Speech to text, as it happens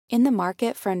In the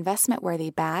market for investment-worthy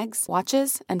bags,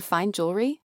 watches, and fine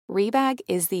jewelry, Rebag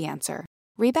is the answer.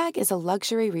 Rebag is a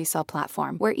luxury resale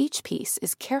platform where each piece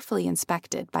is carefully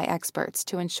inspected by experts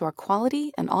to ensure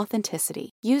quality and authenticity.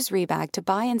 Use Rebag to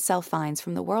buy and sell finds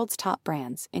from the world's top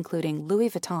brands, including Louis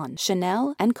Vuitton,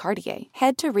 Chanel, and Cartier.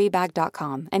 Head to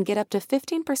Rebag.com and get up to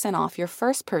 15% off your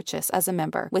first purchase as a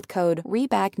member with code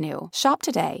REBAGNEW. Shop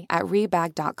today at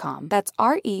Rebag.com. That's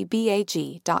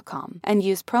REBAG.com. And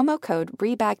use promo code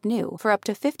REBAGNEW for up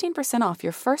to 15% off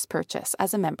your first purchase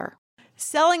as a member.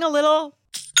 Selling a little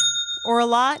or a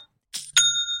lot?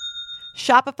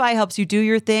 Shopify helps you do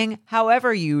your thing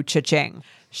however you cha-ching.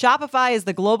 Shopify is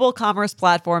the global commerce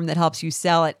platform that helps you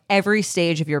sell at every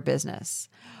stage of your business.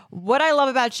 What I love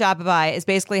about Shopify is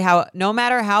basically how no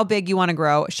matter how big you want to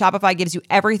grow, Shopify gives you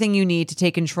everything you need to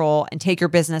take control and take your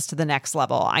business to the next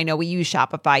level. I know we use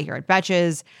Shopify here at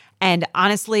Betches, and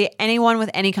honestly, anyone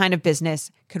with any kind of business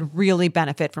could really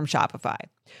benefit from Shopify.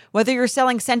 Whether you're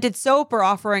selling scented soap or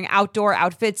offering outdoor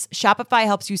outfits, Shopify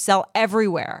helps you sell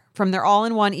everywhere, from their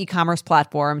all-in-one e-commerce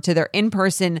platform to their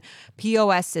in-person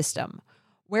POS system.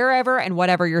 Wherever and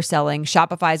whatever you're selling,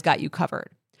 Shopify's got you covered.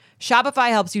 Shopify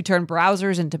helps you turn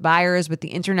browsers into buyers with the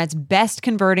internet's best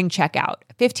converting checkout,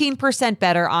 15%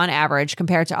 better on average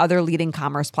compared to other leading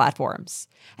commerce platforms.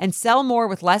 And sell more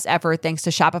with less effort thanks to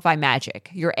Shopify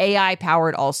Magic, your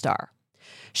AI-powered all-star.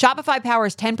 Shopify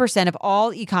powers 10% of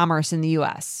all e-commerce in the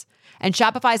U.S., and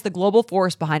Shopify is the global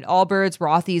force behind Allbirds,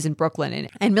 Rothy's, and Brooklyn,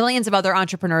 and millions of other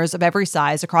entrepreneurs of every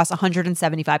size across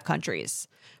 175 countries.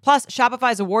 Plus,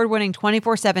 Shopify's award-winning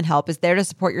 24/7 help is there to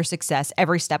support your success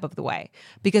every step of the way,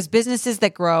 because businesses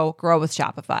that grow, grow with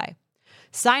Shopify.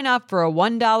 Sign up for a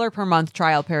 $1 per month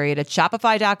trial period at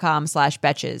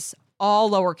shopify.com/betches,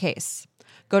 all lowercase.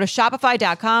 Go to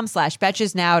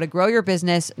shopify.com/betches now to grow your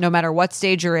business no matter what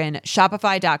stage you're in.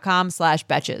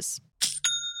 Shopify.com/betches.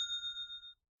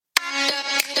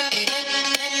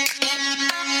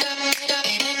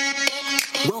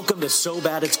 Welcome to So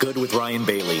Bad It's Good with Ryan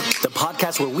Bailey, the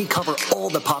podcast where we cover all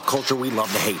the pop culture we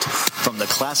love to hate, from the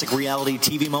classic reality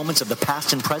TV moments of the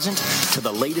past and present to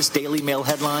the latest Daily Mail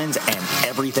headlines and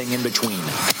everything in between.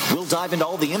 We'll dive into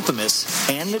all the infamous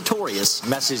and notorious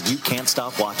messes you can't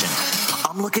stop watching.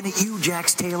 I'm looking at you,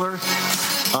 Jax Taylor.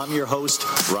 I'm your host,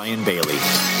 Ryan Bailey.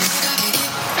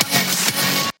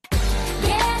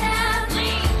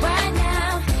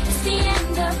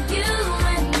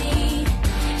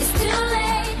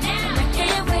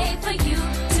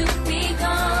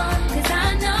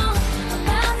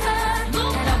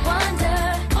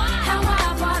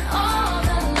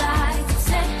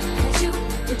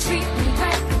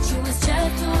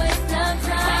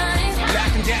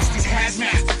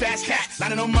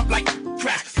 Lining them up like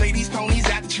crack. Play these ponies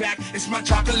at the track. It's my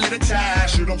chocolate attack.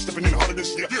 Shit, I'm stepping in harder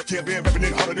this year. Yeah, been repping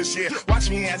in harder this year.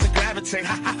 Watch me as I gravitate.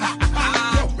 Ha ha ha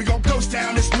ha. Yo, we gon' ghost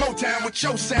town. It's Motown with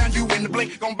your sound. You in the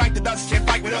blink. Gon' bite the dust. Can't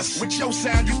fight with us. With your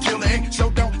sound, you kill the ink.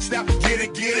 So don't stop. Get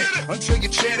it until you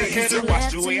chat it. Hit it.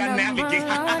 Watch the way I navigate.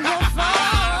 Ha ha ha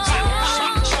ha.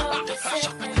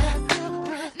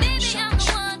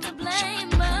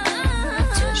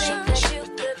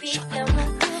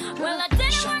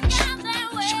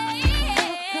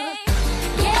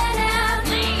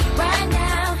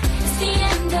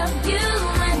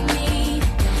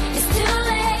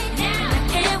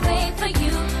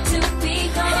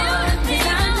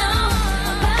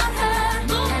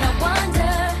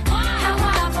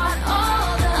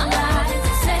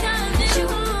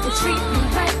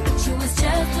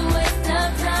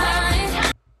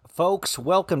 Folks,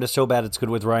 welcome to So Bad It's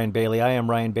Good with Ryan Bailey. I am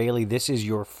Ryan Bailey. This is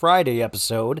your Friday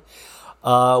episode.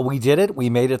 We did it. We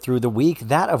made it through the week.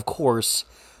 That, of course,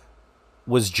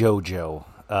 was JoJo.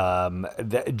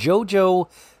 JoJo,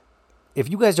 if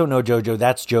you guys don't know JoJo,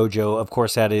 that's JoJo. Of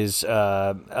course, that is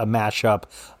a mashup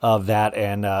of that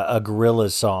and a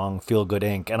Gorillaz song, Feel Good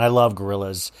Inc. And I love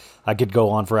Gorillaz. I could go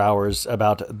on for hours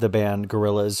about the band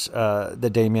Gorillaz,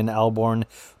 that Damien Albarn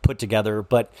put together.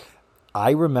 But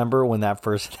I remember when that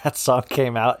song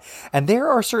came out, and there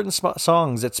are certain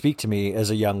songs that speak to me as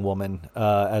a young woman,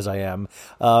 as I am.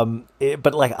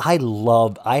 But like,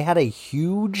 I had a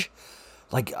huge,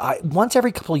 once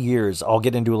every couple of years, I'll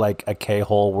get into like a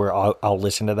K-hole where I'll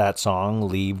listen to that song,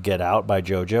 Leave, Get Out by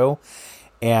JoJo.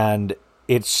 And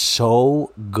it's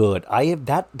so good. I have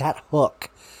that hook,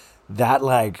 that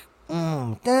like,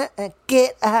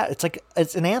 get out.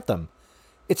 It's an anthem.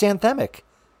 It's anthemic.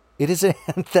 It is an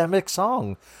anthemic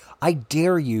song. I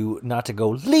dare you not to go,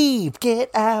 leave, get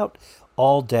out,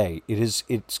 all day.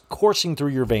 It's coursing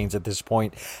through your veins at this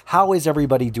point. How is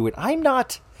everybody doing? I'm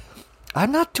not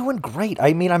doing great.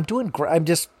 I mean, I'm doing great.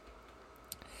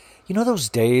 you know those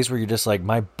days where you're just like,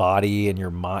 my body and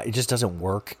your mind, it just doesn't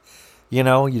work. You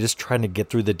know, you're just trying to get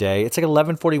through the day. It's like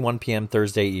 11:41 p.m.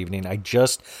 Thursday evening. I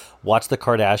just watched the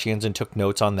Kardashians and took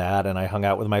notes on that. And I hung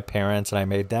out with my parents and I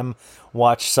made them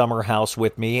watch Summer House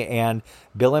with me. And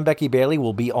Bill and Becky Bailey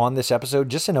will be on this episode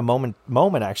just in a moment,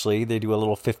 actually. They do a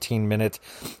little 15-minute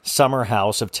Summer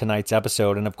House of tonight's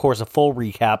episode. And of course, a full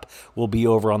recap will be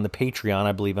over on the Patreon.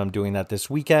 I believe I'm doing that this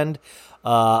weekend.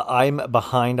 I'm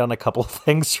behind on a couple of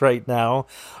things right now.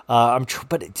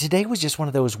 But today was just one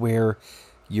of those where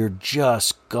you're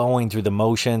just going through the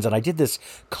motions. And I did this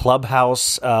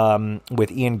Clubhouse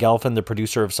with Ian Gelfand, the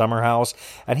producer of Summer House,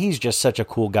 and he's just such a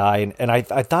cool guy. And I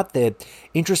thought the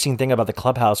interesting thing about the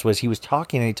Clubhouse was he was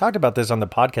talking, and he talked about this on the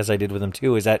podcast I did with him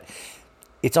too, is that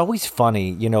it's always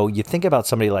funny, you know, you think about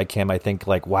somebody like him, I think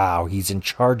like, wow, he's in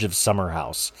charge of Summer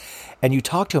House. And you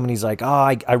talk to him and he's like,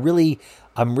 oh,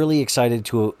 I'm really excited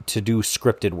to do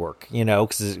scripted work, you know,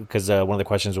 because one of the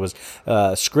questions was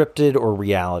scripted or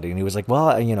reality. And he was like,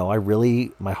 well, you know,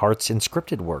 my heart's in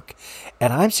scripted work.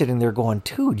 And I'm sitting there going,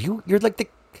 dude, you're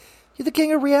like you're the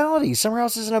king of reality. Summer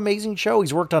House is an amazing show.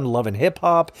 He's worked on Love and Hip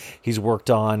Hop. He's worked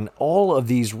on all of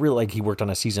these he worked on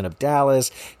a season of Dallas.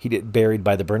 He did Buried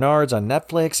by the Bernards on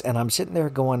Netflix. And I'm sitting there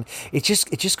going, it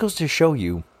just goes to show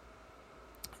you,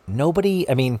 nobody,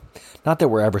 I mean, not that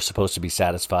we're ever supposed to be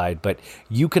satisfied, but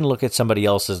you can look at somebody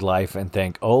else's life and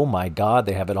think, oh my God,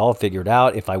 they have it all figured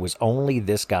out. If I was only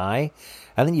this guy.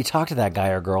 And then you talk to that guy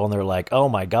or girl and they're like, oh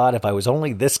my God, if I was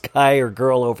only this guy or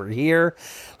girl over here.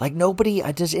 Like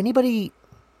does anybody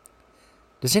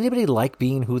like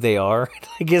being who they are?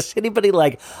 Like, is anybody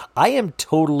like, I am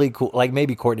totally cool, like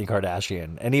maybe Kourtney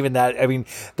Kardashian. And even that, I mean,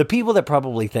 the people that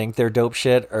probably think they're dope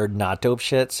shit are not dope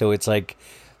shit. So it's like,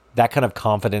 that kind of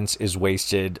confidence is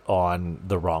wasted on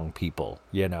the wrong people,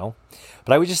 you know?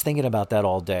 But I was just thinking about that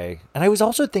all day. And I was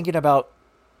also thinking about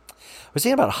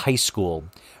high school.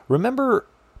 Do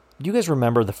you guys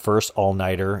remember the first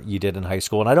all-nighter you did in high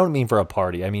school? And I don't mean for a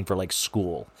party. I mean for like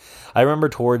school. I remember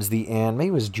towards the end, maybe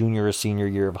it was junior or senior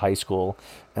year of high school,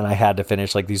 and I had to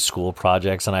finish like these school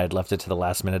projects, and I had left it to the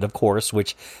last minute, of course,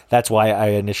 which that's why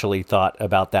I initially thought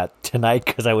about that tonight,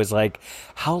 because I was like,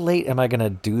 how late am I going to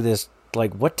do this?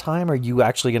 Like, what time are you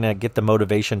actually going to get the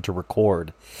motivation to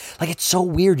record? Like, it's so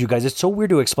weird, you guys. It's so weird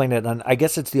to explain it. And I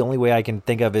guess it's the only way I can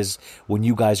think of is when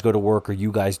you guys go to work or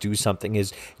you guys do something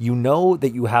is you know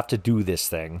that you have to do this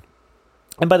thing.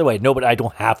 And by the way, no, but I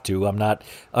don't have to. I'm not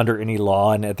under any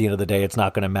law. And at the end of the day, it's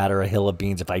not going to matter a hill of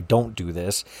beans if I don't do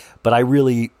this. But I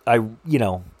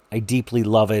deeply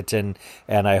love it. And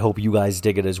I hope you guys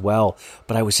dig it as well.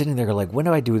 But I was sitting there like, when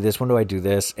do I do this? When do I do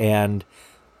this? And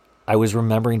I was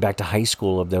remembering back to high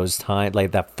school of those times,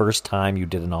 like that first time you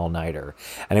did an all-nighter.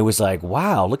 And it was like,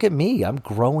 wow, look at me. I'm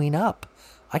growing up.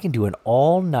 I can do an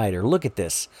all-nighter. Look at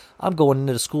this. I'm going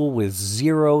into school with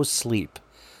 0 sleep.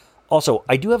 Also,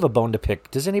 I do have a bone to pick.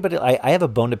 Does anybody, I have a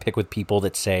bone to pick with people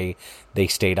that say they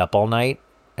stayed up all night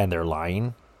and they're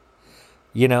lying.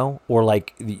 You know, or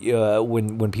like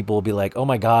when people will be like, oh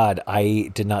my God,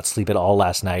 I did not sleep at all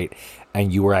last night.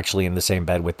 And you were actually in the same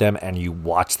bed with them and you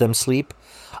watched them sleep.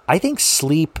 I think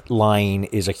sleep lying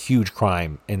is a huge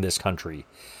crime in this country.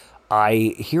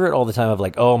 I hear it all the time of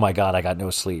like, oh my God, I got no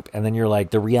sleep. And then you're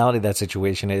like, the reality of that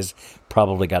situation is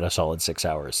probably got a solid 6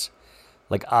 hours.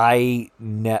 Like I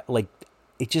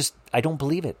don't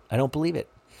believe it. I don't believe it.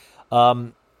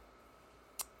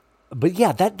 But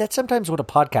yeah, that's sometimes what a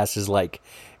podcast is like,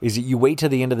 is that you wait to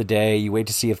the end of the day, you wait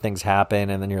to see if things happen,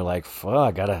 and then you're like,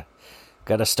 fuck,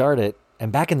 gotta start it.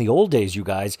 And back in the old days, you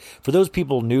guys, for those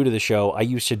people new to the show, I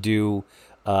used to do,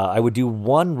 I would do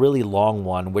one really long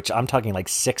one, which I'm talking like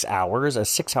 6 hours, a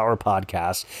 6-hour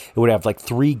podcast. It would have like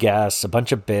 3 guests, a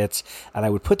bunch of bits, and I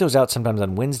would put those out sometimes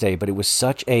on Wednesday, but it was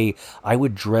I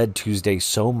would dread Tuesday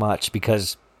so much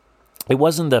because it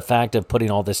wasn't the fact of putting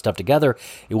all this stuff together.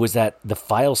 It was that the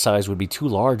file size would be too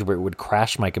large where it would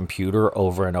crash my computer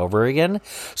over and over again.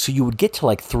 So you would get to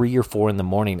like 3 or 4 in the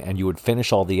morning and you would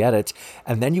finish all the edits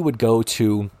and then you would go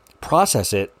to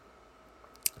process it.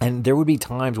 And there would be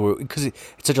times where, because it's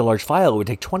such a large file, it would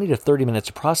take 20 to 30 minutes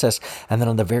to process. And then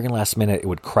on the very last minute, it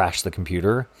would crash the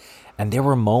computer. And there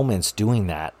were moments doing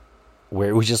that where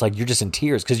it was just like, you're just in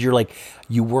tears because you're like,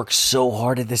 you work so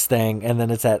hard at this thing. And then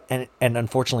it's that, and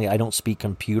unfortunately I don't speak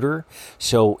computer.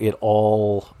 So it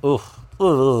all,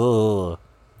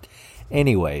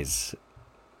 anyways,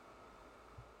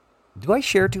 Do I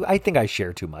share too? I think I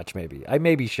share too much. Maybe I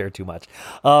maybe share too much.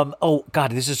 Oh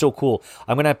God, this is so cool.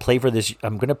 I'm gonna play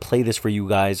this for you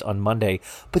guys on Monday.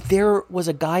 But there was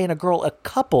a guy and a girl, a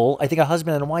couple, I think a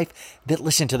husband and a wife, that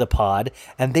listened to the pod,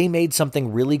 and they made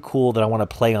something really cool that I want to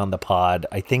play on the pod.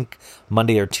 I think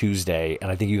Monday or Tuesday,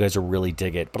 and I think you guys will really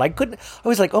dig it. But I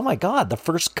was like, oh my God, the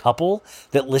first couple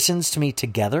that listens to me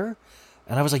together.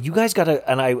 And I was like, you guys gotta,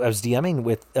 and I was DMing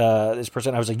with this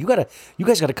person. I was like, you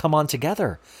guys gotta come on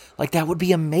together. Like, that would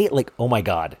be amazing. Like, oh my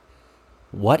God,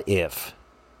 what if,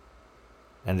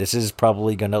 and this is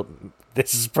probably where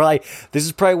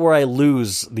I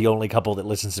lose the only couple that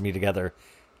listens to me together.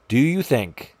 Do you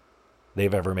think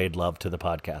they've ever made love to the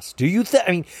podcast? Do you think,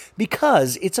 I mean,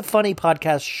 because it's a funny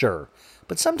podcast, sure.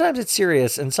 But sometimes it's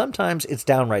serious and sometimes it's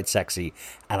downright sexy.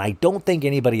 And I don't think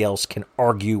anybody else can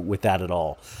argue with that at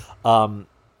all.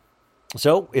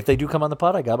 So if they do come on the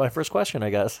pod, I got my first question,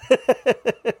 I guess.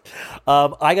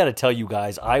 I got to tell you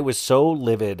guys, I was so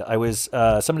livid.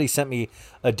 Somebody sent me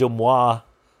a Dumois,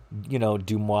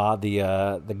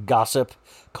 the gossip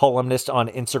columnist on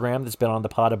Instagram that's been on the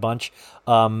pod a bunch.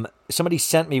 Somebody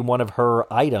sent me one of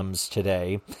her items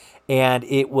today, and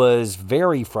it was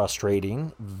very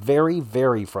frustrating, very,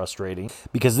 very frustrating,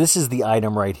 because this is the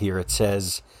item right here. It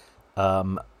says,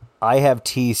 I have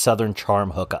tea Southern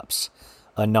Charm hookups.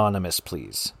 Anonymous,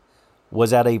 please.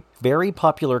 Was at a very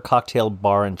popular cocktail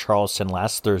bar in Charleston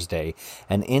last Thursday,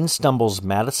 and in stumbles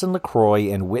Madison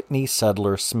LaCroix and Whitney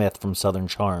Sudler Smith from Southern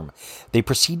Charm. They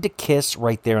proceed to kiss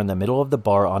right there in the middle of the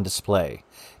bar on display.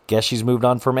 Guess she's moved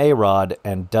on from A-Rod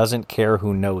and doesn't care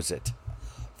who knows it.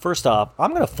 First off,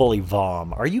 I'm going to fully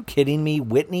vom. Are you kidding me?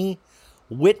 Whitney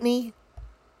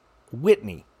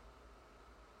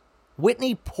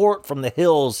Port from the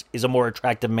Hills is a more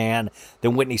attractive man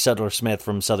than Whitney Sudler Smith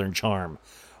from Southern Charm.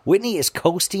 Whitney is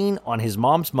coasting on his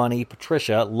mom's money.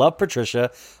 Patricia, love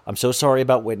Patricia. I'm so sorry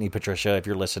about Whitney, Patricia, if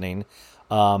you're listening.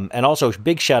 And also,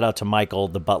 big shout out to Michael,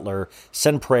 the butler.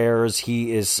 Send prayers.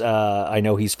 He is, I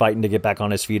know he's fighting to get back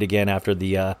on his feet again after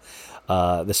the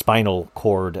spinal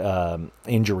cord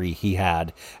injury he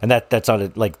had, and that's not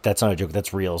a joke.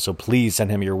 That's real. So please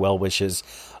send him your well wishes.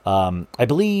 I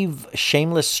believe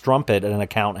Shameless Strumpet, an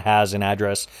account, has an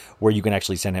address where you can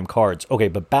actually send him cards. Okay,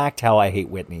 but back to how I hate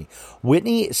Whitney.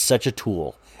 Whitney is such a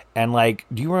tool. And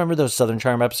do you remember those Southern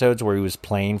Charm episodes where he was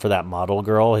playing for that model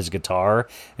girl, his guitar,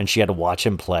 and she had to watch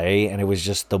him play, and it was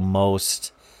just the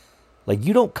most.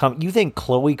 You think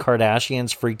Khloe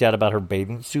Kardashian's freaked out about her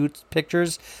bathing suit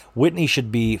pictures? Whitney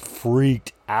should be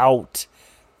freaked out.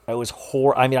 It was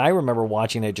I mean, I remember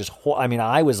watching it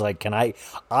I was like,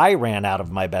 I ran out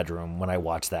of my bedroom when I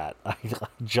watched that. I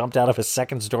jumped out of a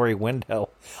second story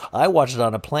window. I watched it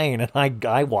on a plane and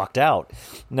I walked out.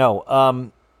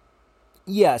 No,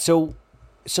 yeah, so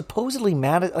supposedly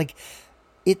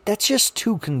that's just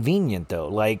too convenient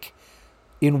though.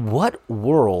 In what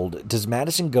world does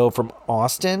Madison go from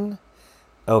Austin,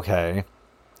 to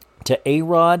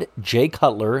A-Rod, Jay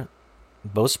Cutler,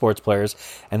 both sports players,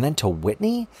 and then to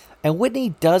Whitney? And Whitney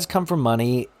does come from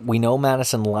money. We know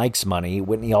Madison likes money.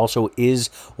 Whitney also is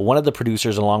one of the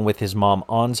producers along with his mom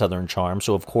on Southern Charm.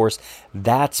 So, of course,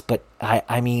 but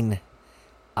I mean,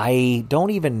 I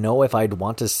don't even know if I'd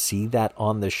want to see that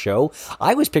on the show.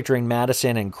 I was picturing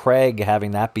Madison and Craig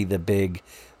having that be the big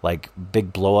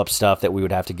blow up stuff that we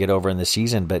would have to get over in the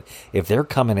season. But if they're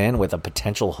coming in with a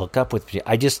potential hookup with,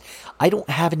 I don't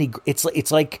have any. It's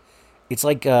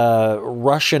like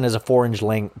Russian as a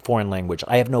foreign language.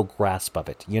 I have no grasp of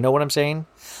it. You know what I'm saying?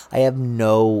 I have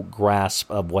no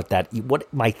grasp of what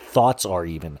my thoughts are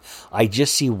even. I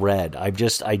just see red. I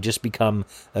just become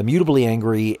immutably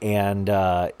angry, and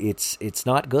it's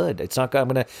not good. It's not good. I'm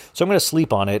gonna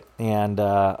sleep on it, and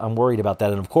I'm worried about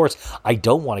that. And of course, I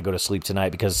don't want to go to sleep tonight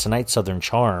because tonight's Southern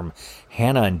Charm,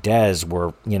 Hannah and Des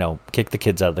were, kick the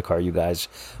kids out of the car. You guys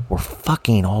were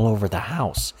fucking all over the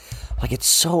house.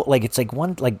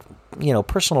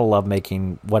 Personal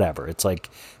lovemaking, whatever. It's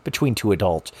between two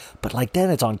adults. But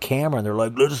then it's on camera and they're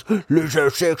like, let's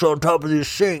have sex on top of this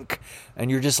sink.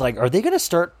 And you're just like, are they going to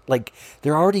start,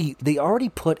 they already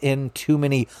put in too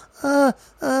many,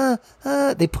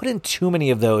 they put in too many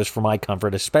of those for my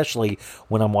comfort, especially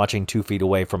when I'm watching 2 feet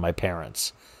away from my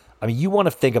parents. I mean, you want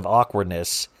to think of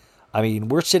awkwardness. I mean,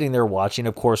 we're sitting there watching.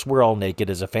 Of course, we're all naked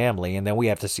as a family, and then we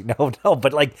have to see. No.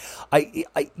 But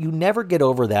you never get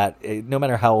over that. No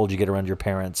matter how old you get around your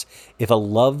parents, if a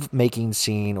love-making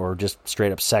scene or just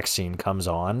straight up sex scene comes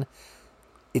on,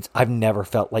 I've never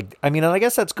felt and I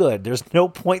guess that's good. There's no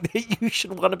point that you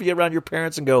should want to be around your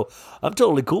parents and go, I'm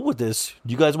totally cool with this.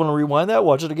 You guys want to rewind that?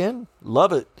 Watch it again?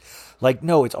 Love it. Like,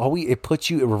 no, it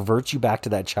reverts you back to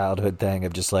that childhood thing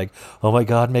of just like, oh my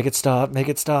God, make it stop.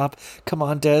 Come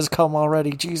on, Des, come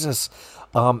already, Jesus.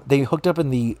 They hooked up in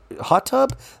the hot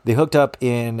tub. They hooked up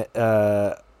in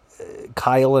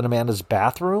Kyle and Amanda's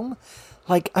bathroom.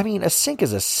 Like, I mean, a sink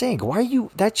is a sink. Why are you,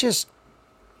 that just,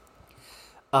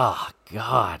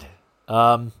 God.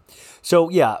 So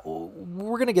yeah,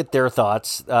 we're going to get their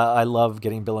thoughts. I love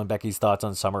getting Bill and Becky's thoughts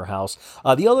on Summer House.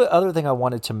 The other thing I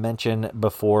wanted to mention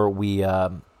before we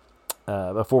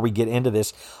get into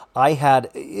this,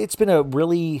 it's been a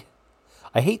really,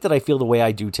 I hate that I feel the way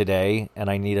I do today, and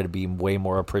I needed to be way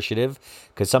more appreciative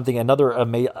because so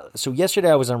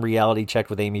yesterday I was on Reality Check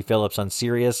with Amy Phillips on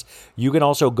Sirius. You can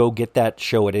also go get that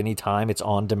show at any time. It's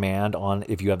on demand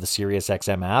if you have the Sirius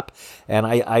XM app, and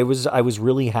I was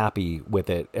really happy with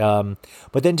it.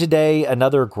 But then today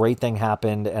another great thing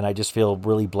happened, and I just feel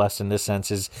really blessed in this sense,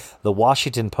 is the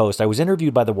Washington Post. I was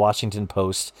interviewed by the Washington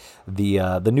Post,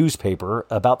 the newspaper,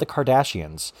 about the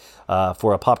Kardashians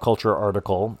for a pop culture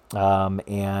article. And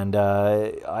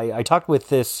I talked with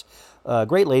this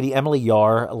great lady, Emily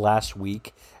Yar, last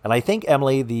week. And I think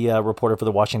Emily, the reporter for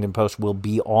the Washington Post, will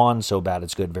be on So Bad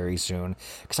It's Good very soon.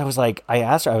 Because I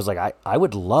asked her, I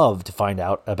would love to find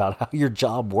out about how your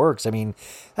job works. I mean,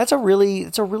 it's a really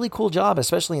cool job,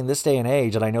 especially in this day and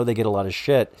age. And I know they get a lot of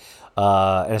shit,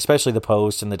 and especially the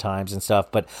Post and the Times and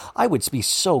stuff. But I would be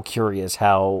so curious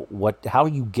how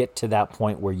you get to that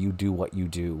point where you do what you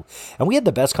do. And we had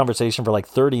the best conversation for like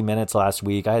 30 minutes last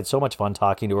week. I had so much fun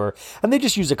talking to her. And they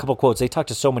just used a couple quotes. They talked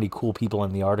to so many cool people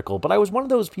in the article. But I was one of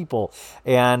those people.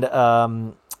 And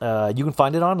you can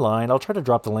find it online. I'll try to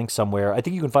drop the link somewhere. I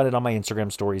think you can find it on my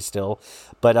Instagram stories still.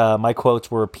 But my quotes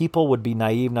were, people would be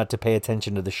naive not to pay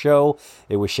attention to the show.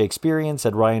 It was Shakespearean,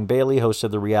 said Ryan Bailey, host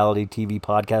of the reality TV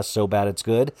podcast So Bad It's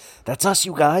Good. That's us,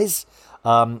 you guys.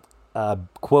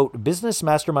 Quote, business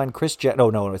mastermind Kris Jenner. Oh,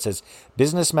 no, it says,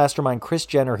 business mastermind Kris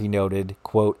Jenner, he noted,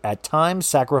 quote, at times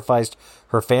sacrificed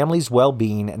her family's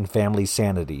well-being and family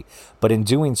sanity. But in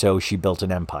doing so, she built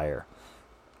an empire.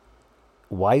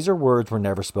 Wiser words were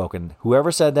never spoken.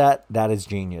 Whoever said that is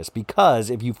genius. Because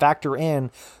if you factor in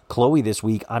Khloe this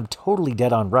week, I'm totally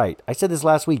dead on right. I said this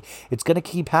last week. It's going to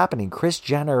keep happening. Kris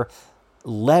Jenner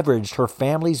leveraged her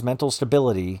family's mental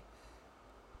stability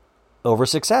over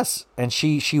success. And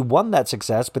she won that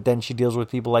success, but then she deals with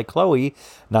people like Khloe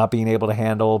not being able to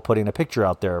handle putting a picture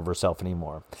out there of herself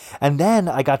anymore. And then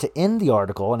I got to end the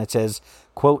article and it says,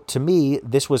 quote, to me,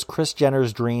 this was Kris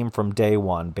Jenner's dream from day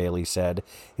one, Bailey said.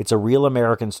 It's a real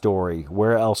American story.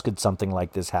 Where else could something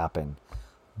like this happen?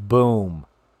 Boom.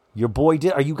 Your boy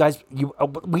did. Are you guys,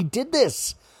 we did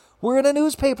this. We're in a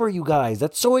newspaper, you guys.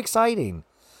 That's so exciting.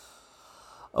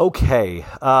 Okay,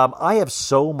 I have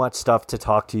so much stuff to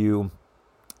talk to you,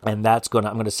 and I'm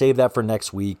going to save that for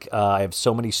next week. I have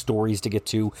so many stories to get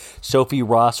to. Sophie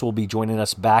Ross will be joining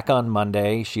us back on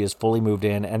Monday. She has fully moved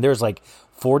in, and there's like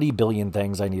 40 billion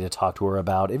things I need to talk to her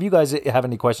about. If you guys have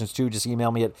any questions too, just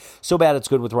email me at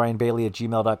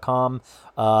sobaditsgoodwithryanbailey@gmail.com.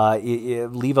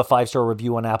 Leave a 5-star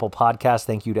review on Apple Podcasts.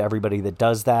 Thank you to everybody that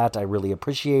does that. I really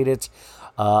appreciate it.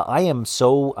 I'm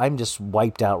just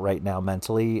wiped out right now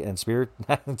mentally and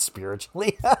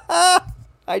spiritually.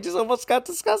 I just almost got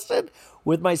disgusted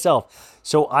with myself.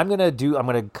 So I'm going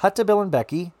to cut to Bill and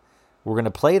Becky. We're going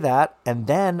to play that. And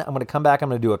then I'm going to come back. I'm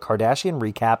going to do a Kardashian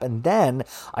recap. And then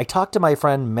I talked to my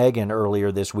friend Megan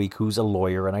earlier this week, who's a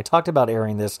lawyer. And I talked about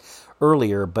airing this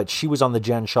earlier, but she was on the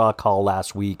Jen Shah call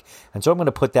last week. And so I'm going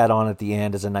to put that on at the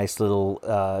end as a nice little,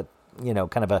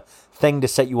 kind of a thing to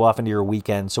set you off into your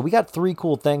weekend. So we got 3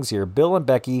 cool things here. Bill and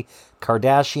Becky,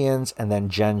 Kardashians, and then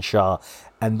Jen Shah.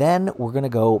 And then we're going to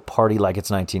go party like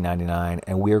it's 1999.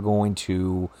 And we're going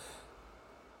to,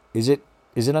 is it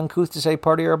uncouth to say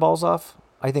party our balls off?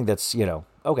 I think that's,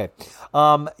 okay.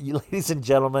 Ladies and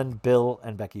gentlemen, Bill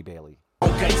and Becky Bailey.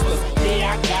 Okay,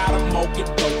 yeah, I got 'em,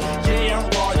 okay, yeah, I'm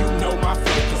raw, you know my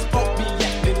focus. Folk be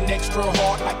acting extra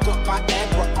hard like a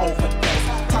Viagra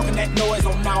overdose. Talking that noise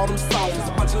on all them songs.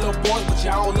 A bunch of little boys, but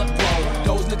y'all look grown.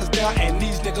 Those niggas there and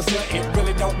these niggas here, it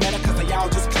really don't matter cause they all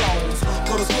just clones.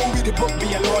 Go to school, read the book,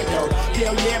 be a lawyer.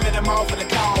 Hell yeah, man, I'm all for the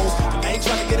cause. And I ain't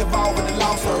trying to get involved with the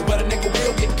law, sir, but a nigga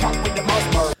will get caught with the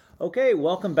most murder. Okay,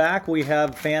 welcome back. We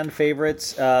have fan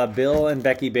favorites, Bill and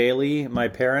Becky Bailey, my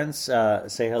parents.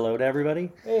 Say hello to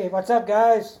everybody. Hey, what's up,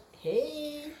 guys?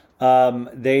 Hey.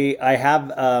 I have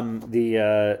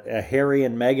the Harry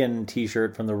and Meghan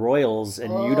T-shirt from the Royals,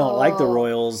 and you don't like the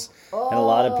Royals, and a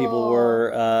lot of people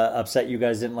were upset you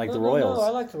guys didn't like the Royals. No, I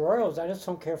like the Royals. I just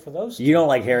don't care for those two. You don't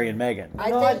like Harry and Meghan.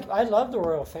 I love the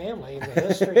royal family, the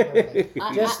history of it.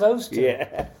 Just those two.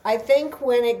 Yeah. I think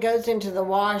when it goes into the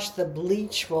wash, the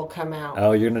bleach will come out.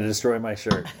 Oh, you're gonna destroy my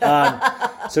shirt.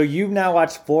 So you've now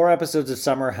watched 4 episodes of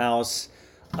Summer House.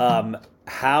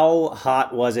 How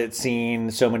hot was it seeing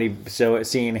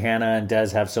Hannah and Des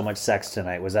have so much sex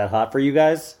tonight? Was that hot for you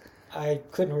guys? I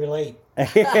couldn't relate.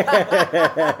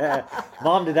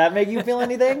 Mom, did that make you feel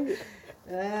anything?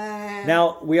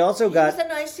 Now we also got.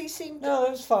 He seemed. No,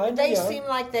 it was fine. They seem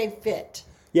like they fit.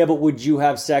 Yeah, but would you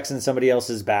have sex in somebody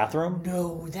else's bathroom?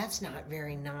 No, that's not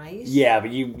very nice. Yeah,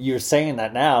 but you're saying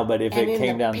that now. But if it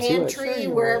came down to it, pantry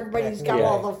where everybody's got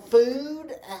all the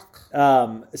food.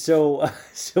 So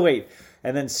wait.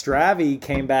 And then Stravy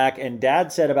came back, and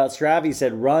Dad said about Stravy, he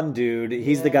said, "Run, dude."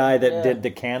 He's the guy that did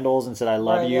the candles and said, "I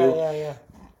love you." Yeah.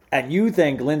 And you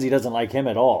think Lindsay doesn't like him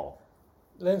at all?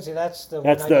 Lindsay, that's the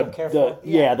one I don't care for.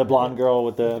 Yeah, the blonde girl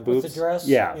with the boots. With the dress?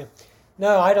 Yeah.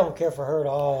 No, I don't care for her at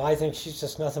all. I think she's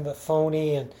just nothing but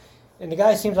phony, and the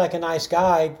guy seems like a nice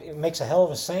guy. It makes a hell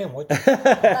of a sandwich.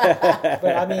 But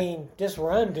I mean, just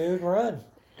run, dude, run.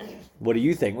 What do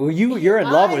you think? Well, you're in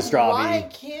love with Stravy. I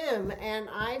like him, and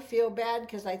I feel bad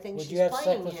because I think she's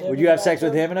playing him. Would you have sex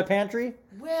with him in a pantry?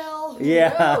 Well, who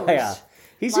knows? Yeah.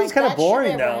 He seems kind of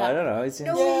boring, though. I don't know.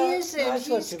 No, he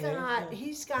isn't.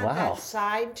 He's got that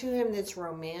side to him that's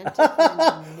romantic.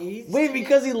 Wait,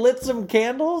 because he lit some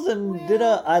candles and did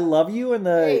a "I love you" in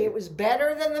the. Hey, it was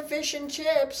better than the fish and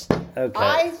chips. Okay.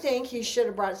 I think he should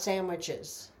have brought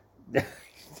sandwiches.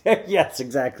 Yes,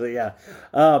 exactly. Yeah.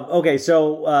 Okay.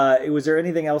 So, was there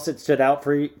anything else that stood out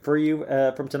for you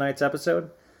from tonight's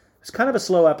episode? It's kind of a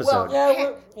slow episode.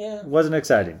 Yeah. Wasn't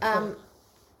exciting.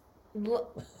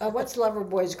 What's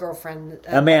Loverboy's girlfriend?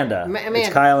 Amanda. It's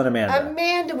Kyle and Amanda.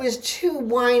 Amanda was too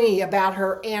whiny about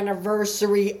her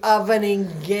anniversary of an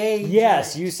engagement.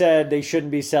 Yes, you said they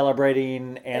shouldn't be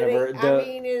celebrating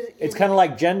anniversary. It's kind of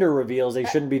like gender reveals. They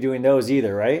shouldn't be doing those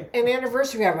either, right? An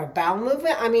anniversary of a bowel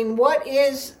movement? I mean,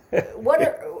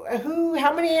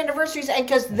 how many anniversaries? And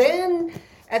because then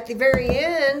at the very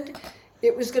end,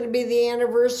 it was going to be the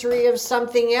anniversary of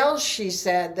something else, she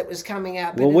said, that was coming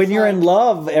up. Well, when you're in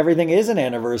love, everything is an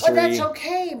anniversary. Well, that's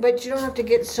okay, but you don't have to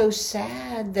get so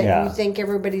sad that you think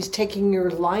everybody's taking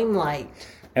your limelight.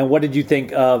 And what did you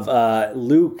think of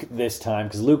Luke this time?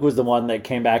 Because Luke was the one that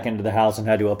came back into the house and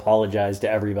had to apologize to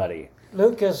everybody.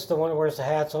 Luke is the one who wears the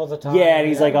hats all the time. Yeah, and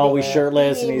he's like always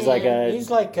shirtless, and he's like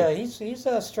he's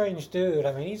a strange dude.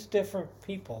 I mean, he's different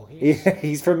people.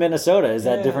 He's from Minnesota. Is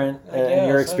that different in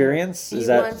your experience? He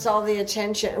wants all the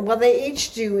attention. Well, they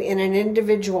each do in an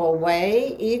individual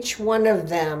way. Each one of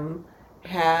them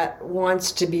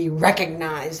wants to be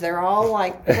recognized. They're all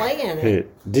like playing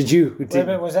it. Wait a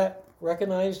minute, was that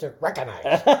recognized or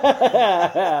recognized?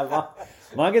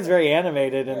 Mom gets very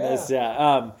animated in this.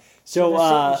 Yeah. So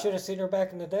you should have seen her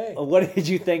back in the day. What did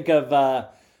you think of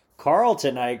Carl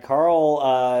tonight? Carl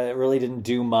really didn't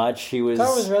do much.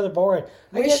 Carl was rather boring.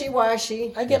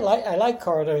 Wishy-washy. I like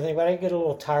Carl and everything, but I get a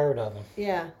little tired of him.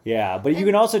 Yeah. Yeah, but you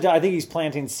can also I think he's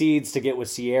planting seeds to get with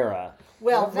Sierra.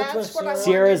 Well, that's what I wanted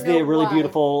Sierra's to know the really why.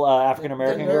 beautiful African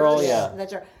American girl. Yeah.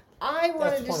 That's right. I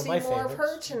wanted to see more of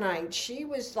her tonight. She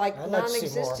was like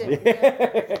non-existent.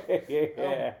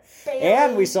 Yeah.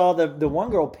 And we saw the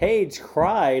one girl, Paige,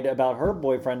 cried about her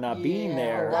boyfriend not being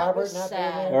there. Robert not being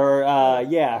there. Or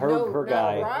her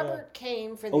guy. Robert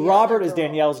came for the Robert other is girl.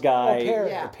 Danielle's guy. Oh, Perry.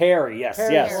 Yeah. Perry, yes.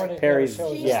 Perry's.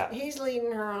 He's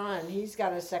leading her on. He's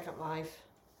got a second life.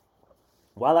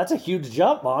 Wow, that's a huge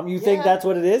jump, Mom. You think that's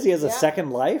what it is? He has a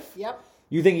second life? Yep.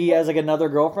 You think he has like another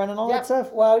girlfriend and all that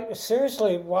stuff? Well,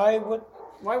 seriously, why wouldn't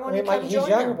he come and join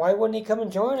her? Why wouldn't he come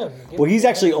and join him? Well, he's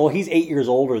actually he's 8 years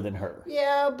older than her.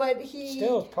 Yeah, but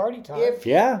still it's party time.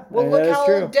 Well, look how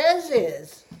old Des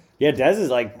is. Yeah, Des is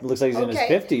looks like he's in his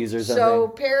 50s or something. So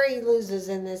Perry loses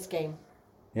in this game.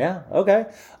 Yeah. Okay.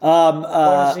 What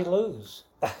does he lose?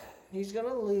 He's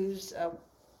gonna lose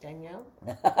Danielle.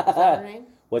 Is that her name?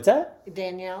 What's that?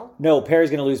 Danielle? No, Perry's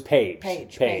going to lose Paige.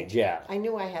 Paige, yeah. I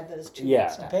knew I had those two.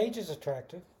 Yeah. Paige is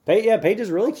attractive. Paige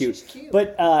is really cute. She's cute.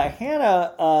 But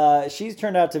Hannah, she's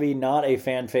turned out to be not a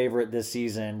fan favorite this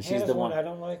season. She's Hannah's the one I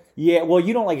don't like. Yeah, well,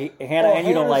 you don't like Hannah, and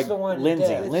you don't like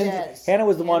Lindsay. Hannah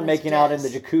was the one making out in the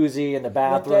jacuzzi in the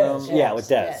bathroom. With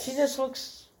Des. She just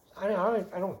looks. I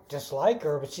don't dislike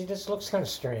her, but she just looks kind of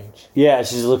strange. Yeah,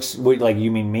 she looks like you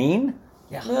mean mean.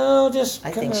 Yeah. No,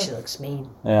 I think she looks mean.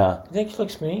 Yeah. You think she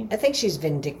looks mean? I think she's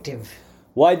vindictive.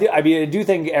 Well, I do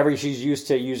think she's used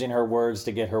to using her words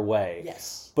to get her way.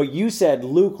 Yes. But you said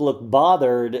Luke looked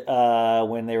bothered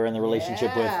when they were in the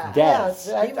relationship with Death.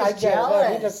 Yeah, He was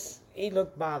jealous. He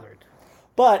looked bothered.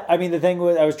 But I mean, the thing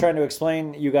I was trying to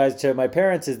explain you guys to my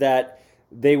parents is that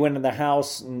they went in the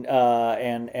house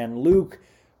and Luke,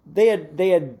 they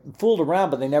had fooled around,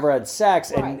 but they never had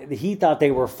sex, Right. and he thought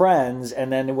they were friends.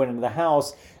 And then they went into the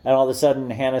house, and all of a sudden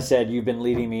Hannah said, "You've been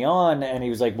leading me on," and he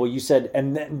was like, "Well, you said,"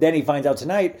 and then he finds out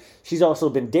tonight she's also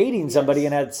been dating somebody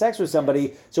and had sex with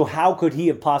somebody. So how could he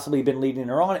have possibly been leading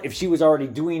her on if she was already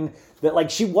doing that? Like,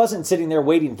 she wasn't sitting there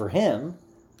waiting for him.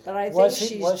 But I think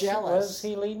she's jealous. Was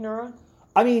he leading her on?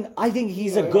 I mean, I think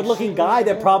he's a good-looking guy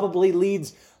that probably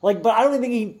leads, but I don't even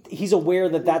think he's aware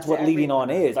that that's what leading on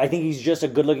is. I think he's just a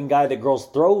good-looking guy that girls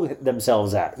throw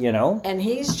themselves at, And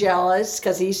he's jealous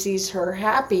because he sees her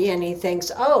happy and he thinks,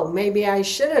 oh, maybe I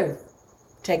should have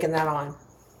taken that on.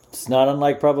 It's not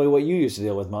unlike probably what you used to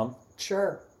deal with, Mom.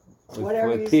 Sure.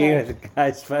 Whatever you P, say. the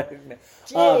guys,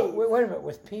 Gee. Wait a minute,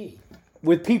 with P.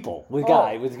 with people, with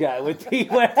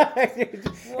people.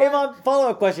 Hey, Mom,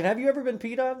 follow-up question. Have you ever been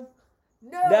peed on?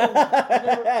 No.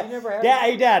 You never had. Yeah,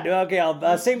 hey, Dad.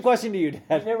 Okay, same question to you, You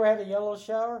Dad. never had a yellow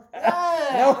shower.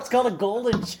 No, it's called a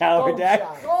golden shower, Golden Dad.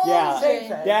 shower. Yeah, Same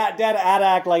thing. Dad had to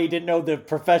act like he didn't know the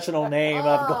professional name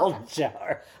of golden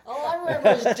shower. All I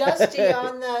remember is Dusty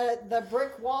on the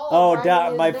brick wall. Oh,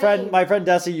 writing his my name. friend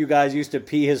Dusty, you guys used to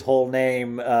pee his whole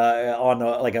name on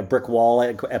a brick wall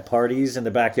at parties in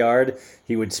the backyard.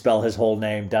 He would spell his whole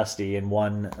name, Dusty, in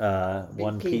one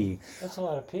P. That's a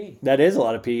lot of pee. That is a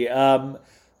lot of pee.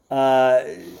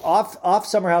 Off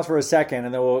Summer House for a second,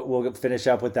 and then we'll finish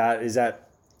up with that. Is that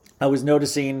I was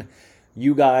noticing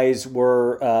you guys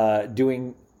were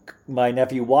doing my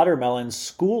nephew Watermelon's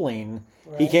schooling.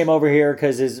 Right. He came over here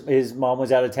because his mom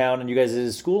was out of town, and you guys did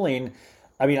his schooling.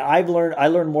 I mean, I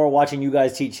learned more watching you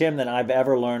guys teach him than I've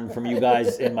ever learned from you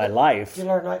guys in my life. Did you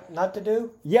learn not to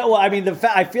do? Yeah, well, I mean,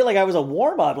 I feel like I was a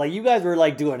warm up. Like, you guys were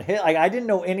like doing hit. Like, I didn't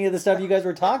know any of the stuff you guys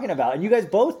were talking about, and you guys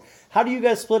both. How do you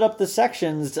guys split up the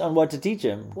sections on what to teach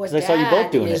him? Because I saw you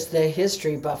both doing is the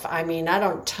history buff. I mean, I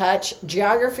don't touch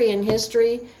geography and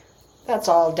history. That's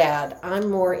all Dad.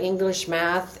 I'm more English,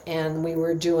 math, and we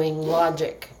were doing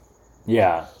logic.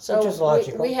 Yeah. So Which is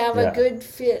logical. we have a good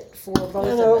fit for both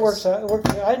of No, us. it works.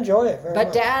 I enjoy it very But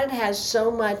much. Dad has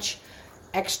so much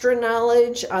extra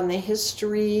knowledge on the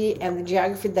history and the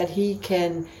geography that he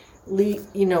can,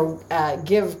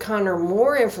 give Connor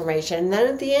more information. And then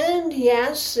at the end, he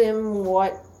asks him,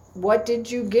 "What did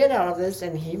you get out of this?"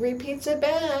 And he repeats it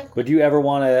back. Would you ever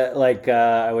want to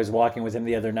I was walking with him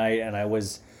the other night, and I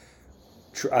was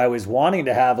wanting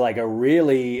to have like a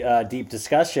really deep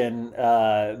discussion,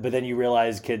 but then you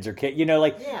realize kids are kids. You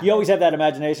always have that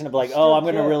imagination of like, I'm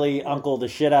going to really uncle the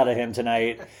shit out of him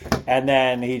tonight, and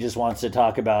then he just wants to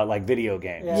talk about like video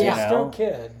games. Yeah, he's still a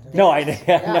kid. No, I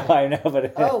know,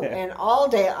 but and all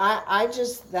day, I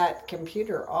just that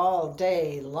computer all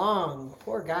day long.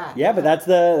 Poor guy. Yeah, but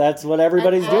that's what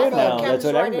everybody's And doing Addie now. comes That's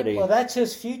what right everybody. Well, that's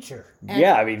his future.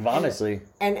 Yeah, I mean, honestly.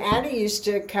 And Addie used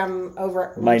to come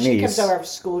over. My when she niece. comes over after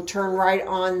school, turn right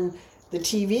on the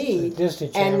TV, The Disney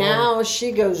Channel. and now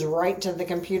she goes right to the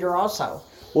computer also.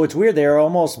 Well, it's weird. They're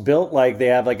almost built like they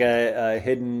have like a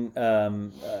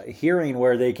hidden hearing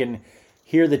where they can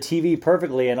hear the TV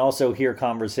perfectly and also hear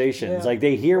conversations. Yeah. Like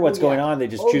they hear what's going yeah. on. They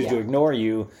just Oh, choose yeah. to ignore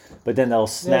you, but then they'll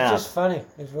snap. It's just funny.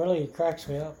 It really cracks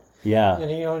me up. Yeah. And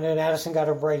and then Addison got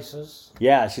her braces.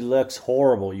 Yeah, she looks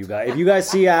horrible, you guys. If you guys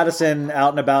see Addison out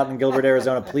and about in Gilbert,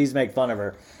 Arizona, please make fun of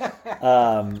her.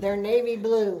 They're navy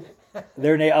blue. I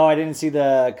didn't see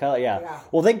the color. Yeah. Yeah.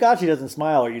 Well, thank God she doesn't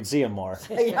smile, or you'd see him more.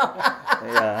 Yeah.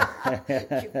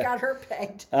 Yeah. You got her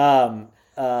pegged.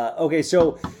 Okay,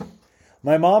 so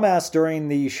my mom asked during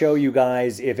the show, you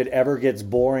guys, if it ever gets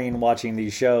boring watching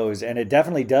these shows, and it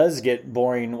definitely does get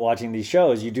boring watching these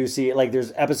shows. You do see, like,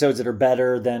 there's episodes that are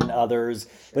better than others,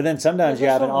 but then sometimes you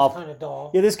have an off. Kind of dull.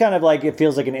 Yeah, this kind of like, it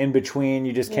feels like an in-between.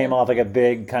 You just came off like a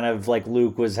big kind of like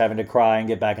Luke was having to cry and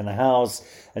get back in the house.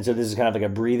 And so this is kind of like a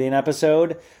breathing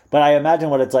episode. But I imagine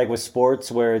what it's like with sports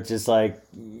where it's just like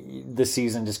the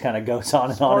season just kind of goes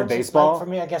on and on in Sports is baseball. like, for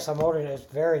me, I guess I'm older and it's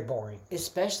very boring.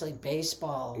 Especially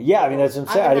baseball. Yeah, I mean, that's what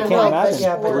I'm saying. I can't like imagine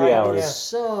the sport, 3 but hours. It's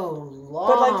so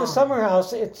long. But like the Summer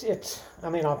House, it's. I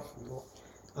mean,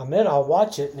 I'll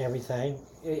watch it and everything,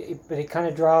 but it kind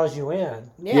of draws you in.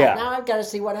 Yeah. Now I've got to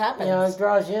see what happens. It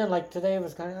draws you in. Like today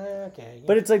was kind of okay.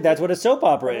 But it's like that's what a soap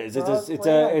opera is. It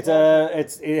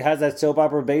has that soap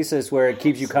opera basis where it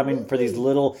keeps you coming for these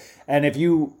little. And if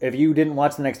you didn't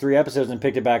watch the next 3 episodes and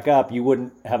picked it back up, you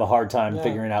wouldn't have a hard time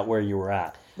figuring out where you were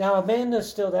at. Now Amanda's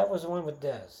still. That was the one with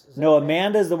Des. No,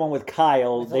 Amanda's the one with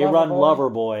Kyle. They run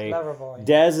Loverboy. Loverboy.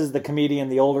 Des is the comedian,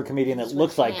 the older comedian that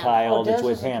looks like Hannah. Kyle. That's Des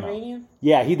with is a Hannah. comedian?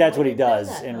 Yeah, that's what he I didn't know does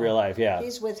that. in real life. Yeah,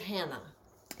 He's with Hannah.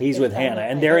 he's with Hannah,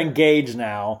 and they're engaged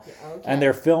now, Okay. and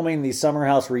they're filming the Summer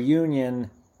House reunion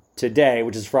today,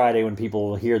 which is Friday when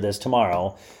people hear this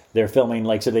tomorrow. They're filming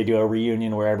so they do a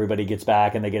reunion where everybody gets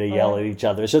back and they get to yell at each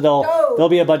other. So there'll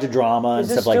be a bunch of drama and Is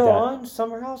stuff this like still that. on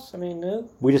Summer House? I mean, new.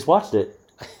 We just watched it.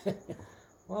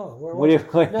 Whoa, where What do was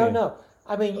you- it? No.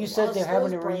 I mean, you said they're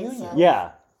having a Those brain reunion. cells.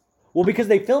 Yeah. Well, because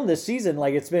they filmed this season,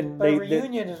 it's been. But a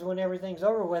reunion is when everything's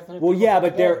over with. And Well, people yeah, get but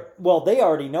together. they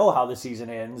already know how the season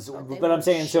ends. But I'm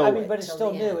saying so. I mean, but it's Till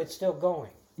still the new. end. It's still going.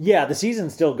 Yeah, the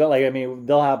season's still going.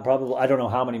 They'll have probably, I don't know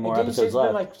how many more Didn't you say episodes it's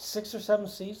been left. like 6 or 7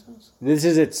 seasons? This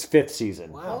is its 5th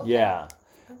season. Wow. Yeah.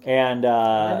 And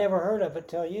I never heard of it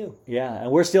till you. yeah,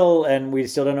 and we still don't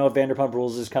know if Vanderpump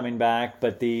Rules is coming back,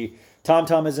 but the Tom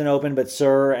Tom isn't open, but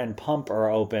Sir and Pump are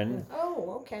open.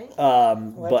 Oh, okay.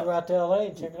 We'll have to go out to LA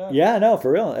and check it out. Yeah, no,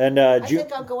 for real. And I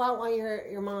think I'll go out while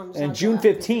your mom's. and not June out.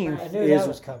 15th I knew that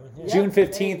was coming. Yeah. June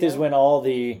 15th is when all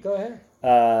the Go ahead.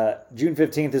 June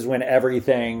 15th is when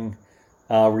everything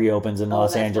reopens in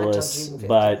Los that's not till Angeles, June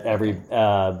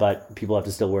 15th. but people have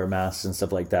to still wear masks and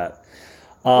stuff like that.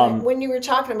 When you were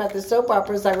talking about the soap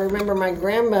operas, I remember my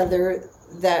grandmother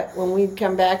that when we'd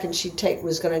come back and she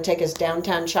was going to take us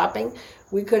downtown shopping,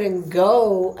 we couldn't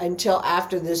go until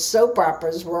after the soap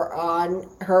operas were on.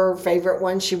 Her favorite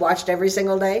one she watched every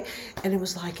single day, and it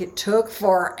was like it took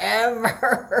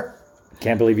forever.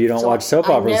 Can't believe you don't So watch soap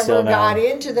operas I still never now. got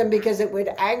into them because it would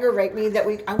aggravate me that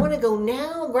I want to go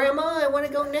now, Grandma. I want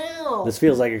to go now. This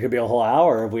feels like it could be a whole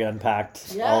hour if we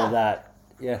unpacked Yeah. all of that.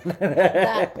 Yeah.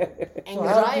 That So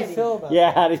how did anxiety. you feel about it?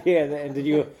 Yeah. How did you? And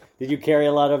did you carry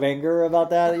a lot of anger about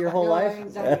that your whole No life?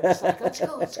 anxiety. It's like, let's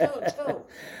go.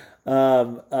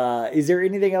 Is there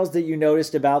anything else that you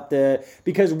noticed about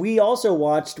because we also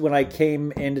watched when I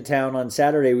came into town on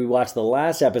Saturday, we watched the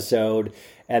last episode,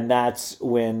 and that's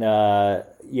when,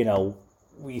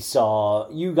 we saw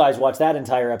you guys watch that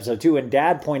entire episode too. And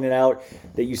Dad pointed out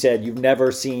that you said you've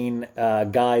never seen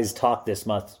guys talk this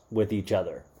much with each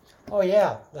other. Oh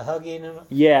yeah, the hugging and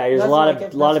Yeah, there's a That's lot like of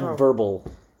it- lot that's of more- verbal.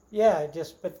 yeah,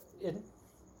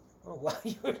 oh wow,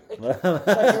 you were like, it's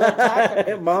like you were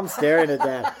attacking me. Mom's staring at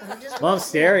that. Mom's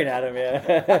staring at him.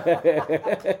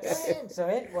 Yeah. So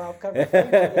I'm coming for you,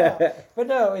 yeah. But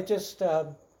no, it just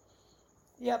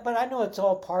yeah. But I know it's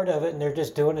all part of it, and they're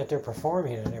just doing it. They're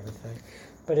performing it and everything.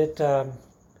 But a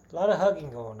lot of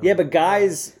hugging going on. Yeah, but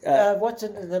guys, what's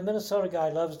it? The Minnesota guy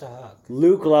loves to hug.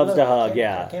 Luke loves to I hug. can't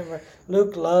Yeah. remember.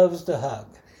 Luke loves to hug.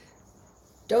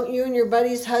 Don't you and your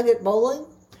buddies hug at bowling?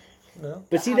 No.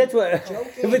 But see, that's what.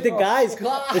 But the guys.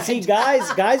 But see, guys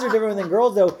are different than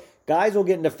girls, though. Guys will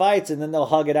get into fights and then they'll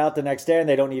hug it out the next day, and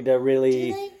they don't need to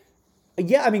really. Do they?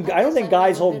 Yeah, I mean, I don't think I've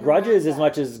guys never hold been grudges around as that.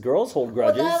 much as girls hold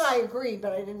Well, grudges. that I agree,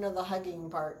 but I didn't know the hugging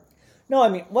part. No, I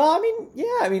mean,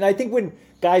 I think when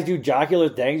guys do jocular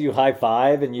things, you high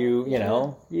five and you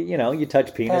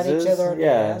touch penises, each other on the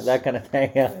yeah, ass. that kind of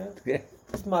thing. Yeah,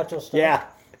 It's macho stuff. yeah.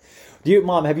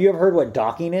 Mom, have you ever heard what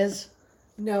docking is?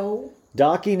 No.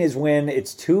 Docking is when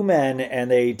it's two men and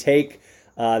they take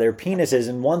their penises,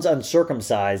 and one's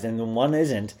uncircumcised and then one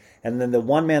isn't, and then the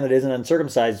one man that isn't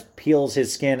uncircumcised peels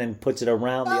his skin and puts it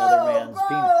around the other man's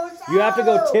penis. You have to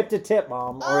go tip to tip,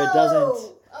 Mom, or it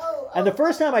doesn't. And the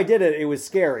first time I did it, it was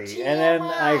scary, and then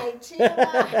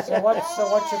TMI. So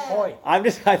what's your point? I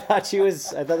thought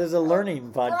this was a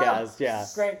learning podcast. Yeah.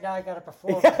 Great, now I got to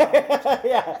perform.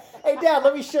 Yeah. Hey, Dad,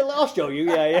 I'll show you.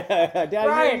 Yeah. Dad,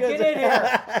 Ryan, get in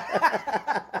here.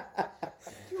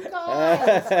 You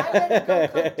guys, I better go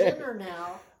cook dinner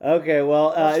now. Okay, well,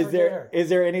 What's for dinner? is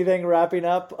there anything wrapping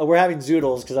up? We're having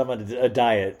zoodles because I'm on a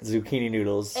diet, zucchini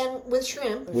noodles And with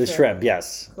shrimp. with shrimp.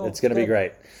 Yes, Cool. it's going to be Good.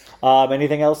 great.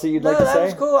 Anything else that you'd No, like to that say?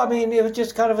 was cool. I mean, it was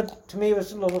just kind of to me, it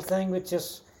was a little thing that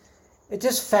it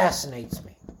just fascinates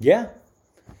me. Yeah,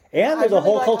 and there's a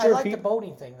whole culture I of like the people.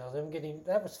 boating thing though.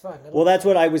 That was fun. Well, that's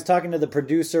what I was talking to the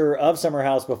producer of Summer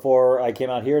House before I came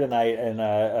out here tonight, and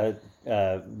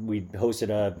we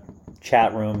hosted a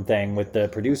chat room thing with the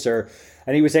producer,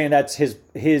 and he was saying that's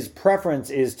his preference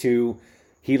is to.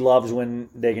 He loves when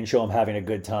they can show him having a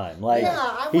good time. Like Yeah,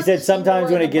 I he want said, to see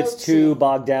sometimes more when of it the gets boat too scene.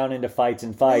 bogged down into fights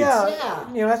and fights.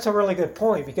 Yeah, that's a really good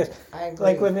point because, I agree.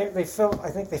 like when they feel,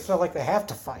 I think they feel like they have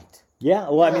to fight. Yeah,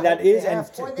 well, I mean that is, they and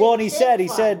have to. Or they well, and he can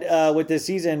said fight. with this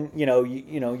season,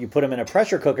 you put them in a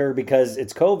pressure cooker because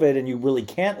it's COVID and you really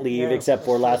can't leave, Yeah. except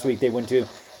for last week they went to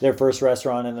their first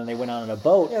restaurant and then they went on a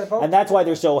boat, Yeah, the boat- and that's why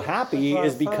they're so happy That's a lot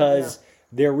is of fun, because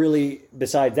they're really,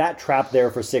 besides that, trapped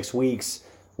there for 6 weeks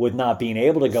with not being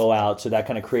able to go out, so that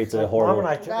kind of creates a horrible.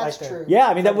 That's true. Yeah,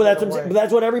 I mean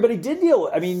that's what everybody did deal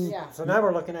with. I mean, Yeah. So now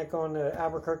we're looking at going to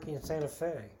Albuquerque and Santa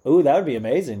Fe. ooh, that would be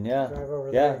amazing. Yeah, Drive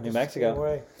over yeah, there, New just Mexico. get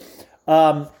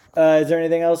away. Is there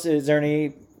anything else? Is there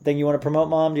anything you want to promote,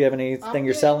 Mom? Do you have anything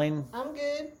you're selling? I'm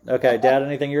good. Okay, Dad,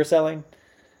 anything you're selling?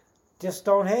 Just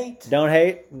don't hate. Don't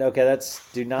hate. Okay, that's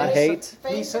do not hate.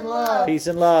 Peace and love. Peace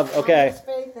and love. Okay,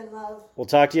 Faith and love. we'll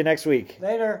talk to you next week.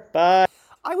 Later. Bye.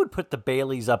 I would put the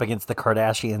Baileys up against the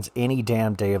Kardashians any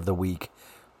damn day of the week.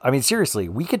 I mean, seriously,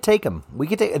 we could take them. We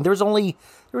could take, and there was only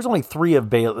 3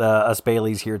 of us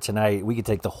Baileys here tonight. We could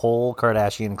take the whole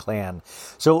Kardashian clan.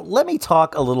 So let me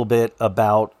talk a little bit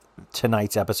about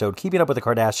tonight's episode. Keeping Up with the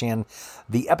Kardashian.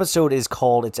 The episode is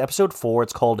called. It's episode 4.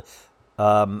 It's called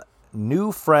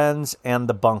New Friends and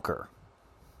the Bunker.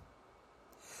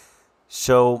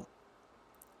 So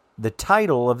the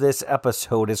title of this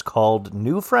episode is called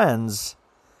New Friends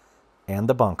and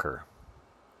the Bunker.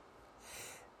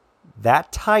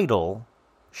 That title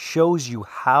shows you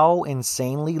how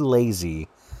insanely lazy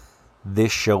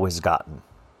this show has gotten.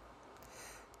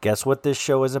 Guess what this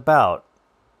show is about?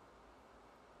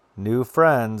 New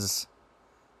friends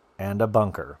and a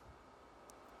bunker.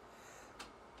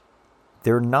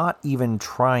 They're not even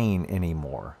trying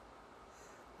anymore.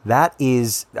 That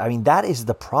is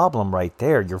the problem right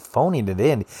there. You're phoning it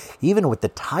in, even with the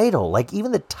title. Like,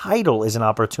 even the title is an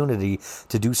opportunity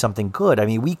to do something good. I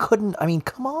mean,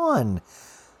 come on.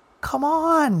 Come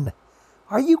on.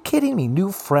 Are you kidding me?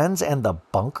 New friends and the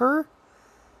bunker?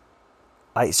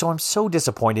 So I'm so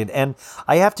disappointed. And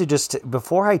I have to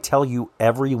before I tell you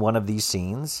every one of these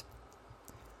scenes,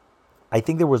 I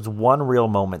think there was one real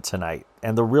moment tonight.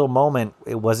 And the real moment,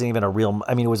 it wasn't even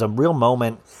it was a real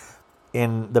moment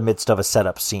in the midst of a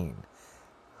setup scene.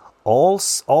 All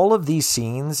of these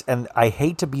scenes, and I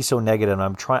hate to be so negative,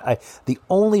 and the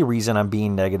only reason I'm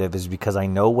being negative is because I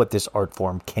know what this art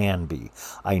form can be.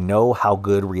 I know how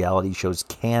good reality shows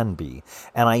can be.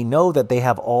 And I know that they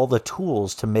have all the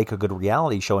tools to make a good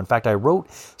reality show. In fact, I wrote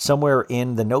somewhere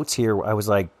in the notes here, I was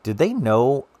like, did they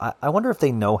know? I wonder if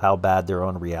they know how bad their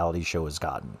own reality show has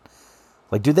gotten.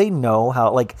 Like, do they know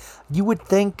how, like, you would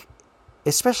think,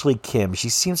 especially Kim, she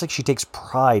seems like she takes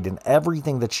pride in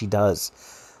everything that she does.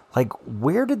 Like,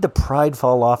 where did the pride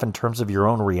fall off in terms of your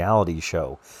own reality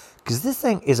show? Because this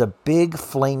thing is a big,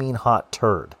 flaming hot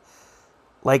turd.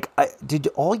 Like, did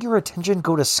all your attention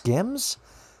go to Skims?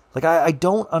 Like, I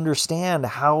don't understand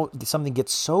how something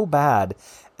gets so bad,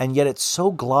 and yet it's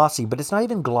so glossy. But it's not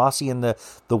even glossy in the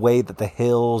way that The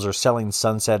Hills or Selling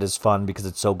Sunset is fun because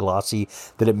it's so glossy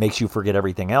that it makes you forget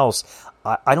everything else.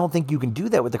 I don't think you can do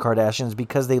that with the Kardashians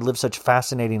because they live such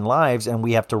fascinating lives and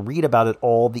we have to read about it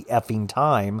all the effing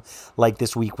time, like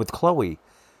this week with Khloe.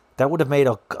 That would have made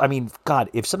God,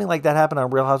 if something like that happened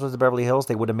on Real Housewives of Beverly Hills,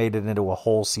 they would have made it into a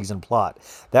whole season plot.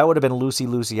 That would have been Lucy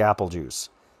Applejuice.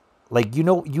 Like, you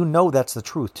know that's the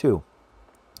truth too.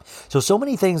 So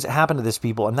many things happen to this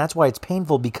people, and that's why it's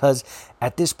painful, because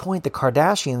at this point, the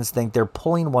Kardashians think they're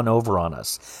pulling one over on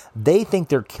us. They think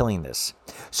they're killing this.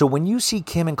 So when you see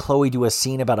Kim and Khloe do a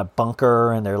scene about a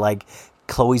bunker, and they're like,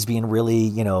 Khloe's being really,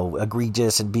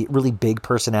 egregious and really big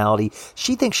personality,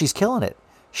 she thinks she's killing it.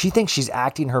 She thinks she's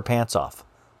acting her pants off.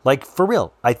 Like, for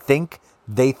real. I think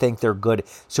they think they're good.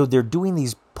 So they're doing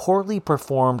these poorly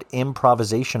performed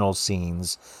improvisational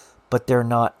scenes, but they're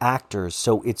not actors.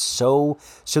 So it's so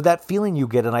that feeling you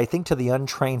get, and I think to the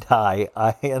untrained eye,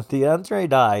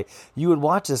 you would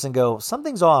watch this and go,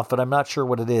 something's off, but I'm not sure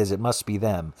what it is. It must be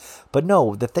them. But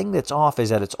no, the thing that's off is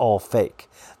that it's all fake.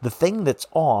 The thing that's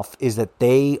off is that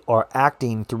they are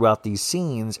acting throughout these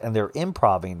scenes and they're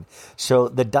improvising. So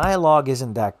the dialogue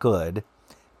isn't that good,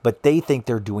 but they think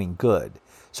they're doing good.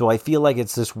 So I feel like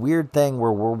it's this weird thing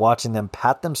where we're watching them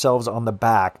pat themselves on the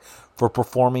back for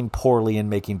performing poorly and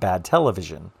making bad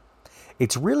television.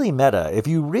 It's really meta. If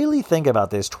you really think about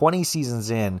this, 20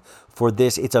 seasons in for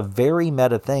this, it's a very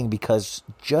meta thing, because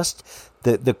just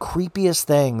the creepiest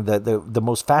thing, the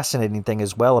most fascinating thing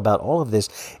as well about all of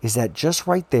this is that just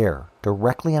right there,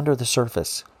 directly under the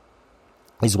surface,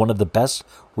 is one of the best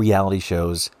reality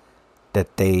shows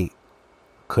that they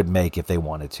could make if they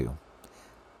wanted to.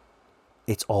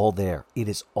 It's all there. It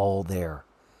is all there.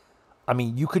 I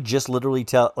mean, you could just literally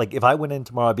tell, like, if I went in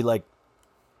tomorrow, I'd be like,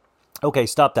 okay,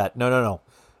 stop that. No.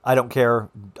 I don't care.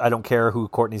 I don't care who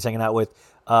Courtney's hanging out with.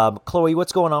 Khloe,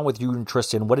 what's going on with you and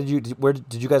Tristan? Where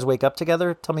did you guys wake up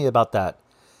together? Tell me about that.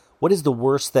 What is the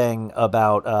worst thing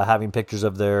about having pictures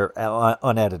of their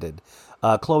unedited?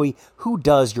 Chloe, who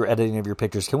does your editing of your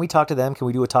pictures? Can we talk to them? Can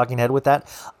we do a talking head with that?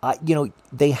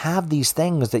 They have these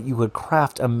things that you could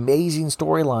craft amazing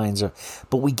storylines,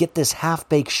 but we get this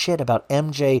half-baked shit about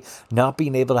MJ not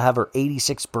being able to have her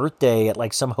 86th birthday at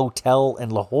like some hotel in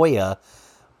La Jolla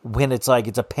when it's like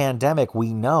it's a pandemic,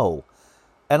 we know.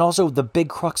 And also the big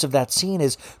crux of that scene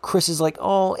is Chris is like,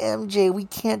 oh, MJ, we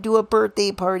can't do a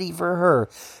birthday party for her.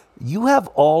 You have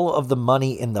all of the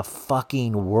money in the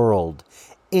fucking world.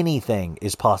 Anything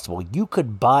is possible. You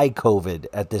could buy COVID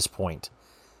at this point.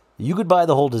 You could buy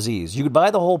the whole disease. You could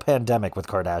buy the whole pandemic with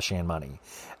Kardashian money.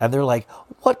 And they're like,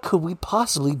 what could we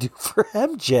possibly do for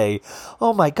MJ?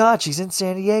 Oh my God, she's in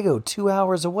San Diego, 2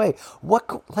 hours away.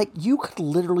 You could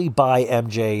literally buy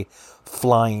MJ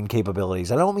flying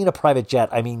capabilities. I don't mean a private jet.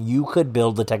 I mean, you could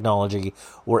build the technology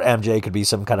where MJ could be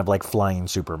some kind of like flying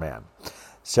Superman.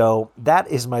 So that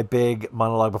is my big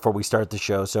monologue before we start the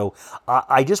show. So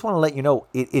I just want to let you know,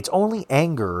 it's only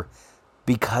anger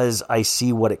because I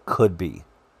see what it could be.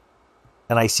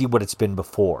 And I see what it's been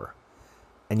before.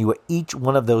 And each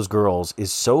one of those girls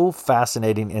is so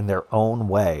fascinating in their own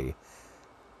way.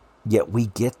 Yet we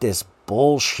get this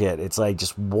bullshit. It's like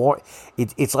just war.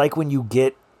 It's like when you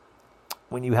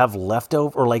have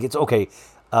leftover, or like it's okay.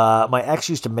 My ex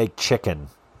used to make chicken.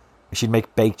 She'd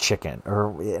make baked chicken,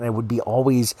 and it would be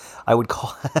always. I would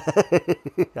call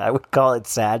it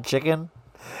sad chicken,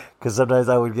 because sometimes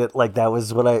I would get like that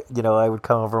was what I would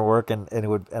come over from work and it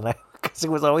would because it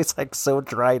was always like so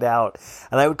dried out,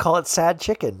 and I would call it sad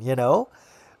chicken. Do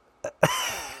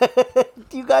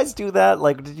you guys do that?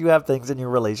 Like, did you have things in your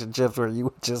relationships where you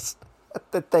would just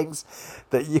the things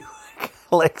that you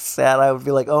like sad? I would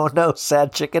be like, oh no,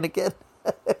 sad chicken again.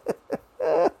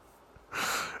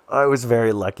 I was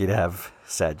very lucky to have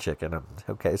sad chicken.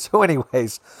 Okay, so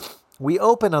anyways, we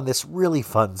open on this really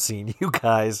fun scene, you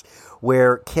guys,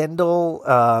 where Kendall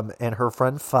and her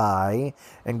friend Phi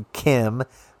and Kim,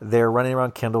 they're running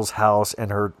around Kendall's house,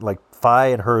 and Phi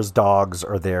and her dogs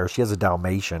are there. She has a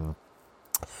Dalmatian,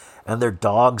 and their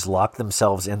dogs lock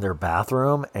themselves in their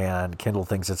bathroom, and Kendall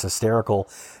thinks it's hysterical.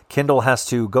 Kendall has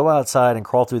to go outside and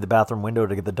crawl through the bathroom window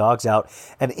to get the dogs out,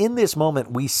 and in this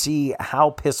moment, we see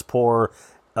how piss poor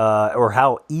or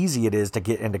how easy it is to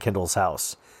get into Kendall's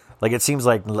house. Like, it seems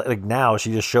like now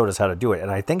she just showed us how to do it. And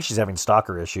I think she's having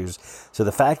stalker issues. So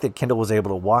the fact that Kendall was able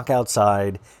to walk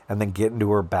outside and then get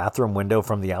into her bathroom window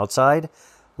from the outside,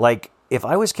 like, if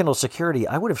I was Kendall's security,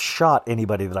 I would have shot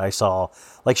anybody that I saw.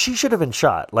 Like, she should have been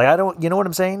shot. Like, you know what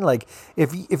I'm saying? Like,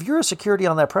 if you're a security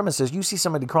on that premises, you see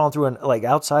somebody crawling through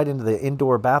outside into the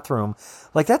indoor bathroom,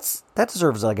 like, that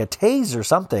deserves like a tase or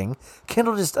something.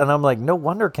 Kendall and I'm like, no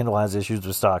wonder Kendall has issues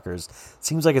with stalkers.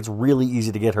 Seems like it's really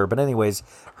easy to get her. But anyways,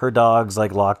 her dogs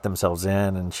like lock themselves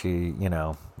in, and she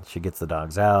gets the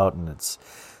dogs out, and it's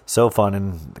so fun,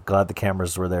 and glad the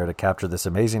cameras were there to capture this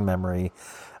amazing memory.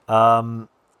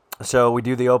 So we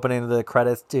do the opening of the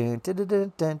credits.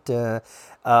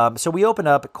 So we open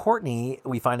up. Courtney,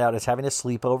 we find out, is having a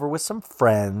sleepover with some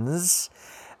friends.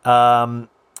 And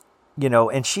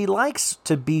she likes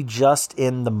to be just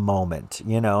in the moment.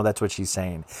 That's what she's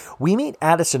saying. We meet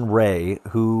Addison Rae,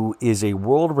 who is a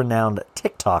world-renowned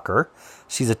TikToker.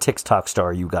 She's a TikTok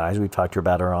star, you guys. We've talked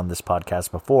about her on this podcast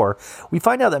before. We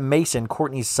find out that Mason,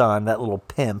 Courtney's son, that little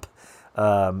pimp.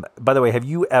 By the way, have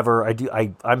you ever? I'm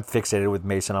fixated with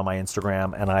Mason on my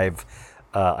Instagram, and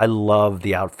I love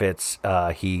the outfits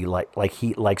he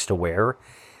likes to wear.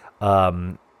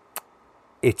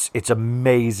 It's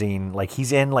amazing. Like,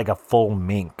 he's in like a full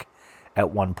mink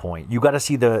at one point. You got to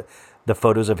see the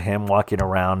photos of him walking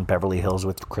around Beverly Hills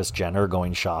with Kris Jenner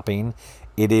going shopping.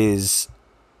 It is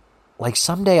like,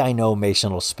 someday I know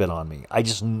Mason will spit on me. I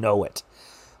just know it.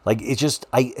 Like, it is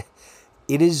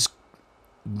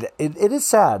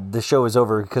sad the show is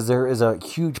over, because there is a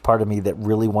huge part of me that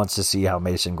really wants to see how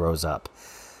Mason grows up.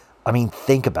 I mean,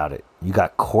 think about it. You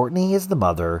got Courtney as the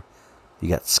mother. You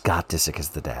got Scott Disick as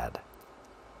the dad.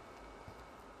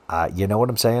 You know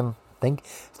what I'm saying?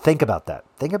 Think about that.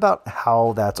 Think about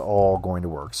how that's all going to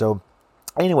work. So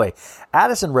anyway,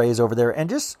 Addison Rae is over there. And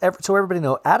just so everybody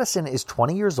know, Addison is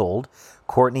 20 years old.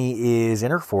 Courtney is in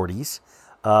her 40s.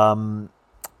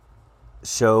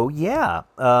 So yeah.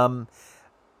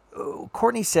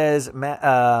 Courtney says,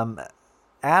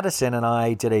 Addison and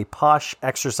I did a posh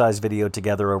exercise video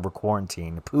together over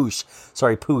quarantine. Poosh.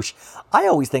 I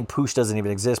always think Poosh doesn't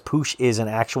even exist. Poosh is an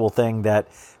actual thing that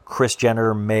Kris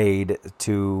Jenner made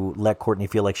to let Courtney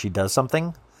feel like she does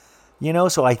something.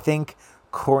 So I think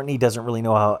Courtney doesn't really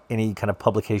know how any kind of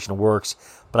publication works,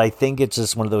 but I think it's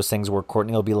just one of those things where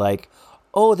Courtney will be like,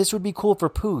 oh, this would be cool for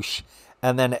Poosh.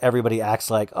 And then everybody acts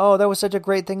like, oh, that was such a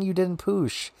great thing you did in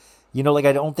Poosh. You know, like,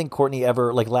 I don't think Kourtney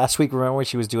ever, like, last week, remember when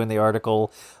she was doing the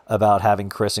article about having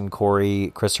Chris,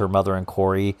 her mother, and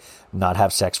Corey not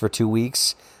have sex for 2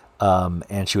 weeks?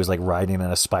 And she was, like, writing in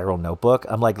a spiral notebook.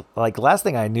 I'm like, last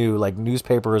thing I knew, like,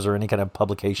 newspapers or any kind of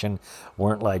publication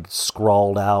weren't, like,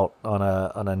 scrawled out on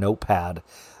a notepad.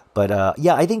 But,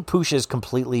 yeah, I think Poosh is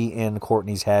completely in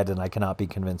Kourtney's head, and I cannot be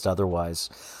convinced otherwise.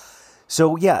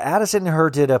 So, yeah, Addison and her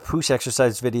did a Poosh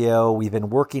exercise video. We've been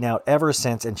working out ever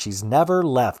since, and she's never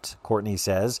left, Kourtney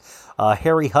says.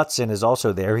 Harry Hudson is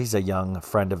also there. He's a young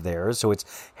friend of theirs. So it's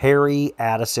Harry,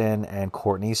 Addison, and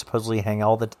Kourtney supposedly hang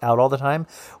out all the time.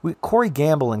 Corey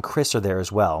Gamble and Chris are there as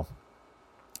well.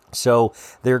 So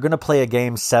they're going to play a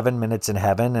game, 7 Minutes in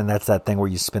Heaven, and that's that thing where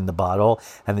you spin the bottle,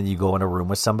 and then you go in a room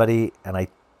with somebody. And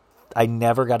I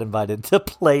never got invited to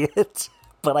play it,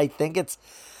 but I think it's...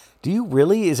 Do you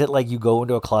really? Is it like you go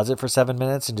into a closet for 7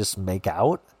 minutes and just make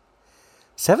out?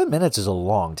 7 minutes is a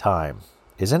long time,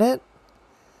 isn't it?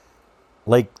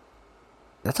 Like,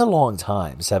 that's a long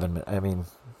time, 7 minutes. I mean,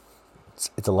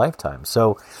 it's a lifetime.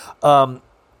 So,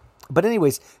 but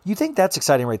anyways, you think that's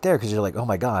exciting right there because you're like, oh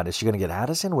my God, is she going to get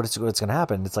Addison? What's going to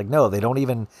happen? It's like, no, they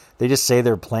they just say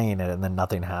they're playing it and then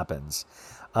nothing happens.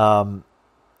 Addison,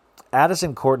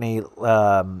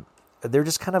 Kourtney, they're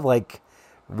just kind of like,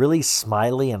 really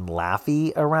smiley and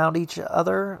laughy around each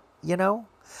other, you know?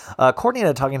 Kourtney in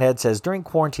a Talking Head says, during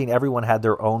quarantine, everyone had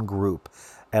their own group,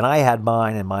 and I had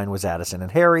mine, and mine was Addison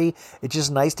and Harry. It's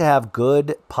just nice to have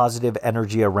good, positive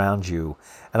energy around you.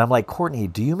 And I'm like,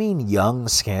 Kourtney, do you mean young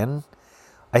skin?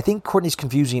 I think Kourtney's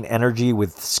confusing energy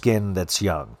with skin that's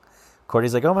young.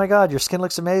 Kourtney's like, oh my God, your skin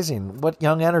looks amazing. What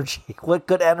young energy? What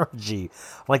good energy?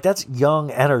 I'm like, that's young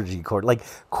energy, Kourtney. Like,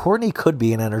 Kourtney could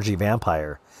be an energy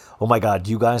vampire. Oh my God, do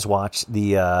you guys watch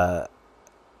the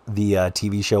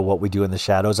TV show What We Do in the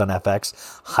Shadows on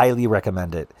FX? Highly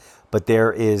recommend it. But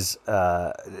there is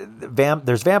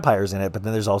there's vampires in it, but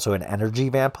then there's also an energy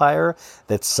vampire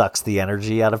that sucks the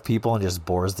energy out of people and just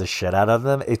bores the shit out of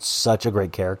them. It's such a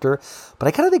great character. But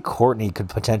I kind of think Kourtney could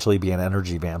potentially be an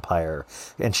energy vampire,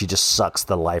 and she just sucks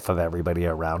the life of everybody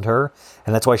around her.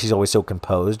 And that's why she's always so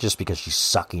composed, just because she's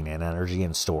sucking in energy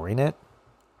and storing it.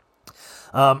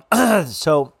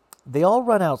 So they all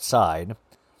run outside,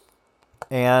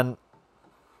 and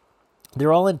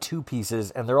they're all in two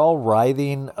pieces, and they're all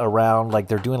writhing around like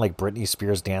they're doing like Britney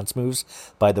Spears dance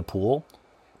moves by the pool.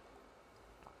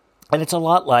 And it's a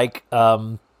lot like,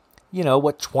 you know,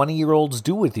 what 20-year-olds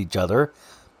do with each other,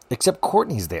 except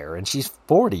Kourtney's there, and she's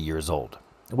 40 years old,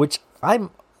 which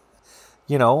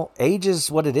you know, age is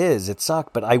what it is. It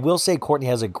sucked, but I will say Kourtney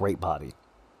has a great body.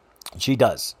 She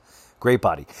does. Great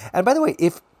body. And by the way,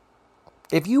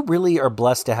 if you really are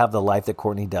blessed to have the life that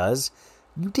Kourtney does,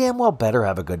 you damn well better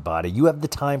have a good body. You have the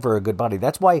time for a good body.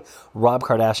 That's why Rob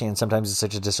Kardashian sometimes is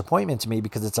such a disappointment to me,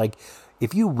 because it's like,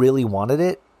 if you really wanted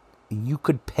it, you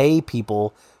could pay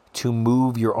people to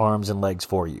move your arms and legs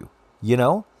for you. You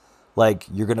know? Like,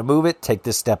 you're going to move it, take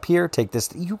this step here, take this.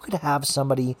 You could have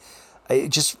somebody, I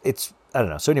don't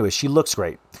know. So anyway, she looks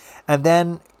great. And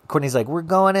then Kourtney's like, we're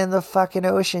going in the fucking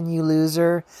ocean, you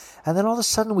loser. And then all of a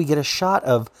sudden we get a shot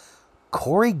of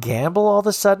Corey Gamble all of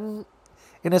a sudden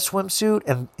in a swimsuit,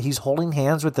 and he's holding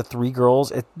hands with the three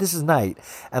girls. This is night,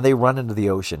 and they run into the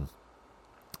ocean.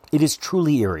 It is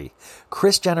truly eerie.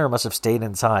 Kris Jenner must have stayed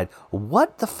inside.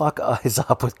 What the fuck is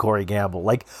up with Corey Gamble?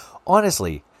 Like,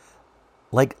 honestly,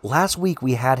 like last week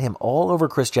we had him all over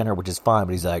Kris Jenner, which is fine,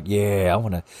 but he's like, yeah,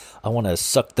 I wanna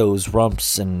suck those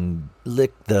rumps and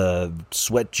lick the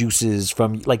sweat juices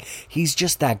from, like, he's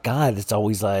just that guy that's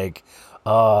always like,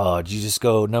 oh, did you just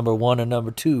go number one or number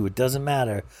two? It doesn't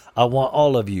matter. I want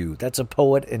all of you. That's a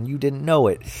poet, and you didn't know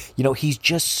it. You know, he's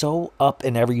just so up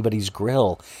in everybody's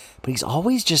grill, but he's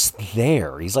always just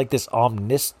there. He's like this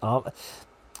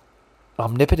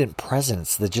omnipotent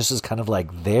presence that just is kind of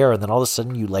like there, and then all of a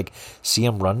sudden you like see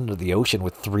him run into the ocean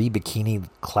with three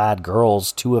bikini-clad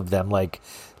girls. Two of them like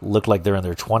look like they're in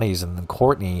their 20s, and then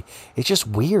Kourtney. It's just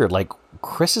weird. Like,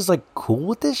 Kris is like cool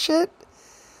with this shit.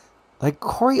 Like,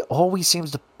 Corey always seems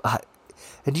to...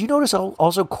 and do you notice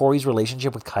also Corey's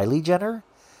relationship with Kylie Jenner?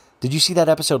 Did you see that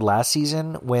episode last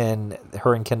season when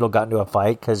her and Kendall got into a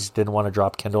fight because didn't want to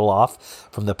drop Kendall off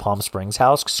from the Palm Springs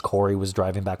house because Corey was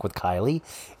driving back with Kylie?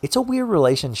 It's a weird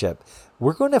relationship.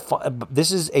 We're going to...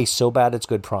 this is a So Bad It's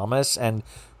Good promise, and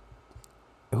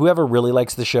whoever really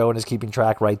likes the show and is keeping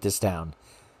track, write this down.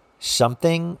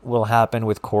 Something will happen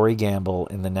with Corey Gamble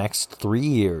in the next 3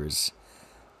 years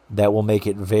that will make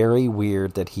it very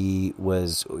weird that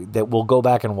we'll go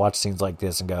back and watch scenes like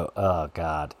this and go, oh,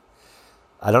 God.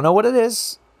 I don't know what it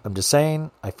is. I'm just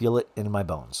saying, I feel it in my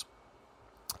bones.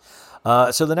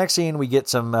 So the next scene, we get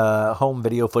some home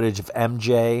video footage of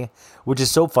MJ, which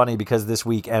is so funny because this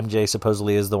week MJ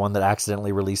supposedly is the one that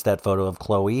accidentally released that photo of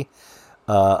Chloe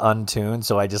untuned.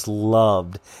 So I just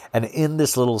loved. And in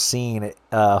this little scene,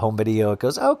 home video, it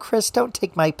goes, "Oh, Chris, don't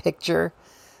take my picture."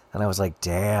 And I was like,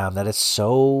 damn, that is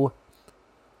so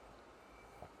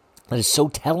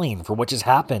telling for what just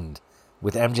happened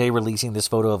with MJ releasing this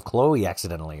photo of Chloe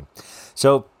accidentally.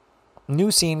 So new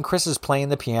scene, Chris is playing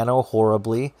the piano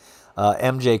horribly.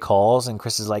 MJ calls and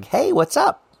Chris is like, "Hey, what's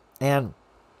up?" And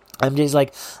MJ's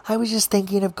like, "I was just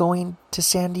thinking of going to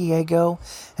San Diego,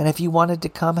 and if you wanted to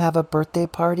come have a birthday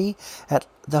party at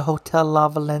the Hotel La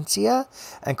Valencia."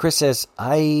 And Chris says,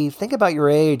 "I think about your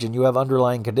age and you have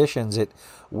underlying conditions. It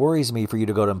worries me for you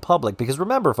to go to in public." Because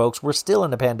remember, folks, we're still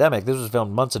in a pandemic. This was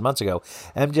filmed months and months ago.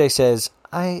 MJ says,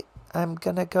 I'm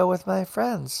going to go with my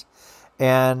friends.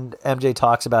 And MJ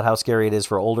talks about how scary it is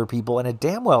for older people, and it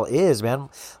damn well is, man.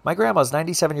 My grandma's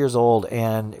 97 years old,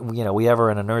 and we have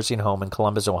her in a nursing home in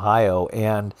Columbus, Ohio.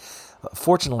 And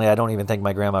fortunately, I don't even think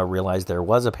my grandma realized there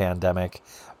was a pandemic.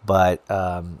 But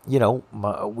my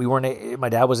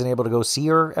dad wasn't able to go see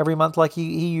her every month like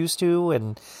he used to,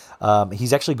 and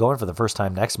he's actually going for the first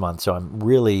time next month. So I'm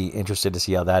really interested to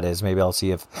see how that is. Maybe I'll see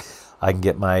if I can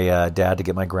get my dad to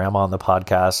get my grandma on the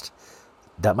podcast.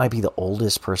 That might be the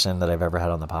oldest person that I've ever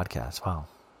had on the podcast. Wow.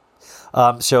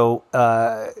 So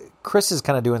Chris is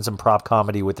kind of doing some prop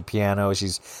comedy with the piano.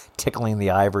 She's tickling the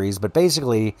ivories. But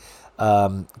basically,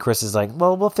 Chris is like,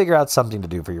 "Well, we'll figure out something to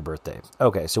do for your birthday."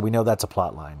 Okay, so we know that's a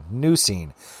plot line. New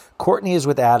scene. Courtney is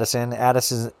with Addison.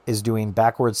 Addison is doing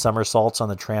backward somersaults on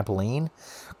the trampoline.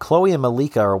 Chloe and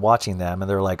Malika are watching them, and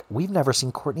they're like, "We've never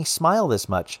seen Courtney smile this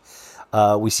much."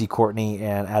 We see Courtney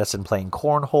and Addison playing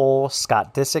cornhole.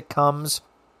 Scott Disick comes.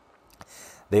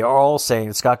 They are all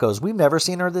saying, Scott goes, "We've never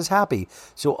seen her this happy."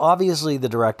 So obviously the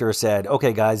director said,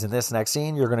 "Okay, guys, in this next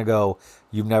scene, you're going to go,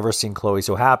 'You've never seen Chloe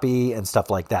so happy,' and stuff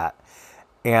like that."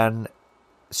 And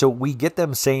so we get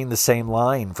them saying the same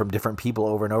line from different people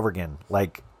over and over again.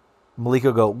 Like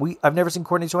Malika go, "I've never seen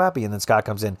Courtney so happy." And then Scott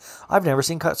comes in, "I've never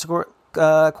seen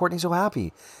Courtney so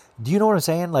happy." Do you know what I'm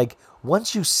saying? Like,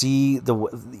 once you see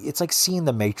it's like seeing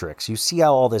the Matrix. You see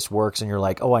how all this works and you're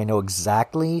like, "Oh, I know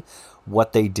exactly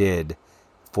what they did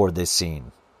for this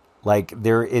scene." Like,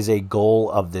 there is a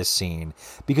goal of this scene.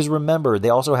 Because remember, they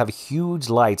also have huge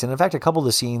lights. And in fact, a couple of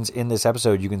the scenes in this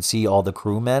episode, you can see all the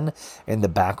crewmen in the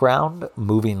background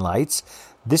moving lights.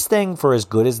 This thing, for as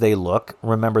good as they look,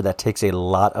 remember that takes a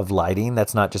lot of lighting.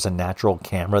 That's not just a natural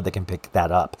camera that can pick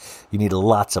that up. You need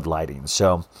lots of lighting.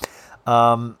 So,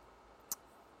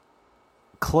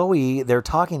 Chloe, they're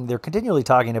continually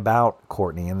talking about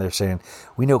Courtney, and they're saying,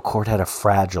 "We know Court had a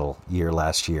fragile year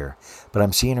last year, but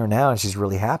I'm seeing her now and she's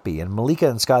really happy." And Malika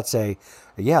and Scott say,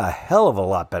 "Yeah, a hell of a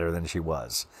lot better than she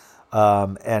was."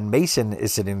 And Mason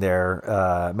is sitting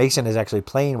there. Mason is actually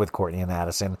playing with Courtney and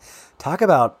Addison. Talk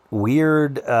about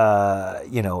weird,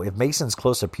 if Mason's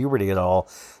close to puberty at all,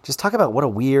 just talk about what a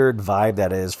weird vibe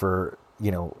that is for,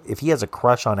 if he has a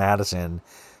crush on Addison,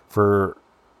 for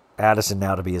Addison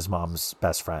now to be his mom's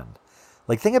best friend.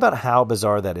 Like, think about how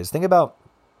bizarre that is. Think about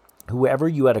whoever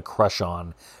you had a crush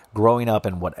on growing up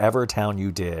in whatever town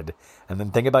you did, and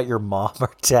then think about your mom or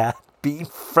dad being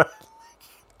friends.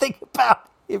 Think about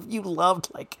if you loved,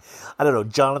 like, I don't know,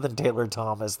 Jonathan Taylor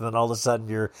Thomas, and then all of a sudden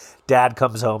your dad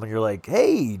comes home and you're like,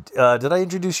 "Hey, did I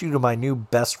introduce you to my new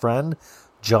best friend,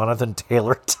 Jonathan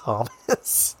Taylor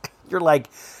Thomas?" You're like,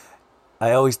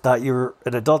 "I always thought you were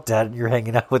an adult dad and you're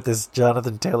hanging out with this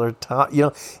Jonathan Taylor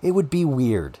Thomas." It would be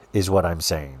weird is what I'm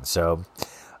saying. So,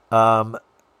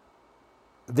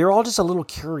 they're all just a little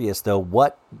curious, though,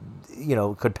 what,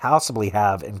 could possibly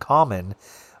have in common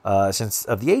since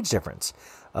of the age difference.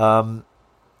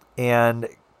 And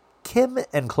Kim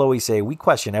and Chloe say, "We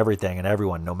question everything and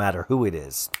everyone, no matter who it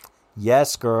is."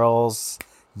 Yes, girls.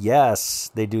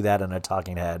 Yes, they do that in a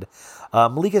talking head.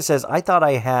 Malika says, "I thought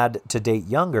I had to date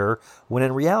younger, when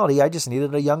in reality, I just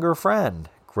needed a younger friend."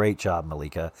 Great job,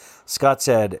 Malika. Scott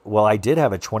said, "Well, I did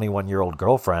have a 21-year-old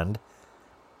girlfriend."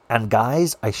 And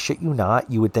guys, I shit you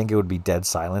not, you would think it would be dead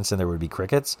silence and there would be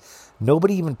crickets.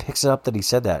 Nobody even picks up that he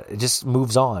said that. It just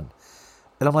moves on.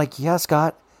 And I'm like, "Yeah,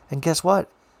 Scott. And guess what?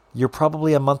 You're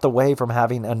probably a month away from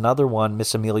having another one,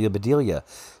 Miss Amelia Bedelia."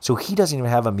 So he doesn't even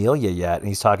have Amelia yet. And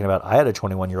he's talking about, "I had a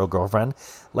 21-year-old girlfriend."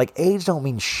 Like, age don't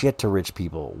mean shit to rich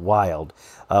people. Wild.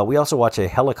 We also watch a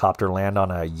helicopter land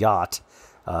on a yacht.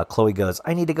 Chloe goes,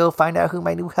 "I need to go find out who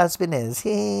my new husband is."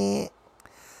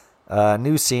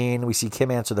 New scene. We see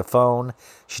Kim answer the phone.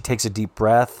 She takes a deep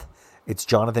breath. It's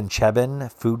Jonathan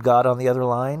Chebin, Food God, on the other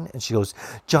line. And she goes,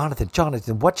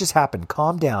 Jonathan, what just happened?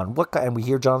 Calm down. And we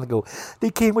hear Jonathan go, they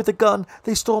came with a gun.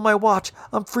 They stole my watch.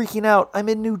 I'm freaking out. I'm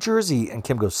in New Jersey. And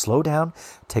Kim goes, slow down.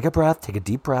 Take a breath. Take a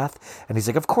deep breath. And he's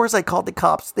like, of course I called the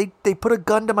cops. They put a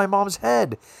gun to my mom's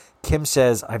head. Kim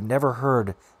says, I've never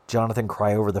heard Jonathan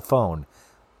cry over the phone.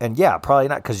 And yeah, probably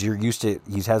not, because you're used to,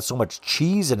 he's had so much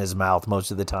cheese in his mouth most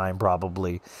of the time,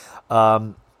 probably.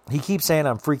 He keeps saying,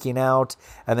 I'm freaking out.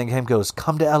 And then Kim goes,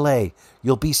 come to LA.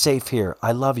 You'll be safe here.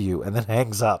 I love you. And then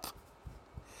hangs up.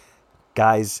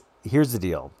 Guys, here's the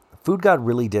deal. Food God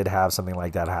really did have something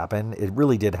like that happen. It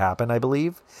really did happen, I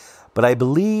believe. But I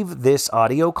believe this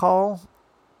audio call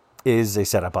is a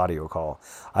setup audio call.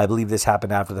 I believe this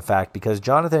happened after the fact because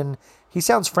Jonathan, he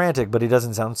sounds frantic, but he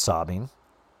doesn't sound sobbing.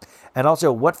 And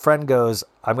also, what friend goes,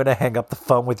 I'm going to hang up the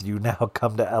phone with you now.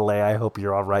 Come to LA. I hope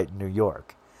you're all right in New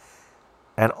York.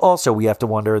 And also, we have to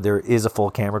wonder, there is a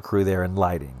full camera crew there and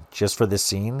lighting just for this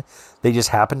scene. They just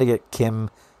happened to get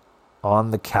Kim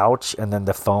on the couch and then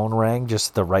the phone rang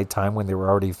just at the right time when they were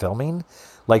already filming.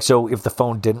 Like, so if the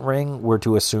phone didn't ring, we're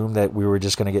to assume that we were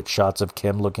just going to get shots of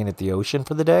Kim looking at the ocean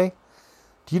for the day.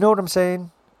 Do you know what I'm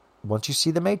saying? Once you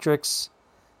see The Matrix,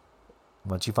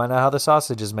 once you find out how the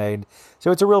sausage is made.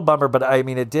 So it's a real bummer, but I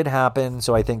mean, it did happen.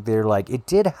 So I think they're like, it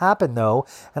did happen though.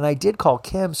 And I did call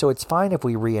Kim, so it's fine if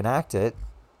we reenact it.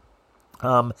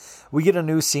 We get a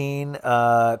new scene.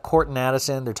 Court and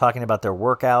Addison, they're talking about their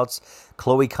workouts.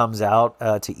 Chloe comes out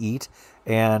to eat.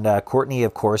 And Courtney,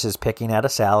 of course, is picking out a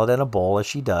salad in a bowl, as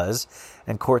she does.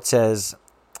 And Court says,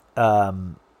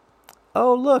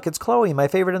 oh, look, it's Chloe, my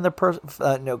favorite in the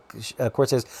Court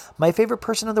says, my favorite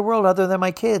person in the world other than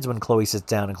my kids, when Chloe sits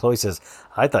down. And Chloe says,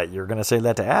 I thought you were going to say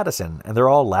that to Addison. And they're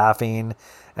all laughing.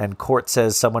 And Court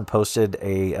says someone posted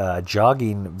a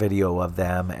jogging video of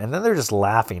them. And then they're just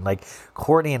laughing. Like,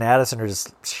 Courtney and Addison are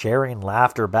just sharing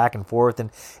laughter back and forth. And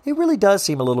it really does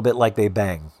seem a little bit like they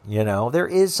bang. You know, there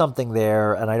is something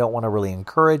there. And I don't want to really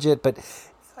encourage it. But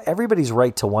everybody's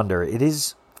right to wonder. It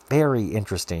is very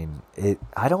interesting.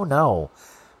 I don't know.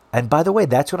 And by the way,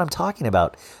 that's what I'm talking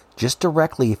about. Just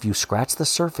directly, if you scratch the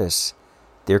surface,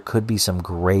 there could be some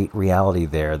great reality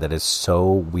there that is so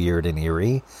weird and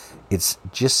eerie. It's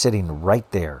just sitting right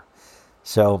there.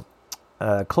 So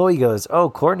Chloe goes, oh,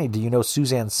 Courtney, do you know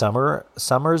Suzanne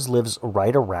Summers lives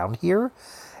right around here?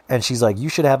 And she's like, you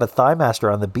should have a Thigh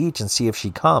Master on the beach and see if she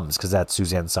comes, because that's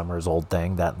Suzanne Summers' old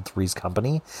thing, that in Three's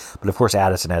Company. But of course,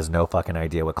 Addison has no fucking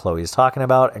idea what Chloe is talking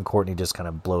about, and Courtney just kind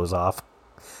of blows off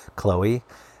Chloe.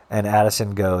 And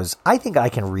Addison goes, I think I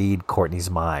can read Courtney's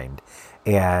mind.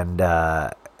 And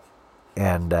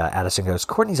Addison goes,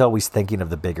 Courtney's always thinking of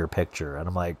the bigger picture. And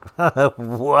I'm like,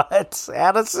 what?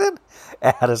 Addison?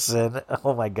 Addison?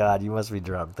 Oh my God, you must be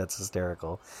drunk. That's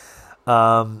hysterical.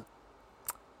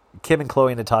 Kim and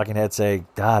Chloe in the talking head say,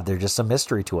 God, they're just a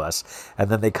mystery to us. And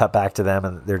then they cut back to them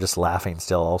and they're just laughing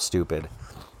still, all stupid.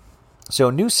 So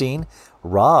new scene.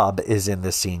 Rob is in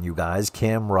this scene, you guys.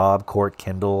 Kim, Rob, Court,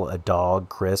 Kendall, a dog,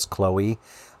 Chris, Chloe,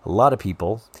 a lot of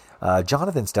people.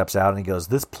 Jonathan steps out and he goes,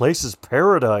 this place is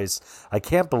paradise. I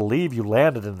can't believe you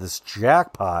landed in this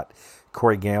jackpot.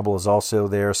 Corey Gamble is also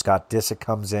there. Scott Disick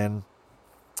comes in.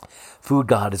 Food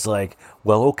God is like,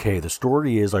 well, okay, the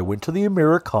story is I went to the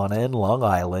Americana in Long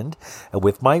Island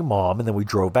with my mom, and then we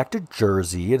drove back to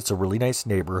Jersey, and it's a really nice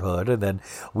neighborhood, and then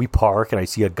we park, and I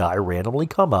see a guy randomly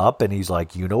come up, and he's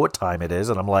like, you know what time it is?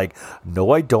 And I'm like,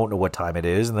 no, I don't know what time it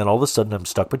is. And then all of a sudden, I'm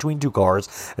stuck between two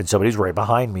cars, and somebody's right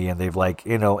behind me, and they've like,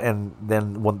 you know, and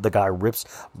then when the guy rips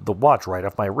the watch right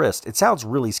off my wrist. It sounds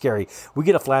really scary. We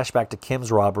get a flashback to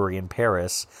Kim's robbery in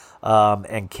Paris.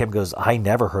 And Kim goes, I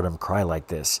never heard him cry like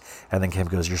this. And then Kim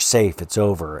goes, you're safe. It's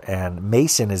over. And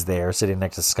Mason is there sitting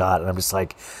next to Scott. And I'm just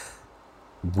like,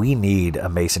 we need a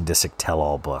Mason Disick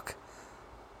tell-all book.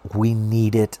 We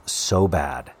need it so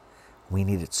bad. We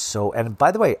need it so... And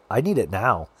by the way, I need it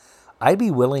now. I'd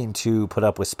be willing to put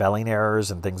up with spelling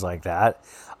errors and things like that.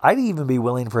 I'd even be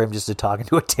willing for him just to talk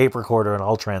into a tape recorder and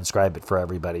I'll transcribe it for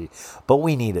everybody. But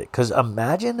we need it. Because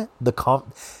imagine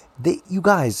you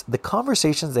guys, the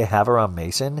conversations they have around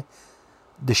Mason,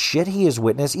 the shit he has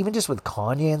witnessed, even just with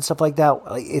Kanye and stuff like that,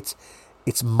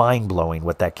 it's mind-blowing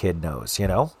what that kid knows, you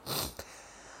know?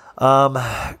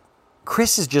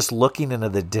 Chris is just looking into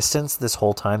the distance this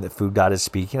whole time that Food God is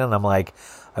speaking, and I'm like,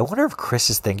 I wonder if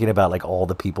Chris is thinking about, like, all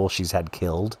the people she's had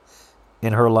killed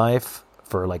in her life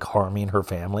for, like, harming her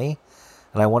family.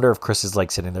 And I wonder if Chris is, like,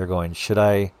 sitting there going, should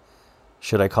I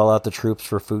call out the troops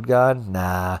for Food God?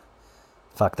 Nah.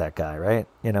 Fuck that guy, right?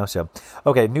 You know, so.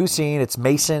 Okay, new scene. It's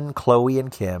Mason, Chloe,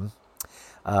 and Kim.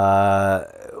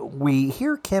 We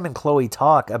hear Kim and Khloe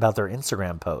talk about their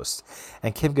Instagram posts.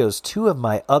 And Kim goes, 2 of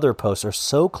my other posts are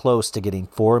so close to getting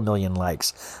 4 million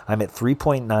likes. I'm at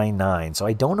 3.99. So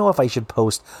I don't know if I should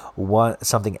post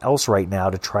something else right now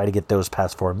to try to get those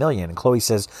past 4 million. And Khloe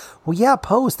says, well, yeah,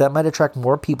 post. That might attract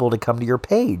more people to come to your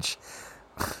page.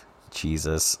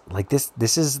 Jesus, like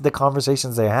this is the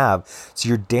conversations they have. So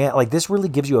you're like, this really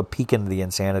gives you a peek into the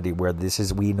insanity where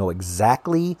we know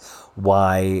exactly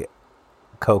why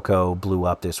Coco blew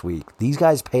up this week. These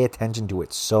guys pay attention to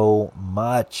it so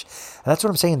much. And that's what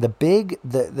I'm saying. The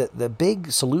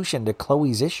big solution to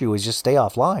Khloe's issue is just stay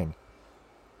offline.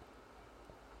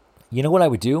 You know what I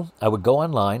would do? I would go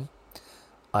online.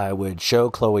 I would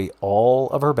show Khloe all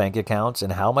of her bank accounts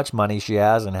and how much money she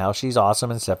has and how she's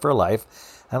awesome and set for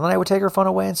life. And then I would take her phone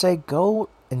away and say, go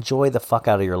enjoy the fuck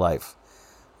out of your life.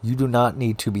 You do not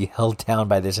need to be held down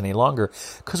by this any longer.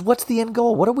 Because what's the end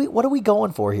goal? What are we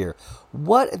going for here?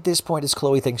 What at this point does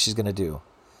Khloe think she's going to do?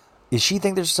 Is she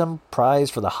think there's some prize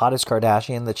for the hottest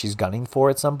Kardashian that she's gunning for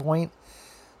at some point?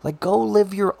 Like, go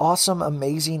live your awesome,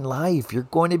 amazing life. You're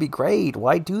going to be great.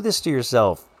 Why do this to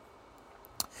yourself?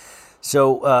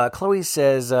 So Khloe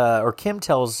says, or Kim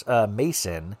tells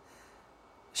Mason,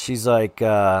 she's like,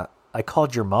 I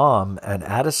called your mom and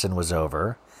Addison was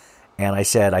over. And I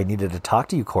said, I needed to talk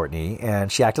to you, Courtney.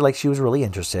 And she acted like she was really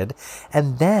interested.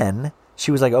 And then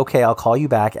she was like, okay, I'll call you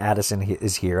back. Addison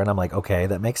is here. And I'm like, okay,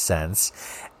 that makes sense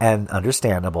and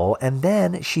understandable. And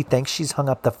then she thinks she's hung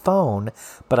up the phone.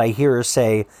 But I hear her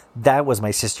say, that was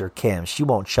my sister, Kim. She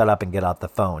won't shut up and get off the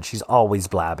phone. She's always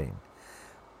blabbing.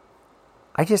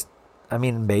 I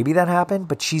mean, maybe that happened.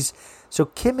 But so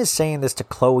Kim is saying this to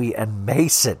Khloe and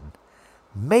Mason.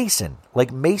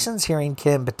 Like Mason's hearing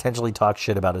Kim potentially talk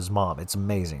shit about his mom. It's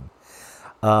amazing.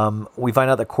 We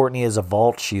find out that Courtney is a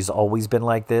vault. She's always been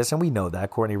like this, and we know that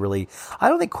I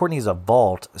don't think Courtney is a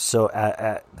vault. So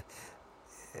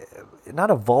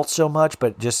not a vault so much,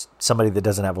 but just somebody that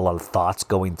doesn't have a lot of thoughts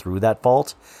going through that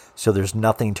vault. So there's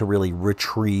nothing to really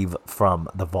retrieve from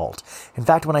the vault. In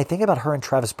fact, when I think about her and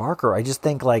Travis Barker, I just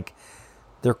think like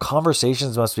their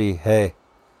conversations must be, hey,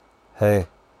 do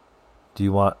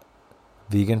you want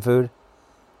vegan food?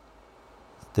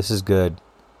 This is good.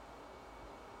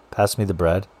 Pass me the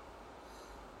bread.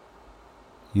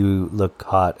 You look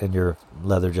hot in your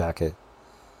leather jacket.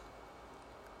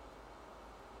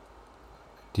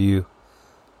 Do you?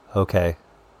 Okay.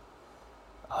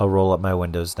 I'll roll up my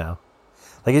windows now.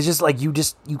 Like, it's just like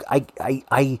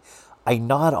I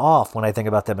nod off when I think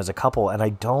about them as a couple, and I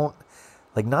don't,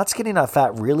 like, Not Skinny Not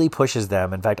Fat really pushes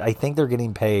them. In fact, I think they're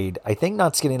getting paid. I think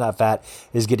Not Skinny Not Fat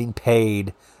is getting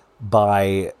paid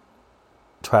by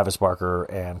Travis Barker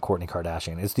and Kourtney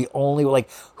Kardashian. It's the only, like,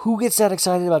 who gets that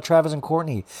excited about Travis and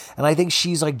Kourtney? And I think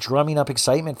she's, like, drumming up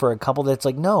excitement for a couple that's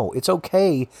like, no, it's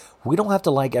okay. We don't have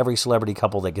to like every celebrity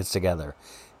couple that gets together.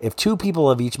 If 2 people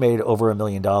have each made over $1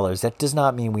 million, that does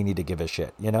not mean we need to give a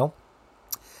shit, you know?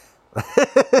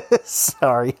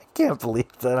 Sorry, I can't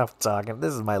believe that I'm talking.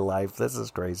 This is my life. This is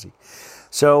crazy.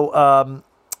 So, a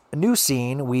new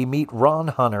scene. We meet Ron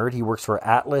Hunnard. He works for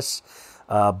Atlas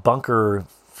Bunker.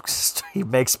 He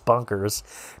makes bunkers.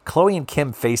 Khloe and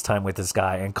Kim FaceTime with this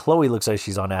guy, and Khloe looks like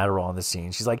she's on Adderall in the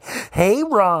scene. She's like, hey,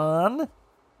 Ron.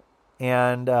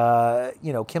 And,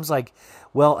 Kim's like,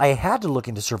 well, I had to look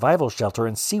into survival shelter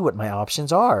and see what my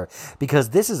options are because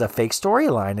this is a fake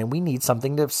storyline and we need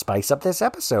something to spice up this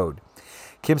episode.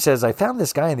 Kim says, I found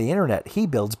this guy on the internet. He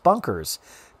builds bunkers.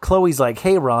 Khloe's like,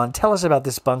 hey, Ron, tell us about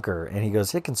this bunker. And he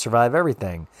goes, it can survive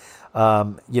everything.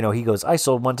 He goes, I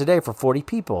sold one today for 40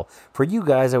 people. For you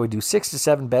guys, I would do 6 to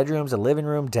 7 bedrooms, a living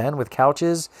room, den with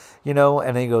couches, and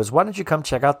then he goes, why don't you come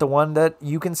check out the one that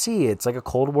you can see? It's like a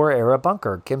Cold War era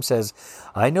bunker. Kim says,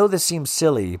 I know this seems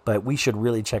silly, but we should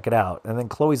really check it out. And then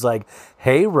Khloe's like,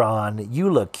 hey, Ron, you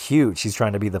look cute. She's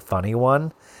trying to be the funny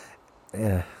one.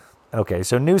 Okay,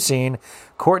 so new scene.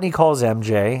 Kourtney calls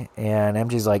MJ, and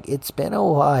MJ's like, it's been a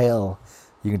while.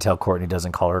 You can tell Kourtney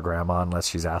doesn't call her grandma unless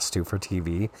she's asked to for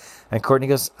TV. And Kourtney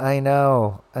goes, I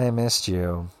know, I missed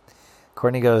you.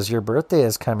 Kourtney goes, your birthday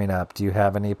is coming up. Do you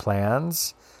have any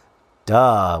plans?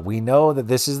 Duh. We know that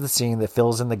this is the scene that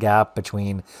fills in the gap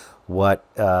between what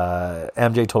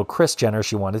MJ told Kris Jenner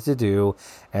she wanted to do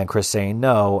and Kris saying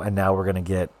no. And now we're going to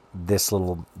get this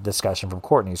little discussion from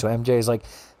Kourtney. So MJ is like,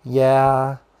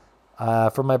 yeah,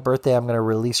 for my birthday, I'm going to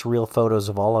release real photos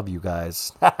of all of you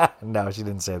guys. No, she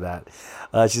didn't say that.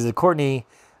 She said, Kourtney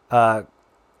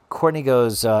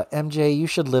goes, MJ, you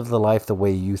should live the life the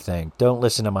way you think. Don't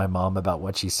listen to my mom about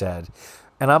what she said.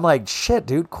 And I'm like, shit,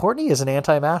 dude, Kourtney is an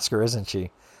anti-masker, isn't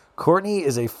she? Kourtney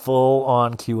is a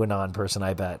full-on QAnon person,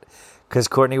 I bet. Because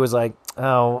Courtney was like,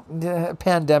 oh,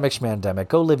 pandemic schmandemic.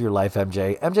 Go live your life,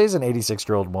 MJ. MJ's an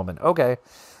 86-year-old woman. Okay.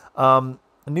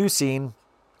 New scene.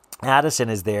 Addison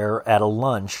is there at a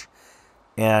lunch,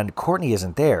 and Courtney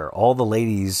isn't there. All the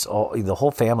ladies, the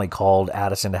whole family called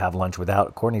Addison to have lunch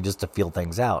without Courtney just to feel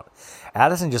things out.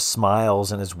 Addison just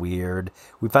smiles and is weird.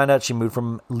 We find out she moved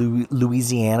from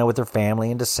Louisiana with her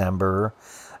family in December.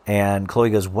 And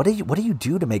Chloe goes, what do you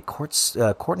do to make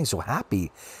Courtney so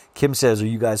happy? Kim says, are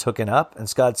you guys hooking up? And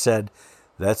Scott said,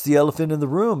 that's the elephant in the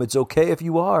room. It's okay if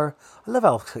you are. I love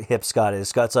how hip Scott is.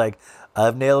 Scott's like,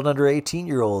 I've nailed under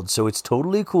 18-year-olds, so it's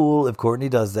totally cool if Courtney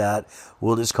does that.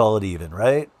 We'll just call it even,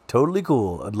 right? Totally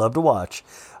cool. I'd love to watch.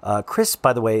 Chris,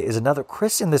 by the way, is another...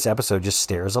 Chris in this episode just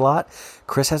stares a lot.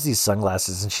 Chris has these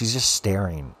sunglasses, and she's just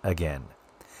staring again.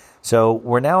 So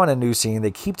we're now in a new scene.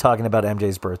 They keep talking about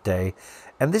MJ's birthday.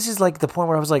 And this is like the point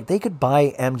where I was like, they could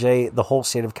buy MJ the whole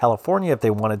state of California if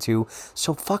they wanted to.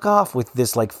 So fuck off with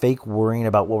this like fake worrying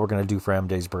about what we're going to do for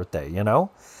MJ's birthday, you know?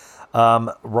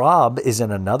 Rob is in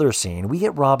another scene. We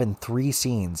get Rob in 3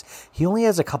 scenes. He only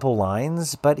has a couple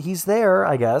lines, but he's there,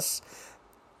 I guess.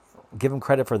 Give him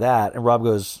credit for that. And Rob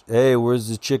goes, hey, where's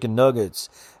the chicken nuggets?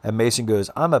 And Mason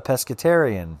goes, I'm a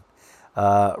pescatarian.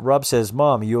 Rob says,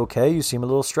 Mom, you okay? You seem a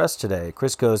little stressed today.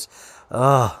 Chris goes,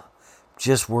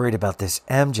 just worried about this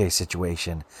MJ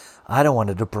situation. I don't want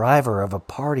to deprive her of a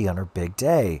party on her big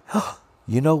day.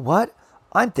 You know what?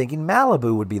 I'm thinking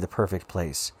Malibu would be the perfect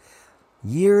place.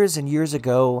 Years and years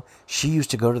ago, she used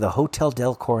to go to the Hotel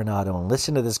del Coronado and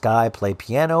listen to this guy play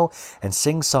piano and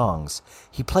sing songs.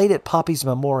 He played at Poppy's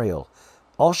memorial.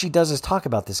 All she does is talk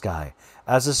about this guy.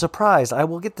 As a surprise, I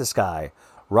will get this guy.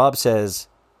 Rob says,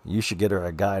 you should get her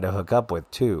a guy to hook up with,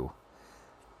 too.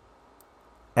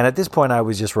 And at this point, I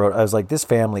was like, this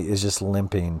family is just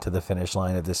limping to the finish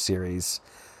line of this series.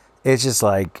 It's just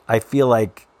like, I feel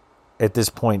like at this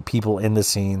point, people in the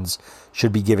scenes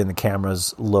should be giving the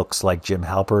cameras looks like Jim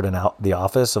Halpert in The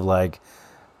Office of like,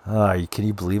 can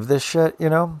you believe this shit, you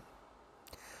know?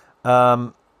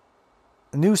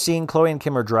 New scene, Chloe and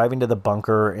Kim are driving to the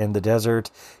bunker in the desert.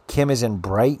 Kim is in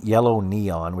bright yellow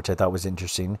neon, which I thought was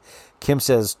interesting. Kim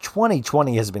says,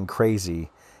 2020 has been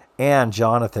crazy. And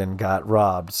Jonathan got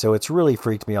robbed, so it's really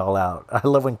freaked me all out. I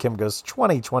love when Kim goes,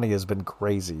 2020 has been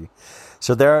crazy.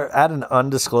 So they're at an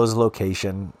undisclosed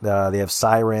location. They have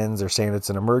sirens. They're saying it's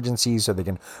an emergency, so they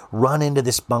can run into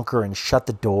this bunker and shut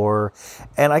the door.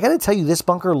 And I got to tell you, this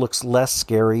bunker looks less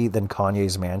scary than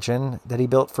Kanye's mansion that he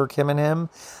built for Kim and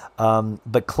him.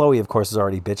 But Chloe, of course, is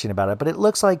already bitching about it. But it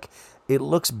looks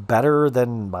better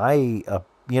than my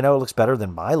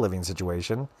living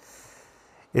situation.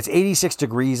 It's 86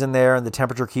 degrees in there, and the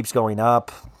temperature keeps going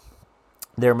up.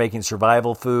 They're making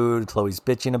survival food. Chloe's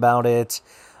bitching about it.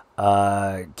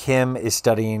 Kim is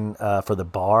studying for the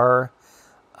bar.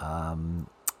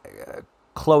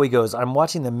 Chloe goes, I'm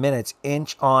watching the minutes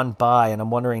inch on by, and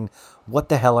I'm wondering what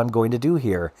the hell I'm going to do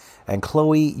here. And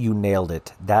Chloe, you nailed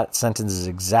it. That sentence is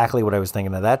exactly what I was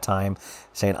thinking at that time,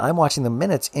 saying, I'm watching the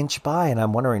minutes inch by, and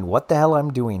I'm wondering what the hell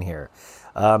I'm doing here.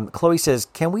 Chloe says,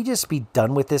 can we just be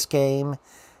done with this game?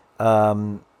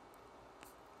 And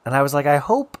I was like, I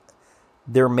hope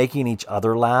they're making each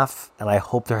other laugh, and I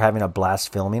hope they're having a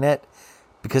blast filming it,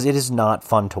 because it is not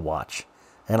fun to watch.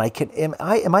 And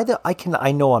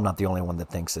I know I'm not the only one that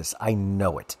thinks this. I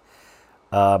know it.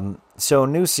 So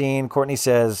new scene, Courtney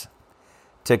says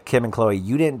to Kim and Chloe,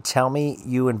 you didn't tell me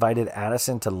you invited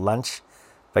Addison to lunch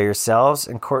by yourselves?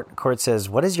 And Court says,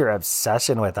 what is your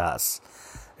obsession with us?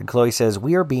 And Chloe says,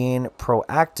 we are being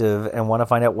proactive and want to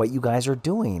find out what you guys are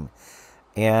doing.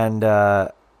 And,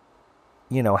 how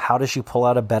does she pull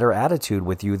out a better attitude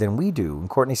with you than we do? And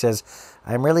Courtney says,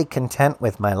 I'm really content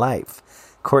with my life.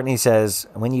 Courtney says,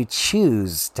 when you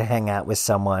choose to hang out with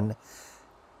someone,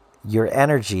 your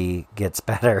energy gets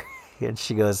better. And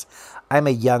she goes, I'm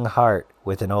a young heart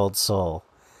with an old soul.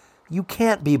 You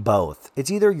can't be both. It's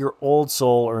either your old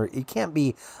soul or it can't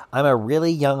be, I'm a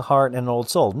really young heart and an old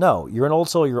soul. No, you're an old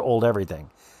soul, you're old everything.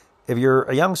 If you're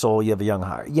a young soul, you have a young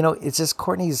heart. It's just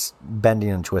Courtney's bending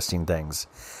and twisting things.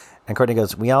 And Courtney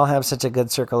goes, we all have such a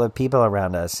good circle of people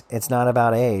around us. It's not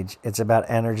about age. It's about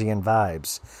energy and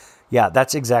vibes. Yeah,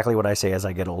 that's exactly what I say as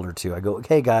I get older too. I go,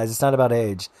 okay, guys, it's not about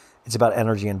age. It's about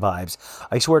energy and vibes.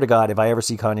 I swear to God, if I ever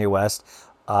see Kanye West,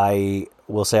 I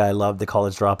will say I love The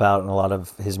College Dropout and a lot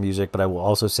of his music, but I will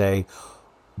also say,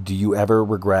 do you ever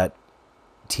regret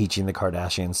teaching the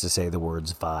Kardashians to say the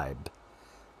words vibe?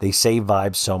 They say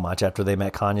vibes so much after they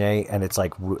met Kanye, and it's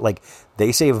like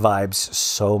they say vibes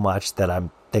so much that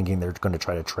I'm thinking they're going to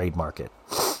try to trademark it.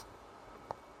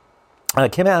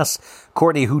 Kim asks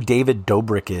Courtney who David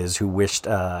Dobrik is, who wished,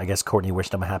 I guess Courtney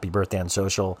wished him a happy birthday on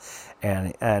social.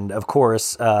 And of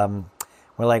course, we're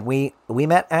like, we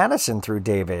met Addison through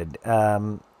David,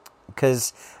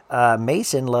 because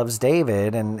Mason loves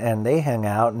David and they hang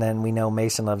out, and then we know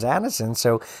Mason loves Addison.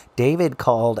 So David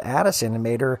called Addison and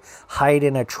made her hide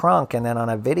in a trunk, and then on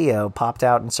a video popped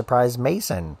out and surprised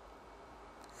Mason.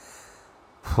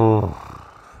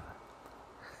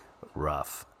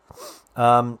 Rough.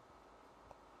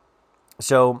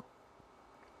 So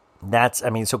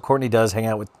so Courtney does hang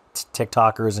out with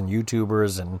TikTokers and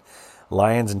YouTubers and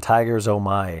lions and tigers. Oh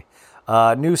my.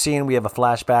 New scene. We have a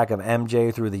flashback of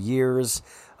MJ through the years.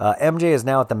 MJ is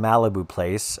now at the Malibu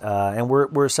place, and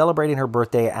we're celebrating her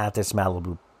birthday at this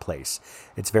Malibu place.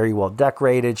 It's very well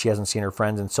decorated. She hasn't seen her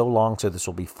friends in so long, so this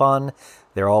will be fun.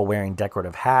 They're all wearing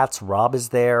decorative hats. Rob is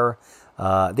there.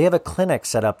 They have a clinic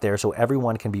set up there so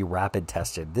everyone can be rapid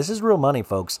tested. This is real money,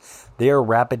 folks. They are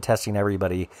rapid testing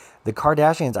everybody. The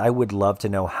Kardashians, I would love to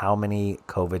know how many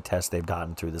COVID tests they've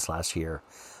gotten through this last year.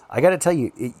 I got to tell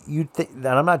you, and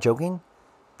I'm not joking.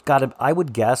 I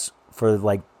would guess for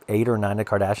like 8 or 9 of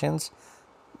Kardashians,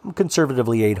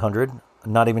 conservatively 800.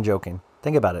 I'm not even joking.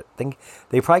 Think about it.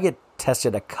 They probably get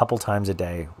tested a couple times a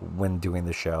day when doing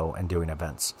the show and doing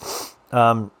events.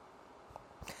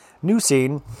 New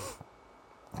scene.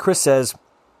 Chris says,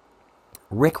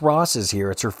 Rick Ross is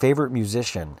here. It's her favorite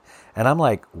musician. And I'm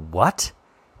like, what?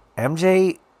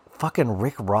 MJ fucking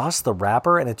Rick Ross, the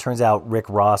rapper? And it turns out Rick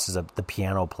Ross is the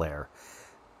piano player.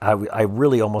 I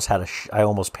really almost I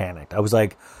almost panicked. I was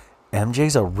like,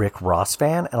 MJ's a Rick Ross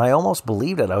fan? And I almost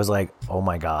believed it. I was like, oh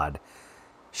my God.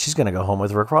 She's going to go home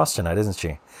with Rick Ross tonight, isn't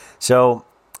she? So,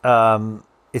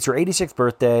 it's her 86th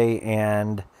birthday,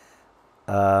 and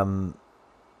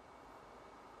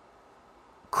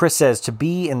Chris says, to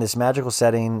be in this magical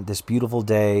setting, this beautiful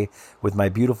day with my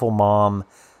beautiful mom,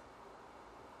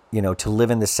 to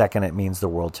live in this second, it means the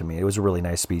world to me. It was a really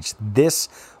nice speech. This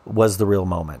was the real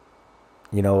moment.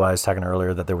 I was talking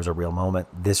earlier that there was a real moment.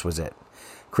 This was it.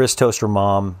 Chris toasts her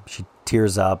mom. She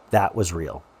tears up. That was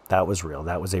real. That was real.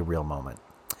 That was a real moment.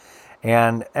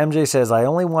 And MJ says, I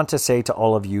only want to say to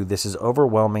all of you, this is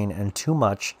overwhelming and too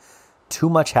much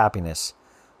happiness.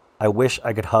 I wish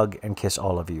I could hug and kiss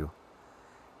all of you.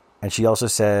 And she also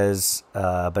says,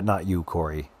 but not you,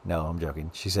 Corey. No, I'm joking.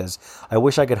 She says, I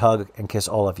wish I could hug and kiss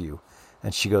all of you.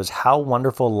 And she goes, how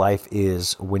wonderful life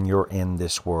is when you're in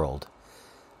this world.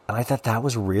 And I thought that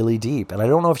was really deep. And I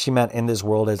don't know if she meant in this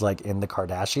world as like in the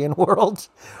Kardashian world,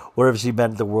 or if she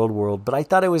meant the world. But I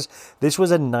thought this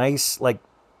was a nice,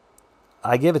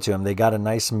 I give it to him. They got a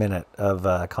nice minute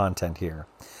of content here.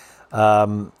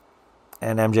 And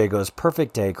MJ goes,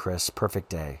 perfect day, Chris, perfect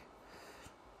day.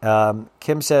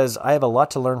 Kim says, I have a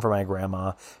lot to learn from my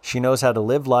grandma. She knows how to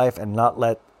live life and not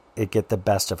let it get the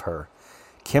best of her.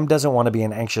 Kim doesn't want to be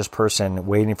an anxious person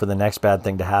waiting for the next bad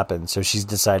thing to happen, so she's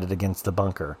decided against the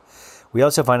bunker. We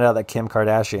also find out that Kim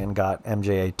Kardashian got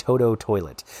MJ a Toto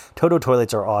toilet. Toto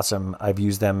toilets are awesome. I've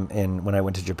used them when I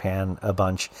went to Japan a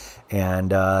bunch,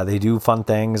 and they do fun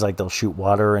things like they'll shoot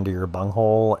water into your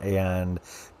bunghole and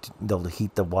they'll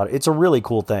heat the water. It's a really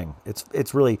cool thing. It's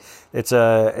an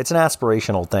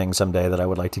aspirational thing someday that I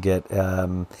would like to get,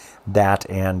 that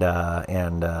and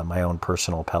my own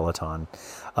personal Peloton.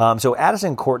 So Addison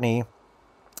and Courtney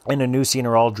in a new scene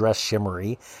are all dressed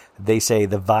shimmery. They say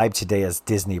the vibe today is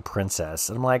Disney princess.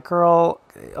 And I'm like, girl,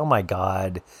 oh my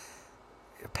God,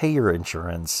 pay your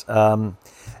insurance. And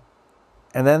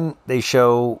then they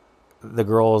show the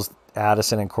girls,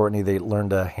 Addison and Courtney, they learned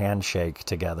to handshake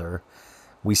together.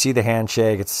 We see the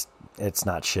handshake. It's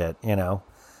not shit,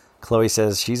 Chloe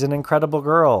says she's an incredible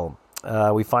girl.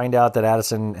 We find out that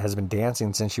Addison has been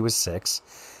dancing since she was 6.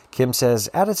 Kim says,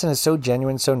 Addison is so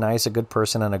genuine, so nice, a good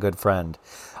person, and a good friend.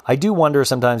 I do wonder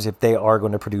sometimes if they are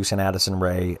going to produce an Addison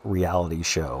Rae reality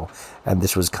show. And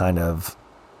this was kind of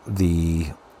the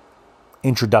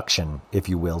introduction, if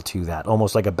you will, to that.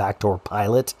 Almost like a backdoor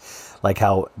pilot, like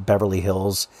how Beverly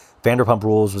Hills, Vanderpump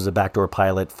Rules was a backdoor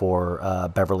pilot for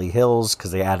Beverly Hills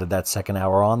because they added that second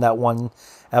hour on that one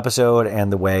episode.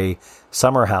 And the way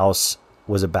Summer House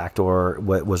was a backdoor,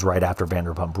 was right after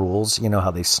Vanderpump Rules. You know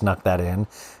how they snuck that in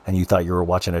and you thought you were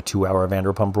watching a 2-hour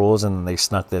Vanderpump Rules and then they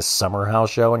snuck this Summer House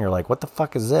show and you're like, what the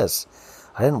fuck is this?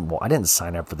 I didn't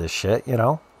sign up for this shit,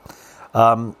 Now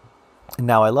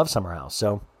I love Summer House.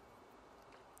 So,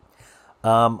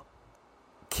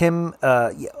 Kim,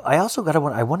 I also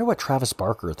I wonder what Travis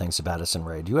Barker thinks of Addison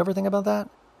Rae. Do you ever think about that?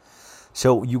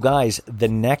 So you guys, the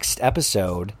next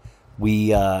episode, we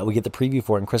get the preview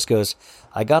for it, and Chris goes,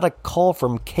 I got a call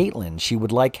from Caitlyn. She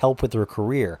would like help with her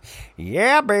career.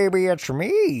 Yeah, baby, it's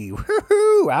me.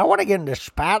 Woo-hoo. Woo, I want to get in the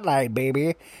spotlight,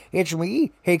 baby. It's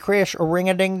me. Hey, Chris,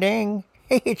 ring-a-ding-ding.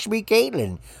 Hey, it's me,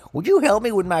 Caitlin. Would you help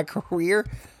me with my career?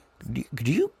 Could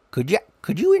you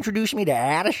introduce me to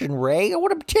Addison Rae? I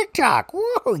want a TikTok.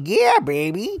 Whoa, yeah,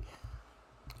 baby.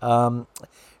 And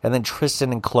then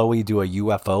Tristan and Chloe do a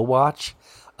UFO watch.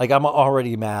 Like, I'm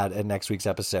already mad at next week's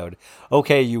episode.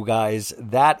 Okay, you guys,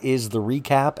 that is the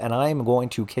recap, and I am going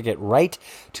to kick it right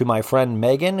to my friend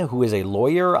Megan, who is a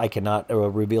lawyer. I cannot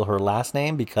reveal her last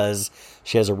name because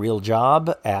she has a real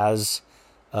job as,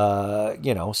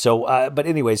 but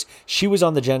anyways, she was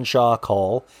on the Jen Shah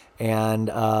call, and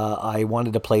I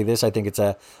wanted to play this. I think it's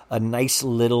a nice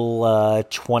little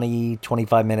 20,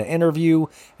 25-minute interview,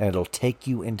 and it'll take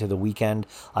you into the weekend.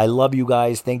 I love you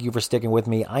guys. Thank you for sticking with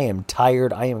me. I am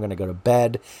tired. I am going to go to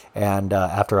bed, and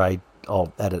after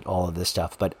I'll edit all of this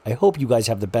stuff. But I hope you guys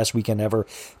have the best weekend ever.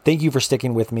 Thank you for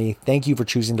sticking with me. Thank you for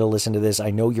choosing to listen to this. I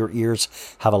know your ears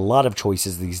have a lot of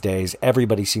choices these days.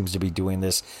 Everybody seems to be doing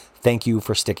this. Thank you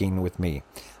for sticking with me.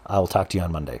 I'll talk to you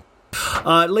on Monday.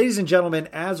 Ladies and gentlemen,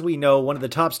 as we know, one of the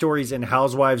top stories in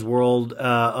Housewives world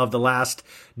of the last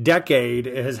decade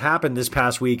has happened this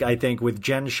past week, I think, with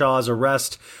Jen Shah's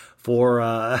arrest for,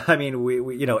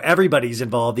 everybody's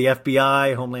involved. The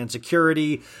FBI, Homeland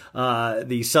Security,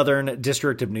 the Southern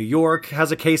District of New York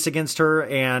has a case against her.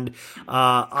 And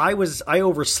I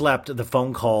overslept the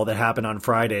phone call that happened on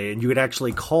Friday, and you could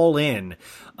actually call in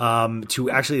to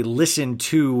actually listen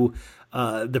to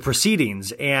the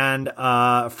proceedings. And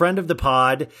a friend of the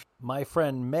pod, my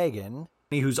friend Megan,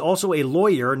 who's also a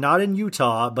lawyer, not in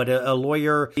Utah, but a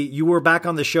lawyer. You were back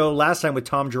on the show last time with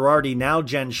Tom Girardi, now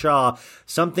Jen Shah.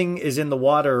 Something is in the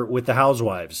water with the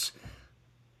Housewives.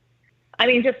 I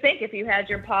mean, just think if you had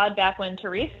your pod back when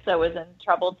Teresa was in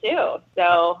trouble too.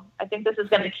 So I think this is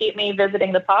going to keep me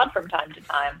visiting the pod from time to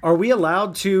time. Are we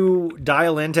allowed to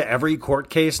dial into every court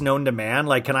case known to man?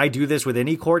 Like, can I do this with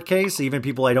any court case, even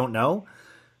people I don't know?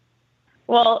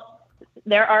 Well,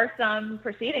 there are some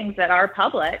proceedings that are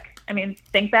public. I mean,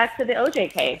 think back to the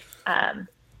OJ case.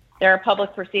 There are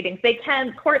public proceedings.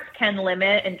 Courts can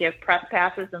limit and give press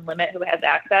passes and limit who has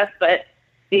access, but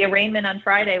the arraignment on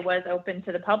Friday was open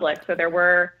to the public. So there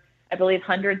were, I believe,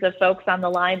 hundreds of folks on the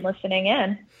line listening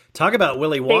in. Talk about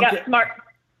Willy Wonka. They got smart.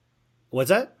 What's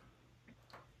that?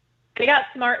 They got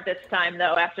smart this time,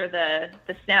 though, after the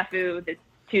snafu the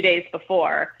 2 days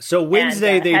before. So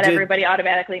Wednesday they had did everybody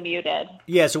automatically muted.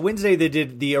 Yeah, so Wednesday they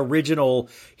did the original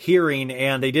hearing,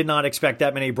 and they did not expect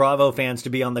that many Bravo fans to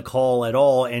be on the call at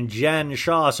all. And Jen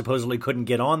Shah supposedly couldn't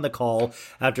get on the call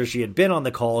after she had been on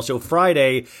the call. So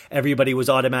Friday, everybody was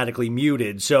automatically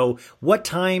muted. So what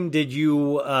time did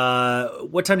you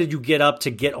get up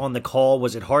to get on the call?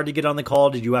 Was it hard to get on the call?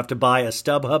 Did you have to buy a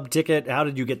StubHub ticket? How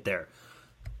did you get there?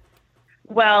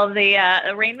 Well, the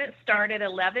arraignment started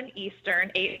 11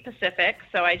 Eastern, 8 Pacific,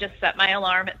 so I just set my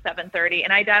alarm at 7:30,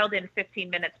 and I dialed in 15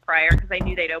 minutes prior because I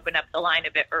knew they'd open up the line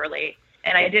a bit early,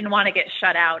 and I didn't want to get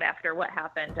shut out after what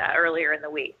happened earlier in the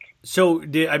week. So,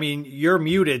 you're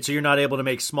muted, so you're not able to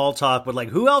make small talk, but, like,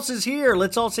 who else is here?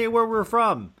 Let's all say where we're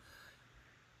from.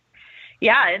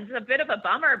 Yeah, it's a bit of a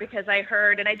bummer because I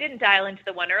heard, and I didn't dial into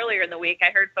the one earlier in the week,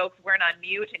 I heard folks weren't on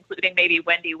mute, including maybe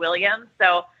Wendy Williams,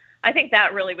 so I think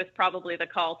that really was probably the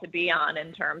call to be on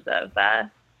in terms of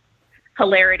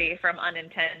hilarity from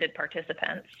unintended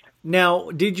participants.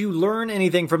 Now, did you learn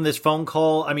anything from this phone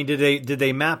call? I mean, did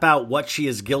they map out what she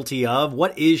is guilty of?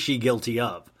 What is she guilty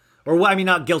of? Or,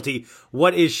 not guilty.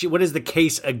 What is she? What is the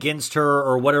case against her?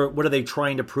 Or what are they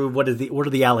trying to prove? What are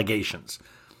the allegations?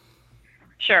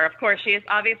 Sure, of course. She is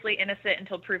obviously innocent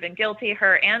until proven guilty,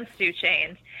 her and Stu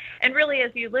Chains. And really, as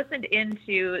you listened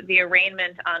into the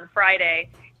arraignment on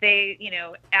Friday, they,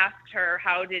 asked her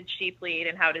how did she plead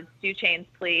and how did Stu Chains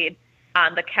plead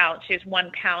on the count. She has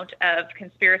one count of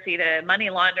conspiracy to money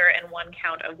launder and one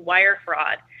count of wire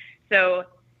fraud. So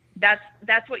that's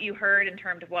what you heard in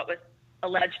terms of what was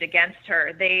alleged against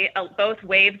her. They both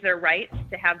waived their rights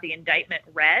to have the indictment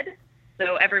read.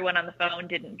 So everyone on the phone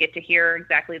didn't get to hear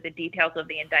exactly the details of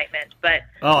the indictment. But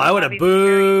I would have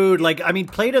booed.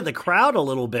 Play to the crowd a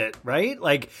little bit, right?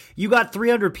 Like, you got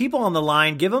 300 people on the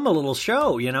line. Give them a little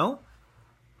show, and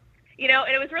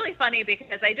it was really funny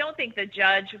because I don't think the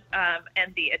judge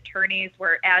and the attorneys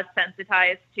were as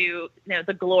sensitized to,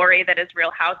 the glory that is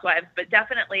Real Housewives, but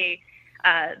definitely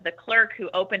the clerk who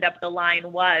opened up the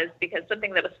line was, because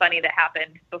something that was funny that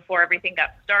happened before everything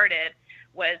got started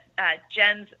was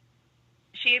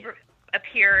she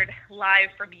appeared live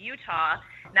from Utah,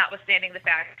 notwithstanding the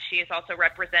fact she is also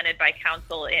represented by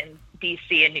counsel in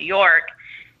D.C. and New York.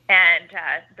 And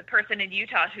the person in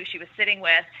Utah who she was sitting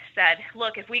with said,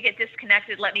 look, if we get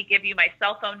disconnected, let me give you my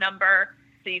cell phone number.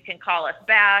 so you can call us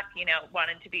back,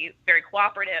 wanted to be very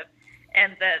cooperative.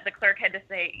 And the clerk had to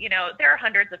say, there are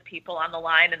hundreds of people on the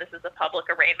line, and this is a public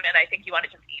arraignment. I think you want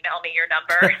to just email me your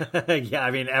number. Yeah,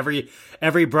 I mean,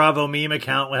 every Bravo meme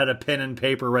account had a pen and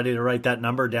paper ready to write that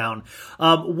number down.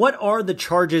 What are the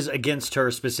charges against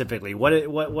her specifically? What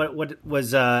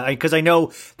was, because I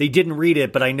know they didn't read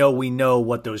it, but I know we know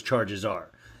what those charges are.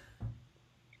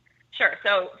 Sure.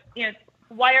 So,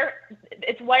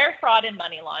 it's wire fraud and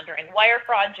money laundering. Wire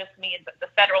fraud just means that the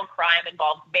federal crime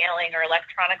involves mailing or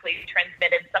electronically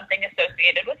transmitted something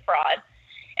associated with fraud.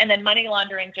 And then money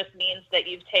laundering just means that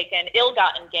you've taken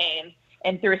ill-gotten gains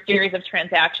and through a series of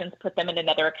transactions put them in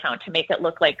another account to make it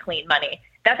look like clean money.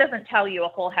 That doesn't tell you a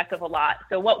whole heck of a lot.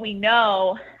 So what we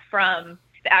know from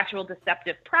the actual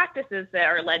deceptive practices that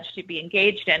are alleged to be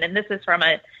engaged in, and this is from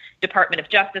a Department of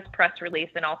Justice press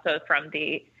release and also from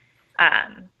the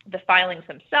filings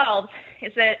themselves,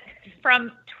 is that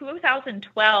from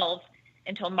 2012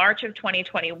 until March of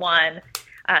 2021,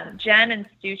 Jen and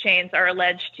Stu Chains are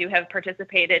alleged to have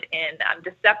participated in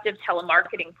deceptive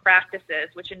telemarketing practices,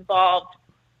 which involved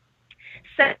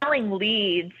selling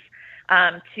leads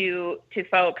to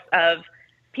folks of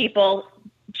people,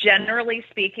 generally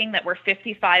speaking, that were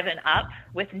 55 and up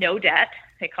with no debt.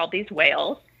 They called these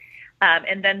whales.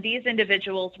 And then these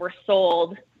individuals were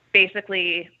sold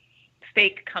basically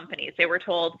fake companies. They were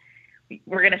told,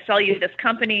 we're going to sell you this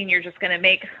company and you're just going to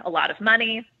make a lot of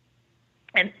money.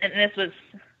 And this was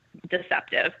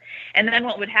deceptive. And then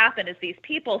what would happen is these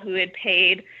people who had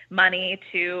paid money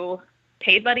to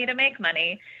make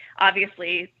money,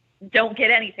 obviously don't get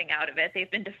anything out of it.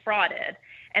 They've been defrauded.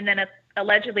 And then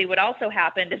allegedly what also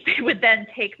happened is they would then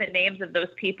take the names of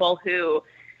those people who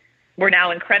were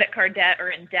now in credit card debt or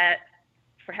in debt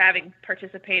for having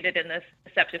participated in this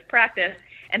deceptive practice,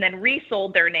 and then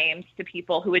resold their names to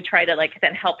people who would try to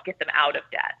then help get them out of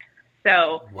debt.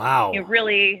 So, wow,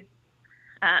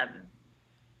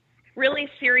 really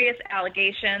serious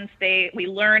allegations. We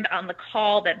learned on the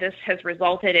call that this has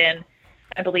resulted in,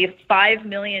 I believe, $5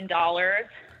 million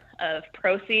of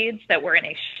proceeds that were in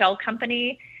a shell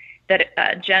company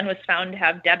that Jen was found to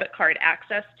have debit card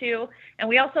access to. And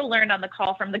we also learned on the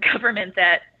call from the government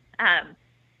that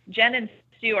Jen and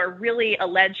Stu are really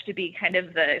alleged to be kind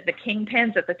of the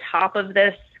kingpins at the top of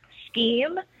this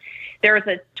scheme. There was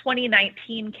a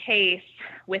 2019 case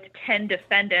with 10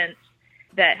 defendants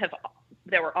that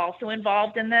were also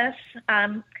involved in this.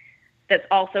 That's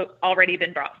also already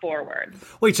been brought forward.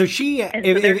 Wait, so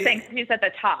they're saying she's at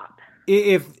the top.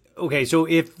 So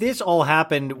if this all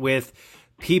happened with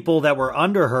people that were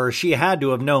under her, she had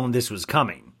to have known this was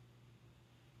coming.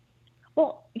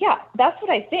 Well, yeah, that's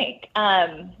what I think.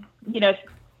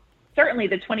 Certainly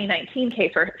the 2019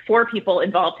 case where 4 people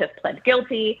involved have pled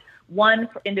guilty. One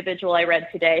individual I read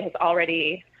today has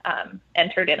already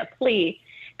entered in a plea.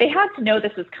 They had to know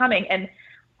this was coming. And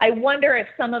I wonder if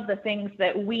some of the things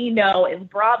that we know as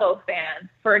Bravo fans,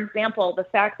 for example, the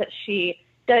fact that she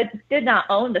did not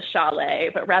own the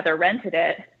chalet, but rather rented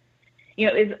it,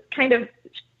 is kind of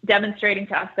demonstrating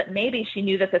to us that maybe she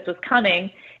knew that this was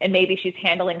coming and maybe she's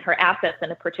handling her assets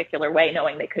in a particular way,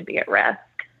 knowing they could be at risk.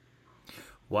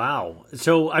 Wow.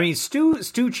 So, I mean,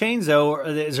 Stu Chains, though,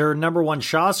 is her number one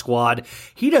Shah squad.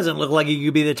 He doesn't look like he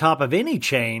could be the top of any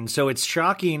chain. So it's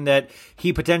shocking that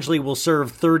he potentially will serve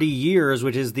 30 years,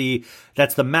 which is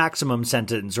that's the maximum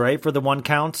sentence, right? For the one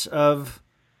count of.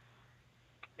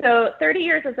 So 30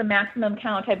 years is a maximum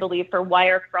count, I believe, for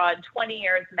wire fraud, 20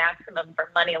 years maximum for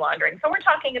money laundering. So we're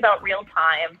talking about real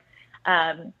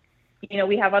time.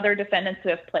 We have other defendants who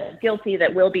have pled guilty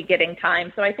that will be getting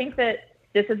time. So I think that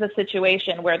this is a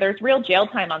situation where there's real jail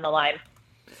time on the line.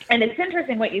 And it's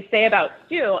interesting what you say about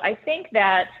Stu. I think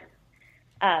that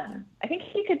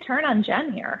he could turn on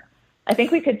Jen here. I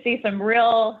think we could see some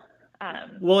real.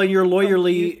 Well, in your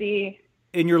lawyerly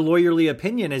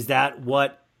opinion, is that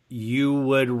what you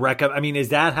would recommend? I mean, is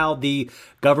that how the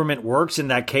government works in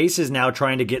that case, is now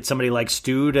trying to get somebody like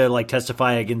Stu to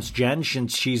testify against Jen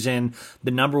since she's in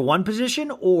the number one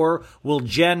position? Or will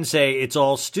Jen say it's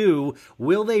all Stu?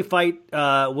 Will they fight?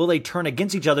 Will they turn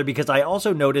against each other? Because I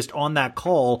also noticed on that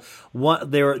call,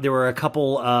 there were a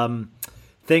couple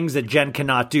things that Jen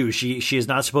cannot do. She is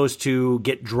not supposed to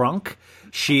get drunk.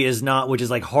 She is not, which is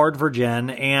hard for Jen,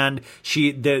 and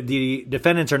the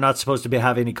defendants are not supposed to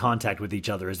have any contact with each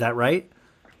other. Is that right?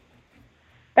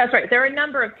 That's right. There are a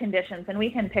number of conditions, and we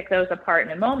can pick those apart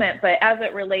in a moment. But as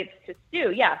it relates to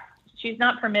Stu, yes, she's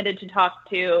not permitted to talk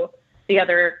to the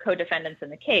other co-defendants in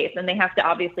the case, and they have to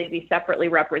obviously be separately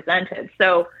represented.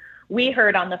 So we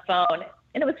heard on the phone,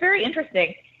 and it was very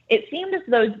interesting. It seemed as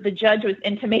though the judge was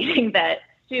intimating that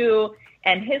Stu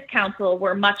and his counsel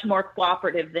were much more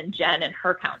cooperative than Jen and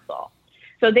her counsel.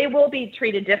 So they will be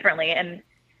treated differently. And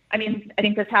I mean, I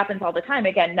think this happens all the time.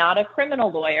 Again, not a criminal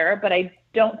lawyer, but I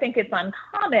don't think it's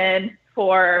uncommon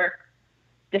for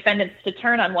defendants to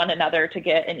turn on one another to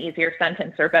get an easier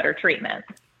sentence or better treatment.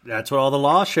 That's what all the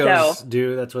law shows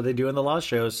do. That's what they do in the law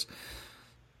shows.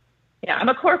 Yeah, I'm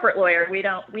a corporate lawyer. We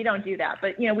don't do that.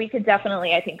 But, we could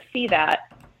definitely, I think, see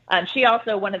that. She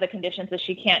also, one of the conditions is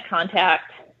she can't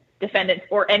contact defendants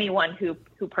or anyone who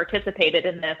participated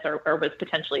in this or was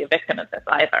potentially a victim of this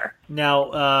either.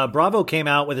 Now, Bravo came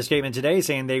out with a statement today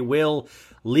saying they will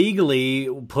legally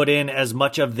put in as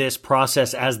much of this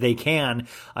process as they can.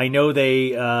 I know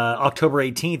they October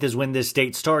 18th is when this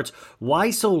date starts.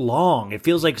 Why so long? It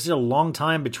feels like it's a long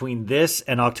time between this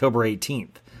and October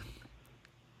 18th.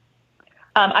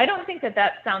 I don't think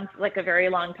that sounds like a very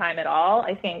long time at all.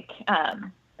 I think,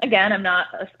 again, I'm not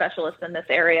a specialist in this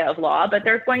area of law, but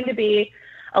there's going to be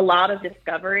a lot of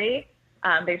discovery.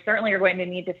 They certainly are going to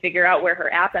need to figure out where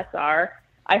her assets are.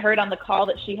 I heard on the call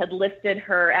that she had listed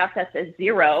her assets as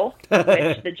zero,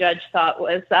 which the judge thought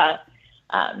was that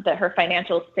her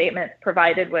financial statement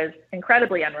provided was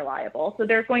incredibly unreliable. So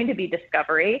there's going to be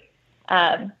discovery.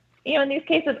 In these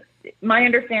cases, my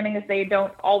understanding is they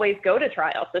don't always go to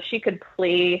trial. So she could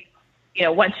plea,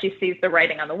 once she sees the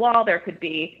writing on the wall, there could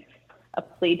be a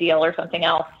plea deal or something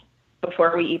else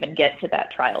before we even get to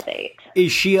that trial date.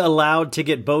 Is she allowed to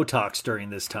get Botox during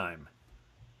this time?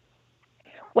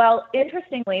 Well,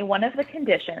 interestingly, one of the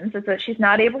conditions is that she's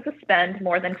not able to spend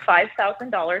more than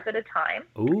 $5,000 at a time.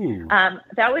 Ooh.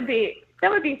 That would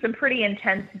be some pretty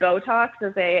intense Botox.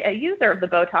 As a user of the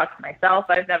Botox myself,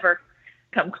 I've never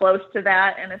come close to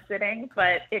that in a sitting,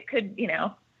 but it could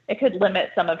limit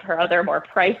some of her other more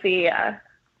pricey.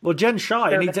 Well, Jen Shah,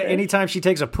 anytime she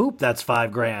takes a poop, that's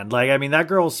 $5,000. Like, I mean, that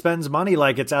girl spends money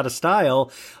like it's out of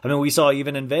style. I mean, we saw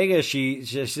even in Vegas, she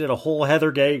did a whole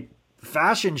Heather Gay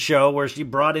fashion show where she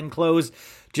brought in clothes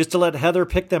just to let Heather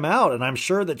pick them out, and I'm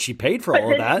sure that she paid for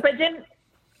all of that.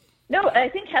 No, I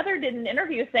think Heather did an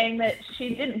interview saying that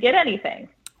she didn't get anything.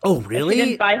 Oh, really? She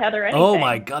didn't buy Heather anything. Oh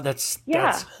my God, that's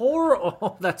horrible.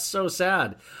 Oh, that's so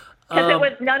sad.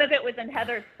 Because none of it was in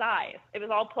Heather's size. It was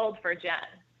all pulled for Jen.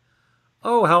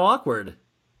 Oh, how awkward.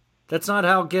 That's not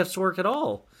how gifts work at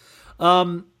all.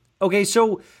 Okay,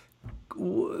 so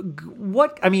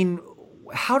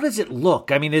how does it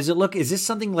look? I mean, is this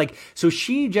something like, so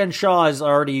Jen Shah is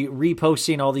already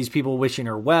reposting all these people wishing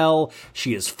her well.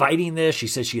 She is fighting this. She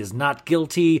says she is not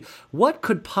guilty. What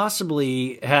could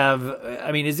possibly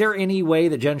is there any way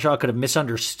that Jen Shah could have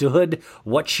misunderstood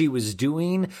what she was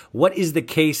doing? What is the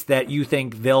case that you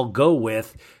think they'll go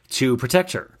with to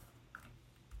protect her?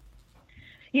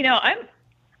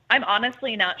 I'm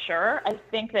honestly not sure. I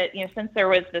think that, since there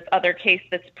was this other case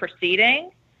that's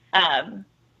proceeding,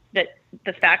 that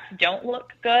the facts don't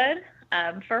look good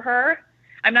for her.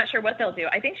 I'm not sure what they'll do.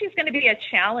 I think she's going to be a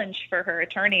challenge for her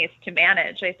attorneys to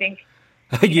manage. I think.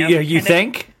 You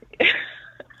think?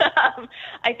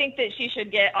 I think that she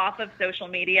should get off of social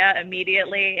media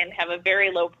immediately and have a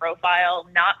very low profile,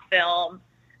 not film,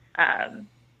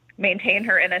 maintain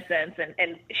her innocence.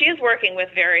 And she is working with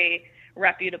very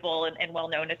reputable and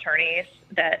well-known attorneys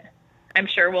that I'm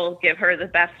sure will give her the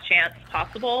best chance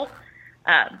possible.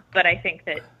 But I think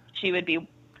that she would be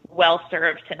well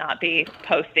served to not be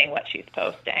posting what she's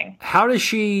posting. How does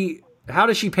she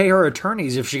pay her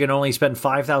attorneys if she can only spend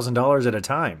 $5,000 at a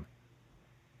time?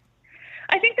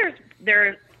 I think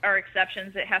there are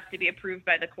exceptions. It has to be approved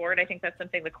by the court. I think that's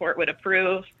something the court would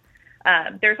approve.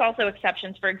 There's also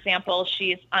exceptions. For example,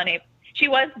 she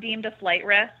was deemed a flight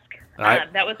risk.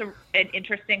 That was an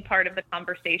interesting part of the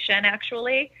conversation,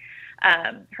 actually.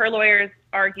 Her lawyers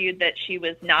argued that she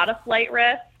was not a flight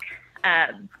risk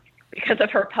because of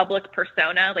her public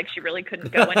persona. Like, she really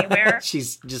couldn't go anywhere.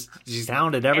 she's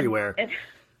hounded everywhere.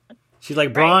 She's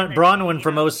like Bronwyn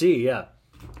from OC, yeah.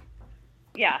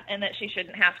 Yeah, and that she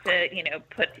shouldn't have to,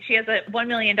 she has a $1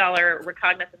 million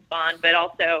recognizance bond, but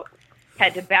also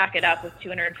had to back it up with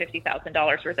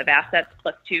 $250,000 worth of assets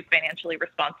plus 2 financially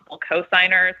responsible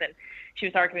co-signers. And she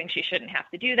was arguing she shouldn't have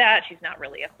to do that. She's not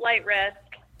really a flight risk.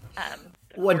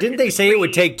 Well, didn't they say it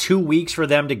would take 2 weeks for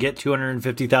them to get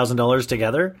 $250,000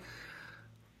 together?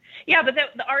 Yeah, but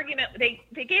the argument, they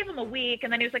gave him a week,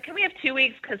 and then he was like, can we have 2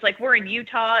 weeks? Because, we're in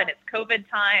Utah, and it's COVID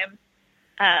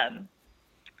time.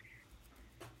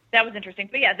 That was interesting.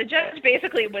 But, yeah, the judge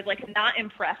basically was, not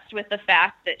impressed with the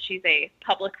fact that she's a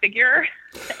public figure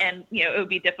and, it would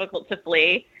be difficult to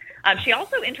flee. She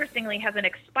also, interestingly, has an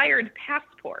expired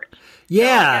passport.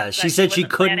 Yeah, so she said she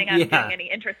couldn't. Planning on doing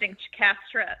any interesting cast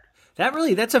trips.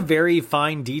 That's a very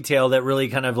fine detail that really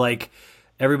kind of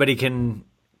everybody can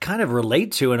kind of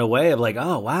relate to in a way of like,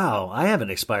 oh, wow, I have an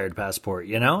expired passport,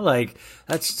 you know? Like,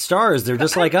 that's stars. They're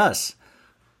just like us.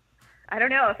 I don't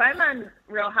know. If I'm on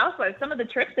Real Housewives, some of the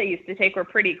trips they used to take were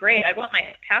pretty great. I want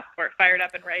my passport fired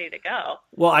up and ready to go.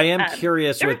 Well, I am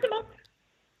curious. Go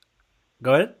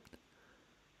ahead.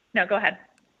 No, go ahead.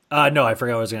 No, I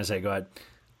forgot what I was going to say. Go ahead.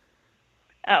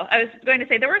 Oh, I was going to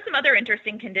say there were some other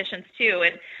interesting conditions too,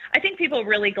 and I think people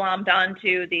really glommed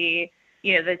onto the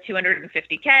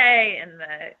 250K and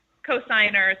the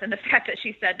co-signers and the fact that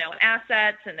she said no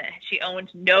assets and that she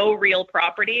owned no real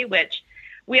property, which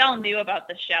we all knew about.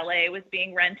 The chalet was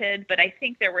being rented, but I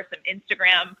think there were some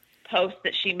Instagram posts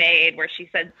that she made where she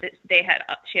said that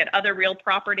she had other real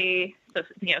property, so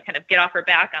kind of get off her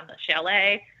back on the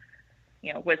chalet.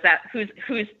 Was that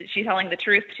who's she telling the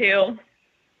truth to?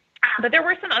 But there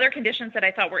were some other conditions that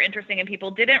I thought were interesting and people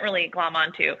didn't really glom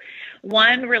onto.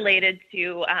 One related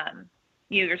to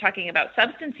you were talking about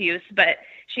substance use, but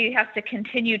she has to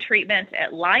continue treatment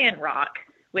at Lion Rock,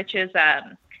 which is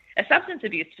a substance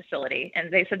abuse facility.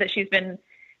 And they said that she's been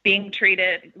being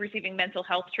receiving mental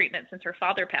health treatment since her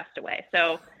father passed away.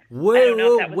 So I don't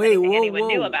know if that was anything anyone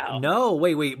knew about. No,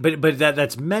 wait. But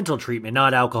that's mental treatment,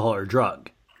 not alcohol or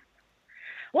drug.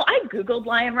 Well, I Googled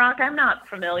Lion Rock. I'm not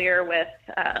familiar with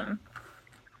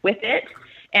it.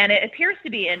 And it appears to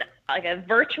be a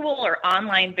virtual or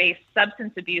online-based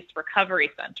substance abuse recovery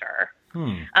center.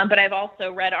 But I've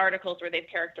also read articles where they've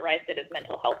characterized it as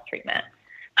mental health treatment.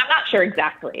 I'm not sure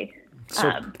exactly.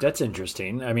 So that's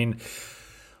interesting. I mean,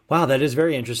 wow, that is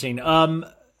very interesting.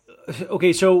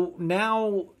 Okay, so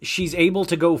now she's able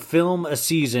to go film a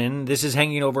season. This is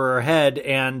hanging over her head,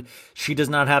 and she does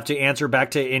not have to answer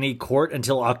back to any court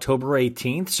until October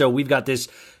 18th. So we've got this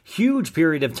huge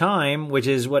period of time, which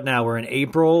is what now? We're in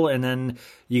April, and then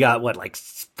you got what, like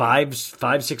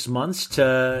 6 months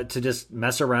to just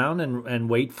mess around and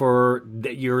wait for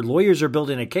your lawyers are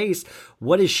building a case.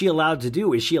 What is she allowed to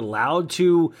do? Is she allowed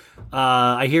to?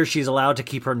 I hear she's allowed to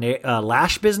keep her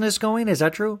lash business going. Is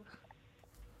that true?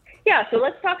 Yeah, so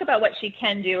let's talk about what she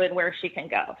can do and where she can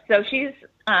go. So she's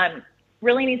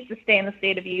really needs to stay in the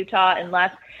state of Utah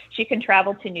unless she can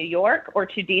travel to New York or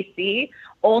to D.C.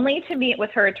 only to meet with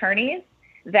her attorneys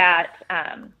that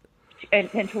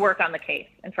and to work on the case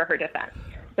and for her defense.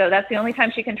 So that's the only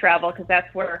time she can travel because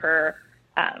that's where her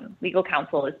legal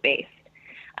counsel is based.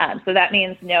 So that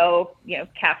means no,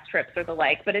 cast trips or the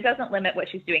like, but it doesn't limit what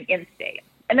she's doing in state.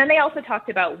 And then they also talked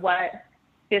about what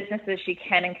businesses she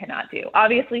can and cannot do.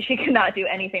 Obviously, she cannot do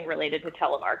anything related to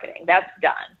telemarketing. That's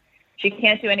done. She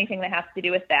can't do anything that has to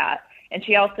do with that. And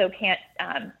she also can't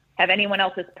have anyone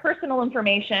else's personal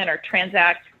information or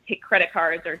take credit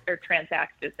cards or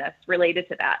transact business related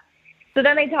to that. So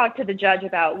then they talked to the judge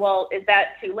about, well, is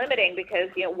that too limiting? Because,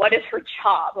 what is her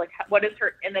job? Like, what is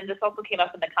her, and then this also came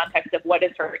up in the context of what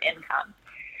is her income?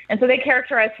 And so they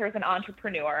characterized her as an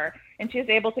entrepreneur, and she was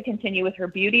able to continue with her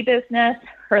beauty business,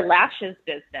 her lashes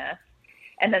business.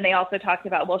 And then they also talked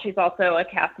about, well, she's also a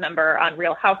cast member on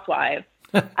Real Housewives,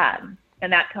 and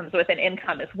that comes with an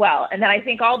income as well. And then I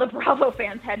think all the Bravo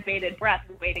fans had bated breath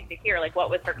waiting to hear, like, what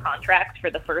was her contract for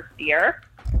the first year?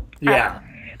 Yeah.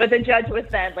 But the judge was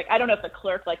then, like, I don't know if the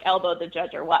clerk, elbowed the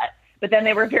judge or what. But then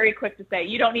they were very quick to say,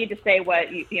 you don't need to say what,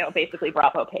 basically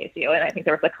Bravo pays you. And I think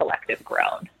there was a collective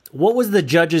groan. What was the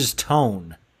judge's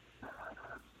tone?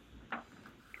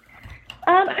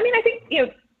 I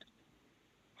think,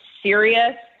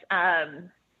 serious. I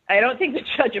don't think the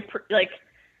judge,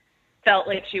 felt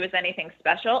like she was anything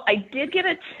special. I did get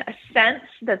a sense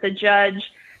that the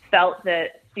judge felt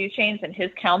that Stu Chains and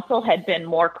his counsel had been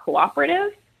more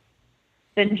cooperative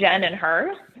than Jen and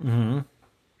her. Mm-hmm.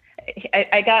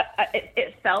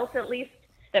 It felt at least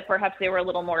that perhaps they were a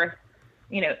little more,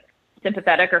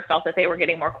 sympathetic or felt that they were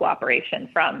getting more cooperation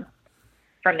from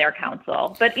their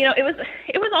counsel. But, it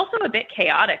was also a bit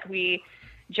chaotic. We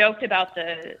joked about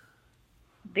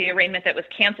the arraignment that was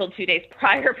canceled 2 days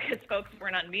prior because folks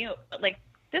weren't on mute. But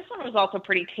this one was also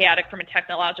pretty chaotic from a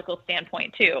technological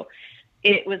standpoint too.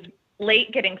 It was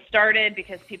late getting started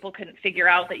because people couldn't figure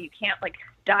out that you can't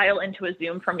dial into a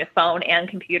Zoom from your phone and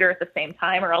computer at the same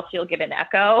time, or else you'll get an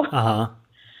echo.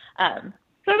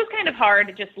 So it was kind of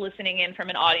hard just listening in from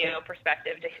an audio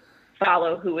perspective to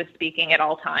follow who was speaking at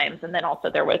all times. And then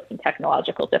also there was some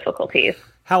technological difficulties.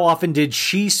 How often did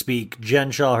she speak,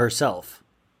 Jen Shah herself?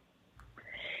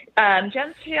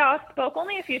 Jen Shah spoke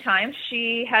only a few times.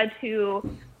 She had to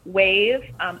waive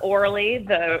orally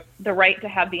the right to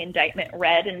have the indictment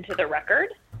read into the record.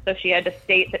 So she had to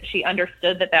state that she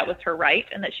understood that was her right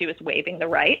and that she was waiving the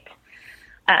right.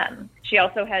 She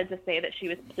also had to say that she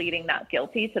was pleading not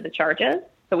guilty to the charges.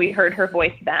 So we heard her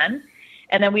voice then.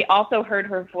 And then we also heard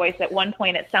her voice at one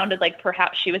point. It sounded like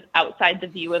perhaps she was outside the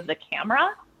view of the camera,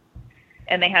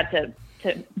 and they had to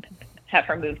have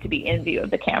her move to be in view of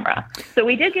the camera. So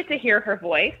we did get to hear her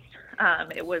voice.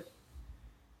 It was,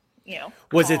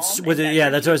 was it? Yeah,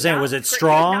 that's what I was saying. Was it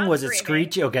strong? Was it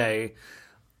screechy? Okay.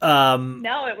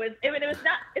 No, it was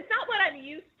not. It's not what I'm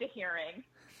used to hearing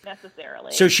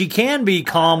necessarily. So she can be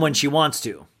calm when she wants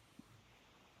to.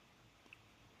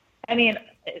 I mean,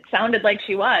 it sounded like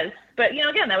she was, but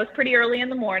again, that was pretty early in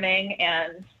the morning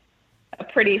and a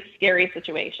pretty scary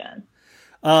situation.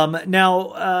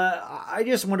 Now, I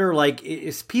just wonder, like,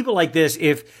 is people like this,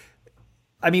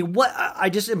 I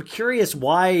just am curious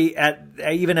why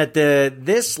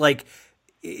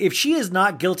if she is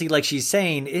not guilty, like she's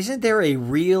saying, isn't there a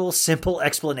real simple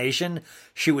explanation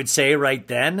she would say right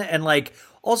then? And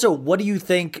also, what do you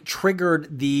think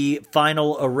triggered the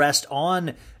final arrest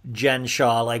on Jen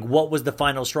Shah? Like, what was the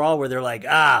final straw where they're like,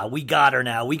 we got her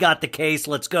now. We got the case.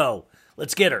 Let's go.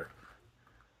 Let's get her.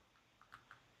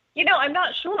 I'm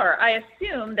not sure. I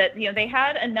assume that, they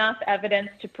had enough evidence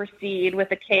to proceed with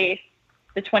the case,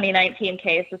 the 2019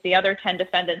 case, with the other 10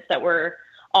 defendants that were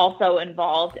also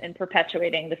involved in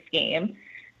perpetuating the scheme.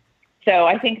 So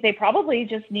I think they probably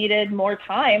just needed more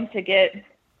time to get,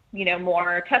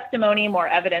 more testimony, more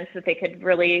evidence that they could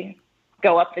really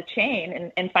go up the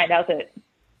chain and find out that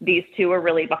these two were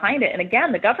really behind it. And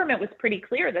again, the government was pretty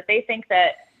clear that they think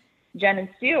that Jen and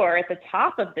Stu are at the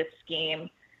top of this scheme,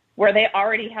 where they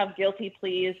already have guilty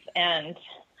pleas and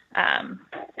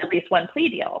at least one plea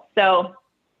deal. So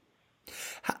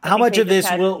how much of this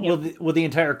will the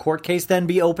entire court case then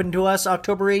be open to us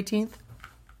October 18th?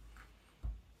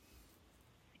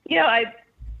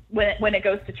 When it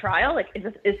goes to trial, is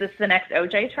this the next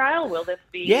OJ trial? Will this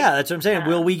be? Yeah, that's what I'm saying.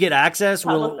 Will we get access?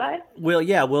 Will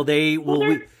they?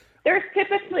 There's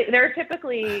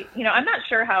typically, I'm not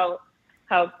sure how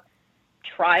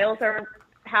trials are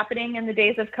happening in the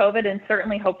days of COVID, and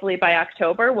certainly, hopefully by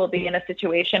October, we'll be in a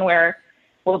situation where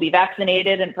we'll be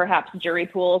vaccinated and perhaps jury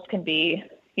pools can be,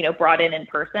 brought in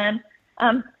person.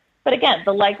 But again,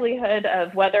 the likelihood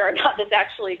of whether or not this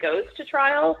actually goes to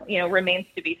trial, remains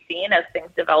to be seen as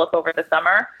things develop over the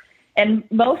summer. And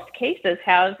most cases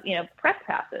have, press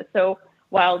passes. So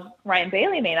while Ryan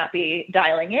Bailey may not be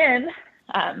dialing in,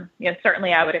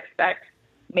 certainly I would expect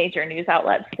major news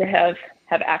outlets to have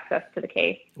access to the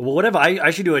case. Well, what if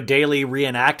I should do a daily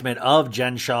reenactment of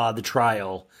Jen Shah, the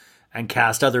trial, and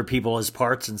cast other people as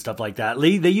parts and stuff like that.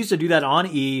 They used to do that on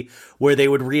E, where they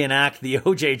would reenact the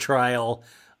OJ trial.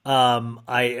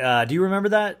 Do you remember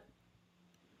that?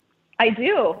 I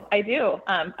do.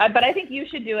 But I think you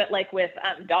should do it with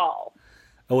dolls.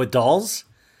 Oh, with dolls?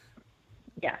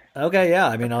 Yeah. Okay, yeah.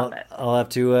 I mean, I'll have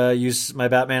to use my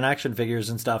Batman action figures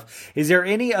and stuff. Is there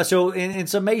any... So in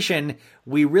summation,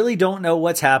 we really don't know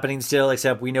what's happening still,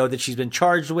 except we know that she's been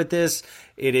charged with this.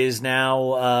 It is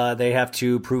now... they have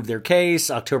to prove their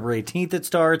case. October 18th it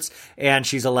starts, and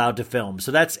she's allowed to film.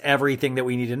 So that's everything that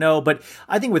we need to know. But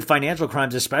I think with financial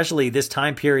crimes, especially this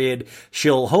time period,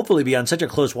 she'll hopefully be on such a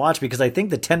close watch, because I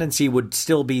think the tendency would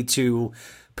still be to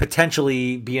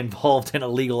potentially be involved in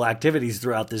illegal activities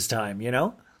throughout this time,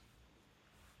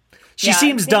 She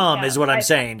seems dumb, is what I'm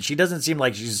saying. She doesn't seem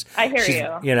like she's... I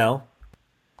hear you.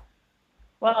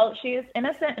 Well, she is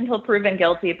innocent until proven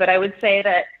guilty, but I would say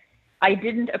that I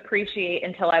didn't appreciate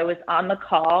until I was on the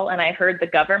call and I heard the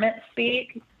government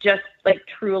speak just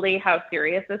truly how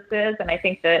serious this is. And I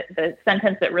think that the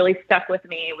sentence that really stuck with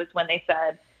me was when they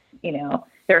said,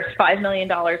 there's $5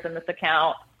 million in this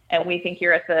account, and we think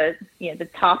you're at the the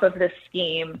top of this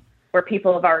scheme where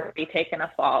people have already taken a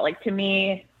fall. To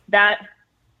me, that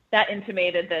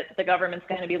intimated that the government's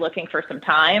going to be looking for some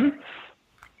time,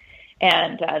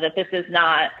 and that this is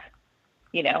not,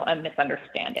 a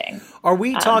misunderstanding. Are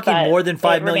we talking more than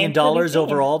 $5 million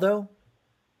overall, though?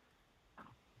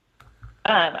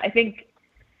 I think,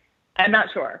 I'm not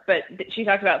sure, but she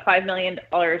talked about $5 million,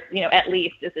 at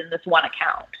least is in this one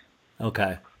account.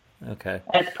 Okay.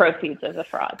 As proceeds of the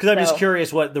fraud. Because I'm just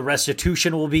curious what the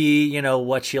restitution will be,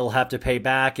 what she'll have to pay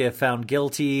back if found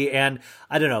guilty. And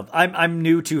I don't know. I'm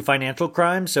new to financial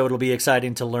crime, so it'll be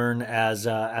exciting to learn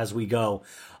as we go.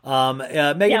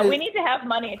 Megan, we need to have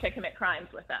money to commit crimes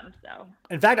with them. So,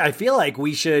 in fact, I feel like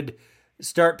we should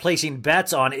start placing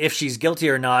bets on if she's guilty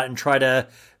or not, and try to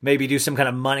maybe do some kind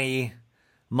of money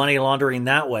laundering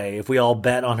that way. If we all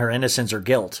bet on her innocence or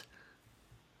guilt.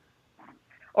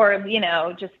 Or,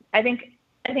 just, I think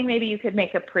maybe you could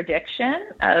make a prediction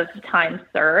of time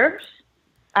served,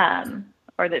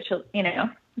 or that she'll,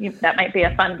 that might be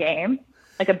a fun game,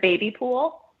 like a baby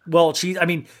pool. Well,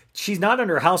 she's not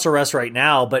under house arrest right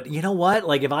now, but you know what?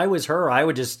 If I was her, I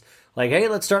would just Like, hey,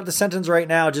 let's start the sentence right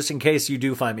now just in case you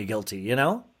do find me guilty, you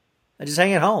know? I just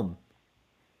hang at home.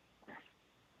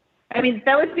 I mean,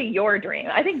 that would be your dream.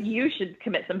 I think you should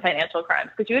commit some financial crimes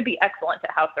because you would be excellent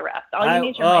at house arrest. All you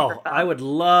need is your microphone. I would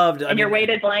love to. And your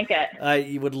weighted blanket.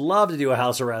 You would love to do a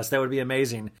house arrest. That would be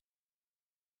amazing.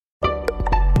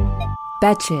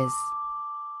 Betches.